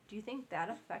those? Like, do you think that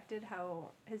affected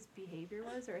how his behavior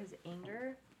was or his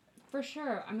anger? For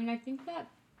sure. I mean, I think that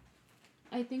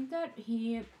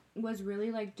he was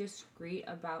really like discreet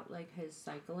about like his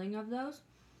cycling of those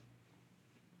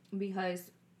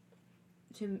because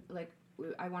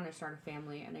I want to start a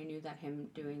family, and I knew that him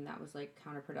doing that was like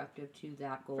counterproductive to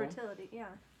that goal. Fertility, yeah.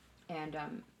 And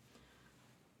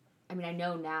I mean, I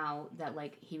know now that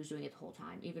like he was doing it the whole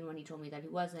time. Even when he told me that he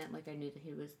wasn't, like I knew that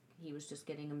he was just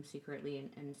getting them secretly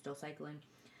and still cycling.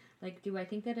 Like, do I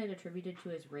think that it attributed to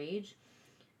his rage?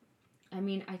 I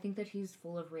mean, I think that he's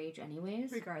full of rage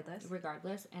anyways.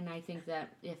 Regardless. And I think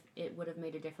that if it would have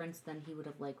made a difference, then he would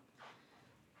have like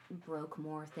broke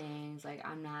more things. Like,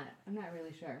 I'm not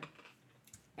really sure.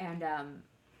 And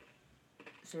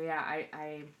so yeah,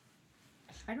 I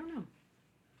don't know.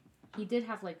 He did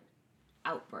have like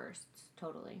outbursts,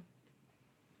 totally.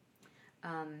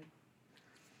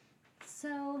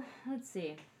 So let's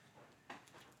see. I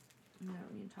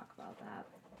don't need to talk about that.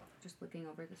 Just looking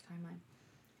over this timeline.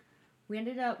 We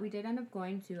did end up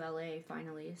going to LA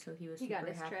finally, so he was super got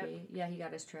his happy. trip. Yeah, he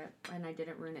got his trip, and I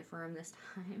didn't ruin it for him this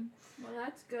time. Well,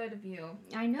 that's good of you.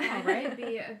 I know, Right? right?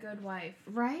 Be a good wife.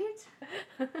 Right?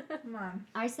 Come on.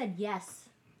 I said yes.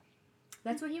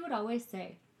 That's what he would always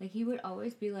say. Like, he would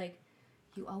always be like,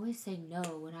 you always say no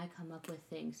when I come up with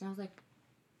things. And I was like,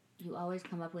 you always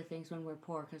come up with things when we're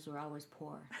poor because we're always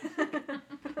poor.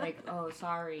 Like, oh,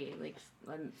 sorry. Like,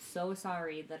 I'm so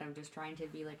sorry that I'm just trying to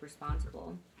be, like,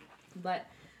 responsible. But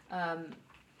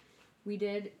we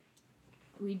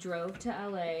drove to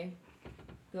LA,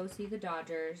 go see the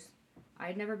Dodgers.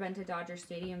 I'd never been to Dodger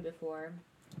Stadium before.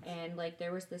 And, like,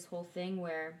 there was this whole thing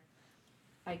where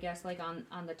I guess, like, on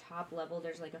the top level,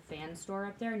 there's, like, a fan store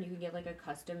up there, and you can get, like, a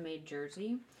custom-made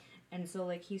jersey. And so,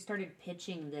 like, he started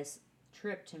pitching this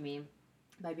trip to me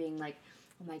by being like,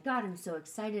 oh, my God, I'm so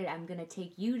excited. I'm going to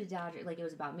take you to Dodger. Like, it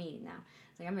was about me now.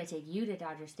 It's like, I'm going to take you to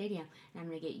Dodger Stadium, and I'm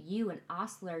going to get you an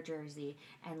Osler jersey,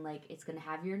 and, like, it's going to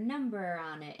have your number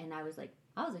on it. And I was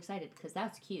excited because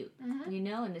that's cute, you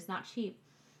know, and it's not cheap.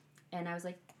 And I was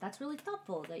like, that's really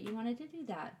thoughtful that you wanted to do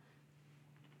that.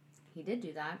 He did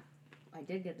do that. I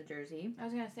did get the jersey. I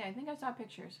was going to say, I think I saw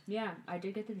pictures. Yeah, I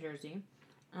did get the jersey.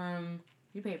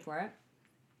 He paid for it.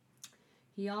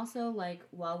 He also, like,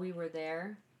 while we were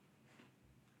there,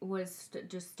 was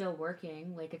just still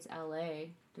working. Like, it's LA.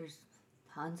 There's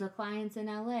tons of clients in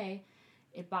LA.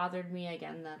 It bothered me,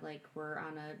 again, that, like, we're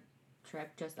on a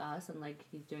trip, just us, and, like,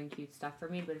 he's doing cute stuff for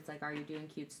me. But it's like, are you doing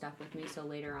cute stuff with me? So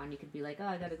later on, you could be like, oh,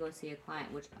 I got to go see a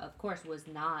client, which, of course, was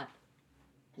not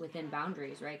within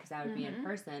boundaries, right? Because that would be in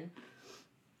person.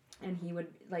 And he would,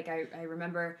 like, I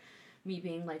remember me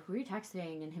being like, who are you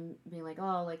texting? And him being like,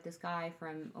 oh, like, this guy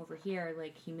from over here,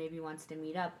 like, he maybe wants to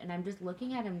meet up. And I'm just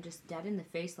looking at him just dead in the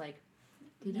face, like,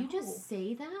 did you just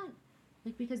say that?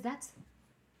 Like, because that's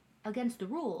against the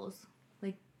rules.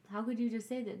 Like, how could you just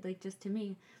say that, like, just to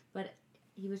me? But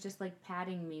he was just, like,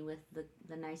 patting me with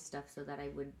the nice stuff so that I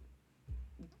would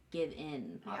give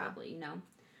in, probably, you know?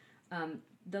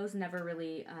 Those never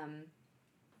really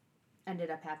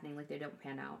ended up happening. Like, they don't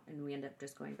pan out, and we end up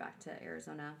just going back to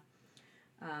Arizona.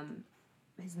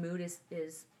 His mood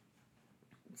is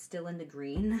still in the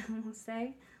green, we'll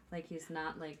say. Like, he's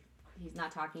not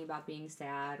talking about being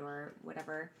sad or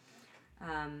whatever.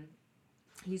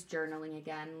 He's journaling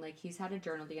again. Like, he's had a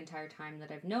journal the entire time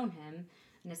that I've known him,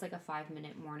 and it's like a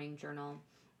 5-minute morning journal.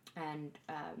 And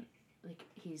like,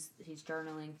 he's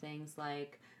journaling things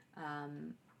like,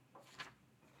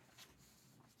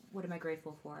 what am I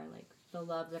grateful for? Like, the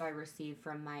love that I receive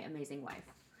from my amazing wife.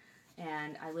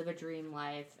 And I live a dream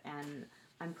life, and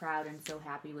I'm proud and so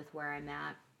happy with where I'm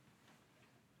at.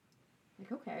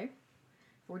 Like, okay,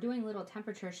 if we're doing little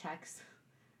temperature checks,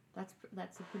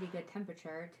 that's a pretty good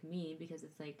temperature to me, because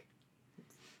it's like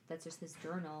that's just his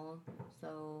journal.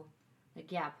 So, like,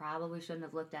 yeah, probably shouldn't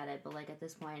have looked at it. But, like, at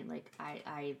this point, like,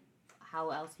 I how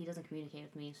else? He doesn't communicate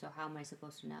with me, so how am I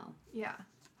supposed to know? Yeah.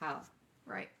 How?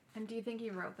 Right. And do you think he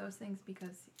wrote those things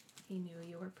because he knew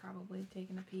you were probably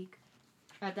taking a peek?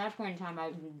 At that point in time,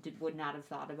 I would not have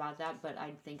thought about that, but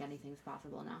I think anything's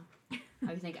possible now.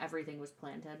 I think everything was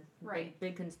planted. Right.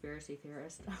 Big conspiracy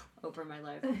theorist over my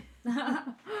life.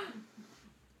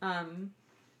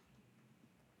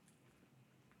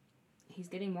 He's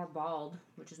getting more bald,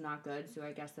 which is not good, so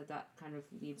I guess that kind of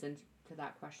leads into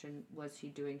that question, was he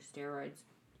doing steroids?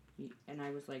 And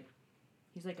I was like,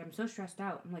 he's like, I'm so stressed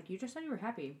out. I'm like, you just said you were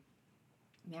happy.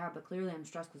 Yeah, but clearly I'm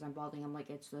stressed because I'm balding. I'm like,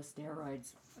 it's the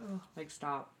steroids. Ugh. Like,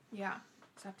 stop. Yeah.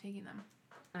 Stop taking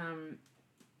them.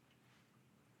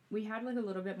 We had, like, a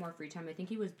little bit more free time. I think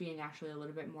he was being actually a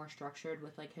little bit more structured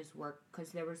with, like, his work,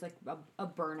 because there was, like, a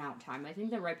burnout time. I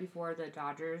think that right before the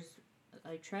Dodgers,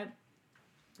 like, trip,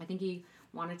 I think he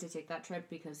wanted to take that trip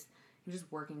because he was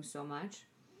just working so much.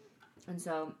 And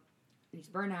so he's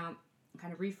burnout,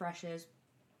 kind of refreshes,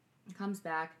 comes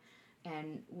back,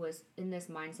 and was in this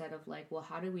mindset of, like, well,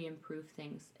 how do we improve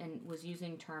things? And was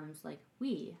using terms like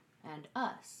we and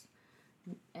us.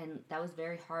 And that was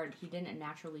very hard. He didn't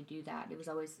naturally do that. It was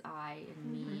always I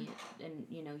and me and,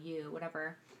 you know, you,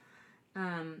 whatever.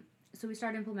 So we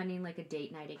started implementing, like, a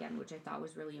date night again, which I thought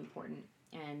was really important.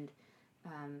 And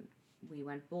we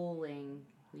went bowling.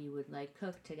 We would, like,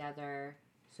 cook together.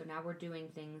 So now we're doing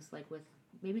things, like, with,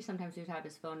 maybe sometimes he would have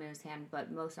his phone in his hand,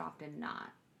 but most often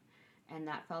not. And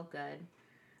that felt good.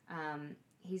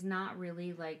 He's not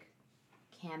really, like,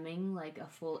 camming, like, a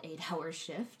full 8-hour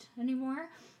shift anymore.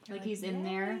 Like, he's in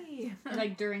there,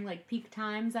 like, during, like, peak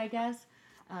times, I guess,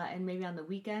 and maybe on the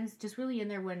weekends. Just really in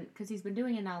there when, because he's been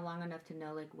doing it now long enough to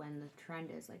know, like, when the trend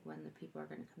is, like, when the people are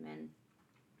going to come in,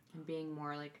 and being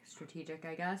more, like, strategic,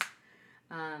 I guess.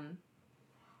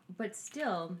 But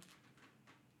still,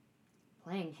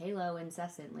 playing Halo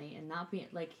incessantly and not being,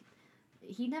 like,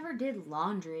 he never did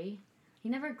laundry. He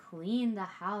never cleaned the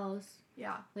house.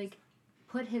 Yeah. Like,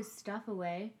 put his stuff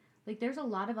away. Like, there's a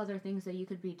lot of other things that you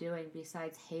could be doing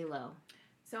besides Halo.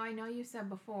 So I know you said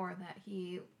before that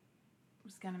he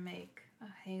was going to make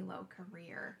a Halo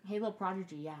career. Halo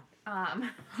prodigy, yeah.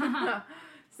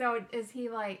 So is he,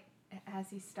 like, has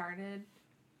he started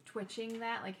twitching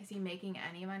that? Like, is he making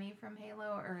any money from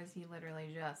Halo, or is he literally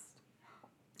just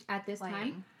At this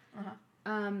playing?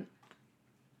 time?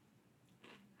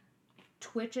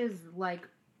 Twitch is, like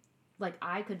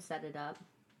I could set it up.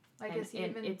 Like, And- is he and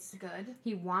even it's- good?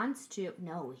 He wants to.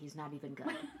 No, he's not even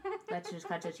good. Let's just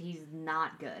cut it. He's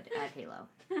not good at Halo.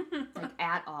 Like,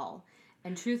 at all.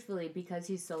 And truthfully, because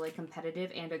he's so, like,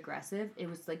 competitive and aggressive, it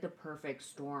was, like, the perfect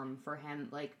storm for him.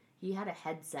 Like, he had a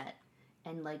headset.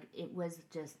 And, like, it was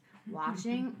just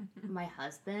watching my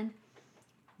husband,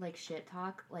 like, shit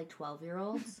talk, like,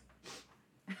 12-year-olds.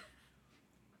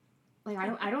 Like,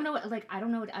 I don't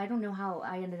know how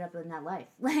I ended up in that life.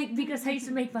 Like, because I used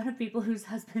to make fun of people whose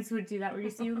husbands would do that, where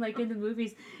you see them, like, in the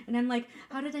movies, and I'm like,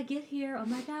 how did I get here? Oh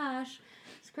my gosh,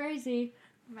 it's crazy.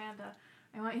 Amanda,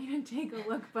 I want you to take a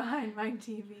look behind my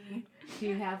TV. Do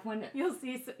you have one? You'll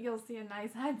see a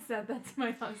nice headset that's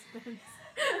my husband's.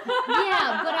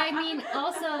 Yeah, but I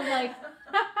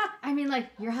mean, like,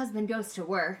 your husband goes to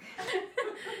work,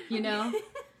 you know?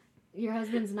 Your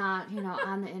husband's not, you know,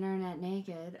 on the internet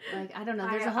naked. Like, I don't know.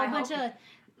 There's a whole bunch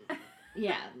of...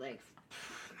 Yeah, like,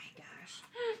 oh my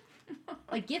gosh.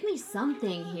 Like, give me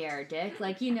something here, Dick.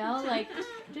 Like, you know, like,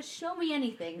 just show me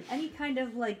anything. Any kind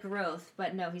of, like, growth.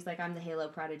 But no, he's like, I'm the Halo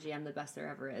prodigy. I'm the best there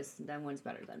ever is. No one's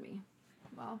better than me.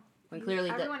 Well, When clearly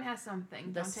everyone has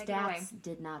something. the Don't take it away. stats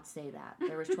did not say that.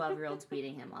 There was 12-year-olds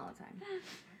beating him all the time.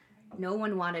 No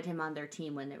one wanted him on their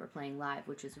team when they were playing live,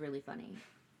 which is really funny.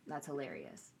 That's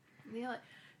hilarious. Yeah, I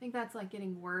think that's like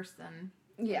getting worse than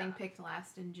Yeah. getting picked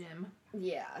last in gym.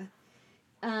 Yeah.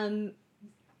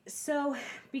 So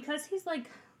because he's, like,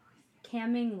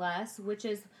 camming less, which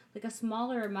is, like, a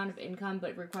smaller amount of income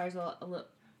but requires a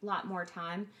lot more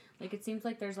time, like, it seems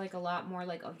like there's, like, a lot more,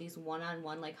 like, of these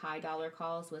one-on-one, like, high dollar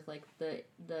calls with, like, the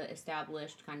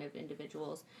established kind of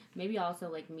individuals. Maybe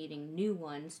also, like, meeting new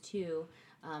ones too,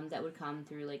 that would come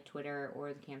through, like, Twitter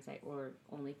or the campsite or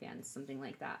OnlyFans, something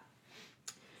like that.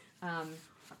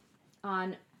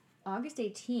 On August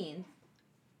 18th,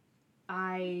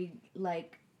 I,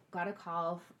 like, got a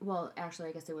call. Well, actually,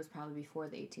 I guess it was probably before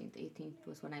the 18th. The 18th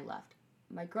was when I left.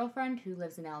 My girlfriend, who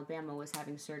lives in Alabama, was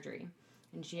having surgery.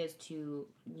 And she has 2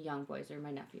 young boys. They're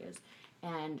my nephews.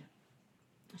 And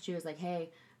she was like, hey,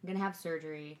 I'm going to have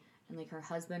surgery. And, like, her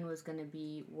husband was going to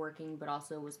be working, but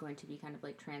also was going to be kind of,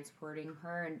 like, transporting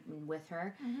her and with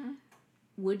her. Mm-hmm.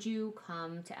 would you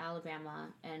come to Alabama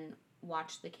and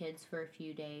watch the kids for a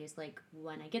few days? Like,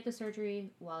 when I get the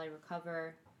surgery, while I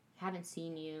recover, haven't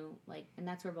seen you. Like, and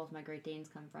that's where both my Great Danes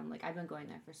come from. Like, I've been going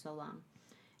there for so long.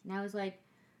 And I was like,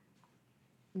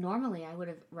 normally I would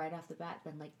have right off the bat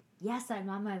been like, yes, I'm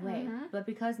on my way. Mhm. But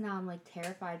because now I'm like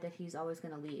terrified that he's always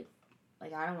going to leave.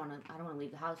 Like, I don't want to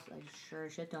leave the house. I sure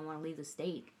as shit don't want to leave the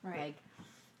state. Right. Like,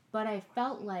 but I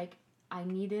felt like I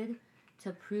needed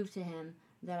to prove to him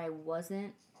that I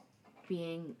wasn't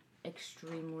being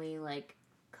extremely like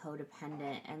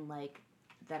codependent, and like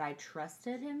that I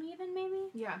trusted him even, maybe.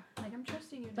 Yeah. Like, I'm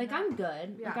trusting you. To Like, not- I'm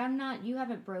good. Yeah. Like, I'm not, you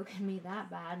haven't broken me that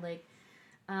bad. Like,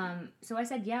 so I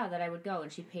said, yeah, that I would go,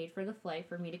 and she paid for the flight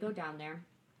for me to go down there.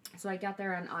 So I got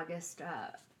there on August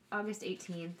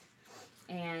 18th,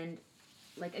 and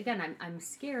like, again, I'm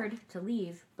scared to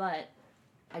leave, but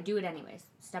I do it anyways.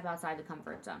 Step outside the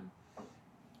comfort zone.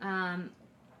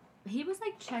 He was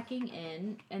like checking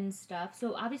in and stuff.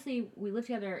 So obviously we live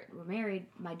together, we're married,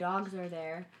 my dogs are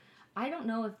there. I don't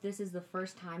know if this is the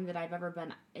first time that I've ever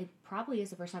been, it probably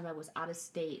is the first time I was out of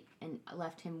state and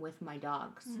left him with my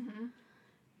dogs. Mhm.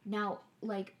 Now,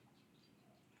 like,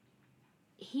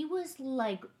 he was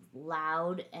like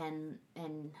loud and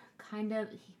kind of,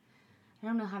 I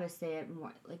don't know how to say it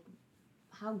more, like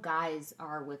how guys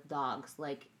are with dogs.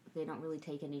 Like, they don't really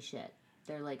take any shit.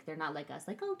 They're not like us,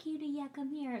 like, oh, cutie, yeah, come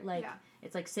here. Like, Yeah.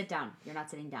 it's like, sit down. You're not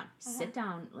sitting down. Sit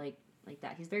down, like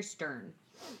that. He's very stern.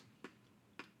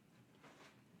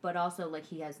 But also, like,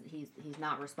 he's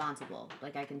not responsible.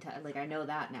 Like, I can tell, like, I know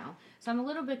that now. So I'm a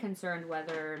little bit concerned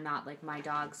whether or not, like, my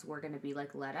dogs were going to be,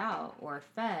 like, let out or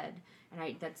fed.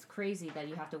 And that's crazy that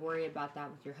you have to worry about that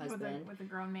with your husband. With a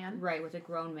grown man. Right, with a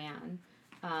grown man.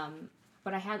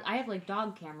 But I have like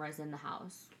dog cameras in the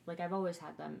house. Like, I've always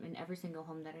had them in every single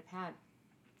home that I've had.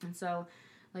 And so,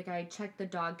 like, I checked the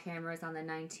dog cameras on the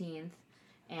 19th,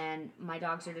 and my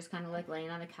dogs are just kind of like laying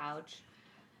on the couch.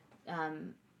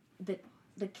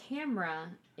 The camera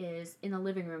is in the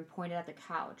living room, pointed at the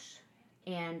couch,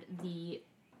 and the,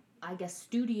 I guess,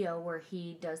 studio where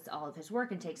he does all of his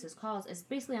work and takes his calls is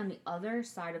basically on the other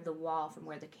side of the wall from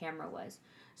where the camera was.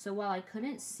 So while I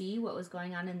couldn't see what was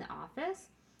going on in the office,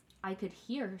 I could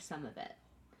hear some of it.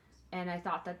 And I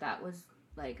thought that was,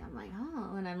 like, I'm like,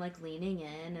 oh, and I'm, like, leaning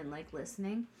in and, like,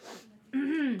 listening.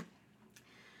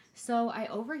 So I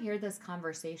overhear this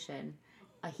conversation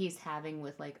he's having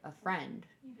with, like, a friend.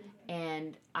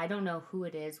 And I don't know who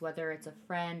it is, whether it's a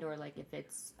friend or, like, if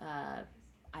it's,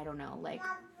 I don't know, like,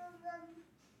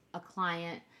 a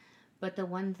client. But the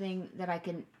one thing that I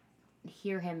can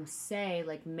hear him say,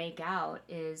 like, make out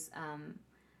is,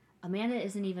 Amanda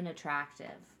isn't even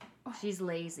attractive. She's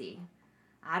lazy.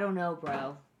 I don't know,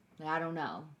 bro. I don't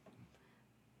know.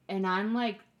 And I'm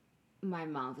like, my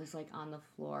mouth is like on the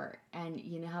floor. And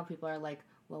you know how people are like,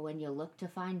 well, when you look to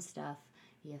find stuff,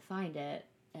 you find it.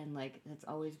 And like, that's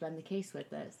always been the case with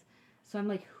this. So I'm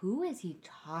like, who is he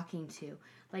talking to?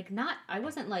 Like, I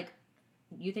wasn't like,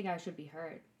 you think I should be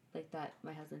hurt? Like, that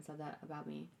my husband said that about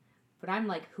me. But I'm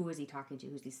like, who is he talking to?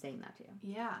 Who's he saying that to?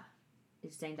 Yeah.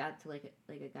 Is he saying that to like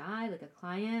a guy, like a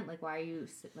client? Like, why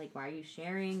are you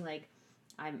sharing? Like,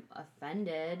 I'm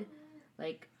offended.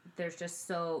 Like, there's just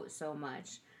so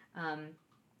much.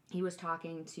 He was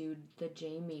talking to the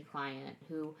Jamie client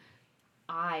who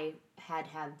I had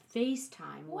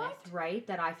FaceTime with, right?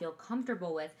 That I feel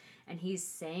comfortable with. And he's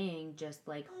saying just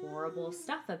like horrible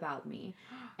stuff about me.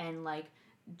 And like,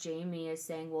 Jamie is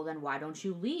saying, well, then why don't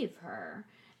you leave her?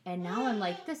 And now I'm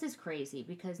like, this is crazy,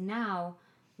 because now,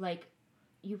 like,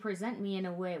 you present me in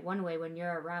one way when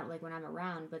you're around, like when I'm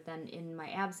around, but then in my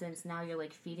absence, now you're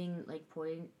like feeding, like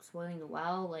spoiling the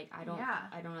well. Like, I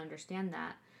don't understand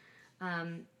that.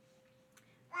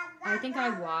 I think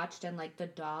I watched, and like the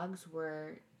dogs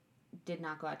did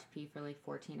not go out to pee for like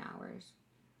 14 hours.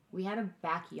 We had a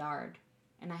backyard,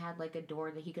 and I had like a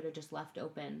door that he could have just left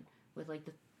open with like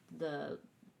the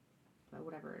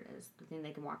whatever it is, the thing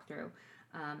they can walk through,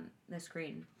 the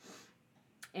screen.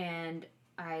 And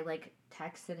I like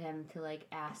texted him to like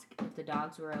ask if the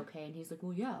dogs were okay, and he's like,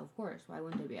 well, yeah, of course, why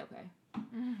wouldn't they be okay?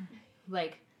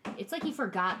 Like, it's like he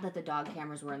forgot that the dog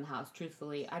cameras were in the house,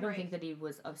 truthfully. I don't think that he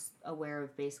was aware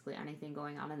of basically anything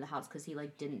going on in the house, because he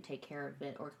like didn't take care of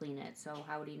it or clean it, so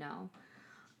how would he know?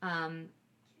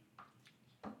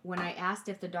 When I asked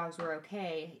if the dogs were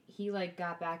okay, he like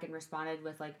got back and responded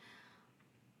with like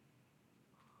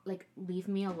leave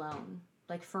me alone,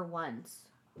 like, for once,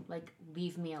 like,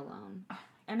 leave me alone.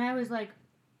 And I was like,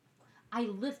 I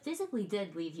physically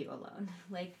did leave you alone.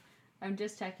 Like, I'm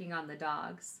just checking on the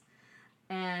dogs.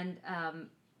 And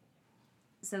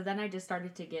so then I just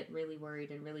started to get really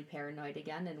worried and really paranoid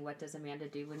again. And what does Amanda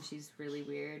do when she's really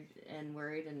weird and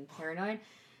worried and paranoid?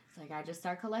 It's like I just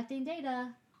start collecting data.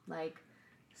 Like,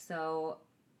 so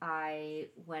I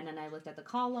went and I looked at the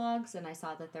call logs and I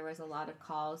saw that there was a lot of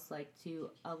calls like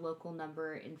to a local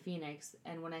number in Phoenix.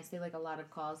 And when I say like a lot of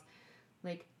calls,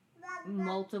 like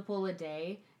multiple a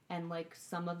day, and like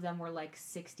some of them were like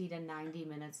 60 to 90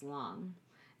 minutes long.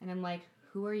 And I'm like,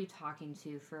 who are you talking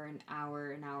to for an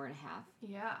hour and a half?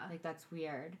 Yeah. Like, that's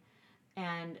weird.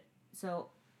 And so,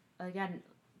 again,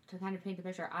 to kind of paint the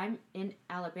picture, I'm in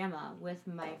Alabama with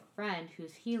my friend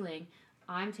who's healing.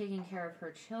 I'm taking care of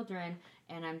her children,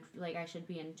 and I'm like, I should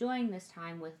be enjoying this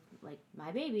time with like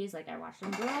my babies. Like, I watched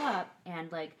them grow up, and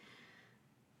like,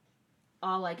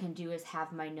 all I can do is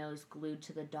have my nose glued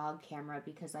to the dog camera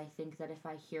because I think that if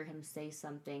I hear him say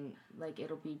something, like,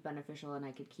 it'll be beneficial and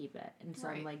I could keep it. And so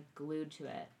I'm, like, glued to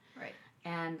it. Right.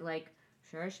 And, like,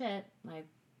 sure as shit, like,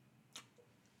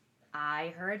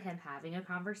 I heard him having a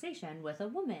conversation with a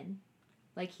woman.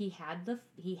 Like, he had the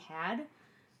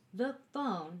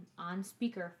phone on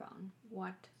speakerphone.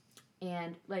 What?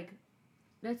 And, like,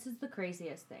 this is the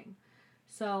craziest thing.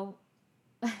 So...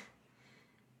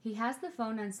 he has the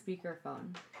phone on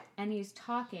speakerphone, and he's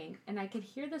talking, and I could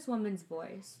hear this woman's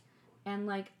voice. And,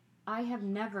 like, I have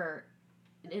never,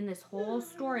 in this whole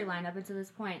storyline up until this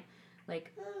point,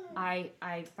 like,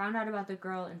 I found out about the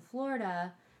girl in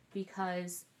Florida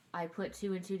because I put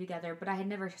two and two together, but I had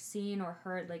never seen or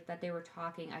heard, like, that they were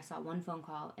talking. I saw one phone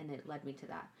call, and it led me to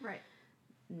that. Right.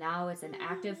 Now it's an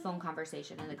active phone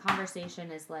conversation, and the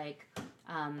conversation is like,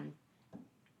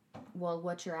 well,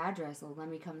 what's your address? Well, let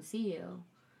me come see you.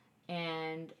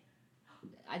 And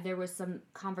there was some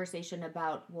conversation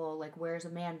about, well, like, where's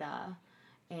Amanda?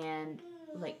 And,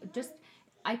 like, just,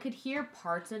 I could hear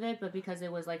parts of it, but because it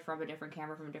was, like, from a different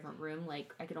camera, from a different room,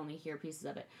 like, I could only hear pieces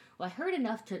of it. Well, I heard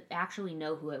enough to actually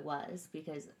know who it was,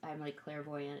 because I'm, like,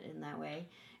 clairvoyant in that way.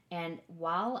 And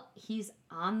while he's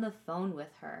on the phone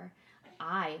with her,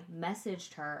 I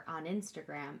messaged her on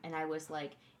Instagram, and I was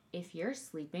like, if you're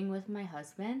sleeping with my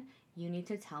husband, you need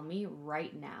to tell me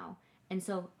right now. And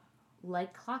so...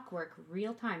 like clockwork,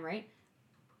 real time, right?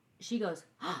 She goes,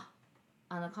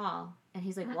 on the call. And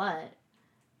he's like, what?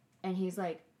 And he's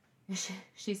like,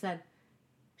 she said,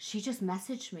 she just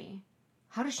messaged me.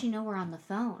 How does she know we're on the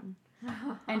phone?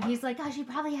 And he's like, oh, she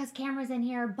probably has cameras in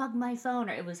here. Bug my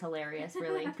phone. Or it was hilarious,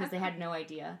 really, because they had no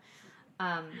idea.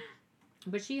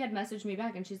 But she had messaged me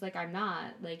back, and she's like, I'm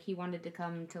not. Like, he wanted to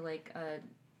come to, like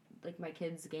my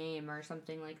kid's game or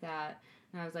something like that.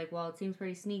 And I was like, well, it seems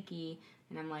pretty sneaky.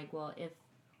 And I'm like, well, if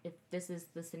this is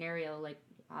the scenario, like,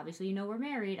 obviously you know we're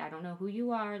married. I don't know who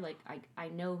you are. Like, I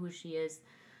know who she is.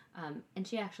 And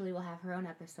she actually will have her own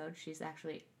episode. She's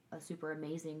actually a super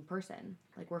amazing person.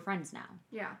 Like, we're friends now.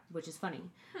 Yeah. Which is funny.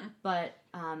 But,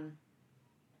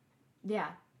 yeah,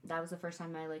 that was the first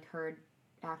time I, like, heard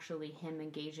actually him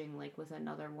engaging, like, with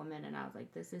another woman. And I was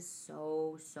like, this is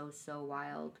so, so, so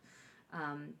wild.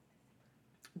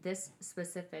 This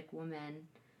specific woman,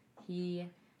 he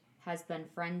has been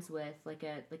friends with, like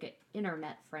a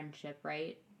internet friendship,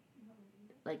 right?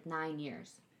 Like 9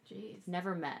 years. Jeez.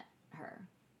 Never met her.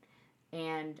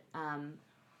 And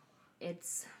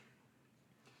it's...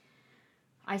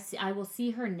 I will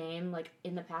see her name, like,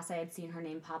 in the past I had seen her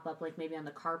name pop up, like, maybe on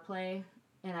the CarPlay,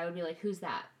 and I would be like, who's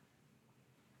that?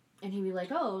 And he'd be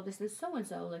like, oh, this is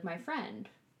so-and-so, like, my friend.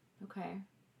 Okay.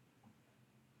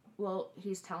 Well,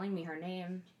 he's telling me her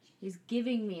name. He's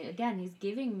giving me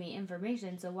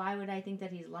information, so why would I think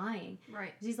that he's lying?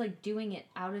 Right. 'Cause he's, like, doing it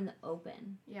out in the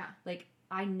open. Yeah. Like,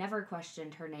 I never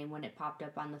questioned her name when it popped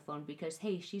up on the phone because,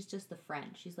 hey, she's just the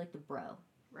friend. She's, like, the bro.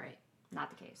 Right.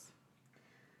 Not the case.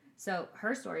 So,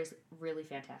 her story's really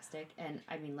fantastic, and,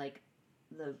 I mean, like,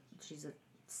 she's a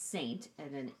saint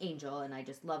and an angel, and I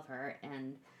just love her,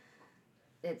 and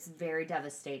it's very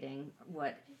devastating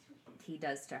what he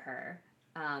does to her.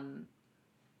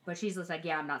 But she's just like,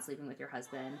 yeah, I'm not sleeping with your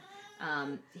husband.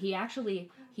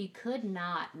 He could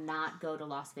not go to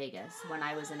Las Vegas when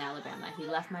I was in Alabama. He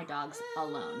left my dogs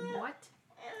alone. What?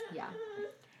 Yeah.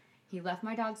 He left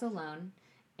my dogs alone,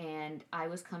 and I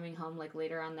was coming home, like,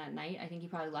 later on that night. I think he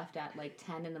probably left at, like,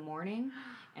 10 in the morning,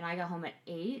 and I got home at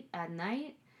 8 at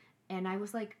night, and I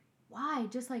was like, why?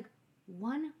 Just, like,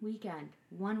 one weekend.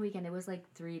 It was, like,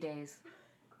 3 days.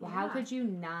 Well, how could you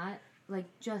not... like,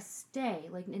 just stay,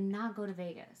 like, and not go to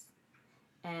Vegas.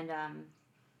 And,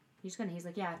 he's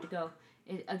like, yeah, I have to go.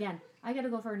 Again, I gotta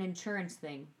go for an insurance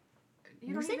thing.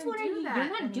 You don't even You're do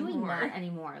that not doing anymore. that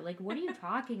anymore. Like, what are you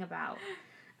talking about?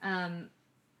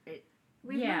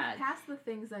 We've Yeah. moved past the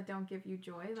things that don't give you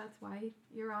joy. That's why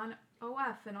you're on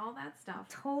OF and all that stuff.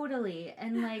 Totally.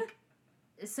 And like,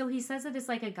 so he says that it's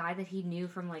like a guy that he knew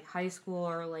from like high school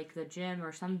or like the gym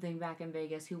or something back in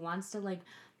Vegas who wants to like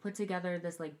put together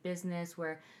this like business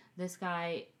where this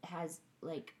guy has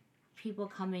like people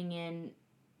coming in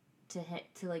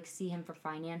to like see him for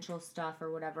financial stuff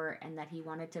or whatever, and that he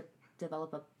wanted to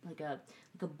develop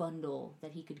a bundle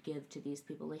that he could give to these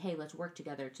people, like, hey, let's work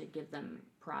together to give them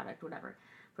product, whatever.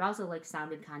 But also like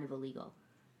sounded kind of illegal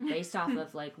based off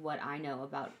of like what I know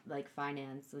about like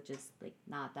finance, which is like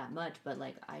not that much, but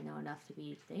like I know enough to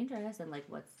be dangerous and like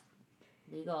what's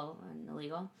legal and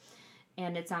illegal.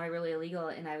 And it sounded really illegal,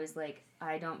 and I was like,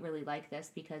 I don't really like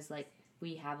this because like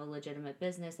we have a legitimate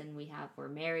business and we're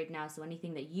married now, so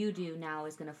anything that you do now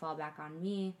is going to fall back on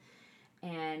me.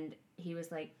 And he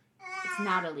was like, it's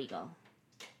not illegal.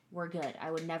 We're good. I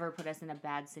would never put us in a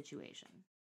bad situation.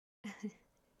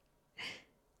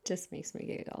 Just makes me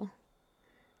giggle.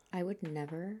 I would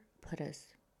never put us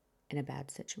in a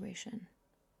bad situation.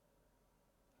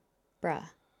 Bruh,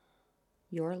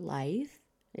 your life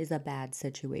is a bad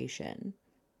situation.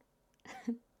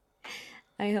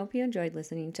 I hope you enjoyed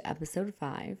listening to episode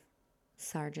 5,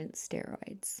 Sergeant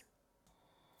Steroids.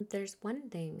 There's one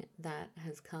thing that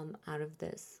has come out of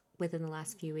this within the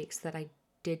last few weeks that I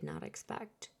did not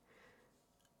expect.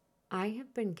 I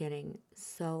have been getting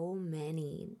so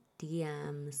many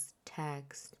DMs,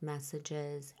 text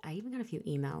messages, I even got a few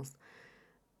emails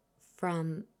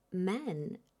from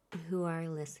men who are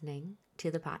listening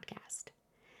to the podcast.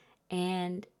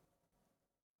 And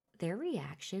their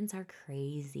reactions are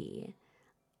crazy.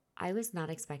 I was not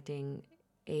expecting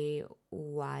a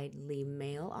widely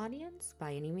male audience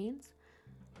by any means,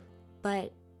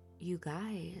 but you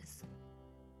guys,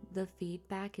 the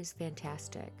feedback is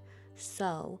fantastic.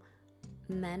 So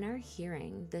men are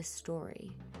hearing this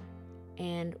story,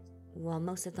 and while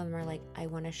most of them are like, I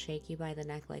want to shake you by the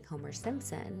neck like Homer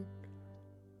Simpson,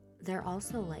 they're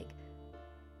also like,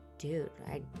 dude,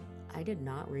 I did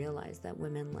not realize that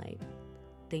women like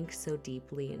think so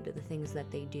deeply into the things that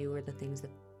they do or the things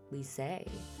that we say.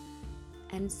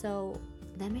 And so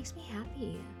that makes me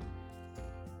happy.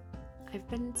 I've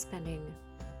been spending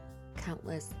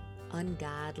countless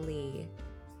ungodly,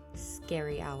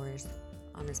 scary hours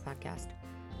on this podcast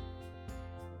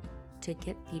to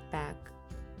get feedback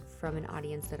from an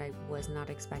audience that I was not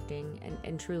expecting.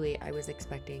 And truly, I was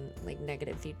expecting like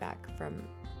negative feedback from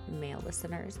male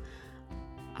listeners.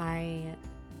 I'm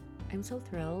so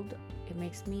thrilled. It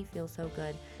makes me feel so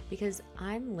good because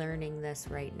I'm learning this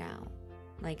right now.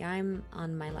 Like, I'm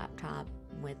on my laptop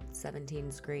with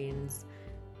 17 screens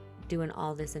doing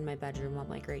all this in my bedroom while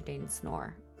my Great Danes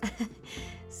snore.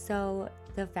 So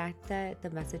the fact that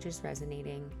the message is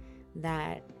resonating,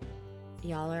 that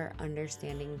y'all are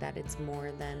understanding that it's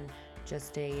more than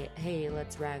just a, hey,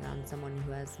 let's rag on someone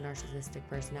who has narcissistic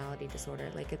personality disorder.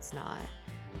 Like, it's not.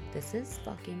 This is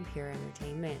fucking pure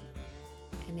entertainment.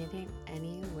 And it ain't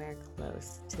anywhere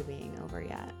close to being over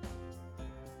yet.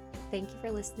 Thank you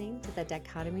for listening to the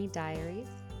Dichotomy Diaries.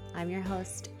 I'm your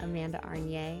host, Amanda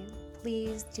Arnier.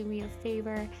 Please do me a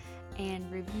favor and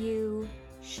review,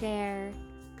 share,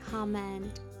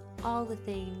 comment, all the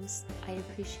things. I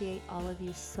appreciate all of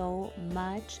you so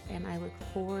much, and I look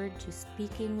forward to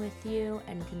speaking with you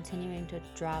and continuing to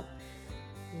drop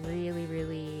really,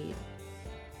 really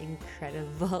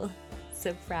incredible,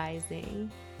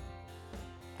 surprising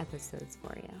episodes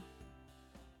for you.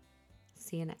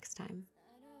 See you next time.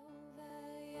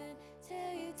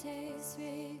 Till you taste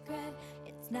regret,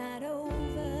 it's not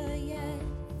over yet.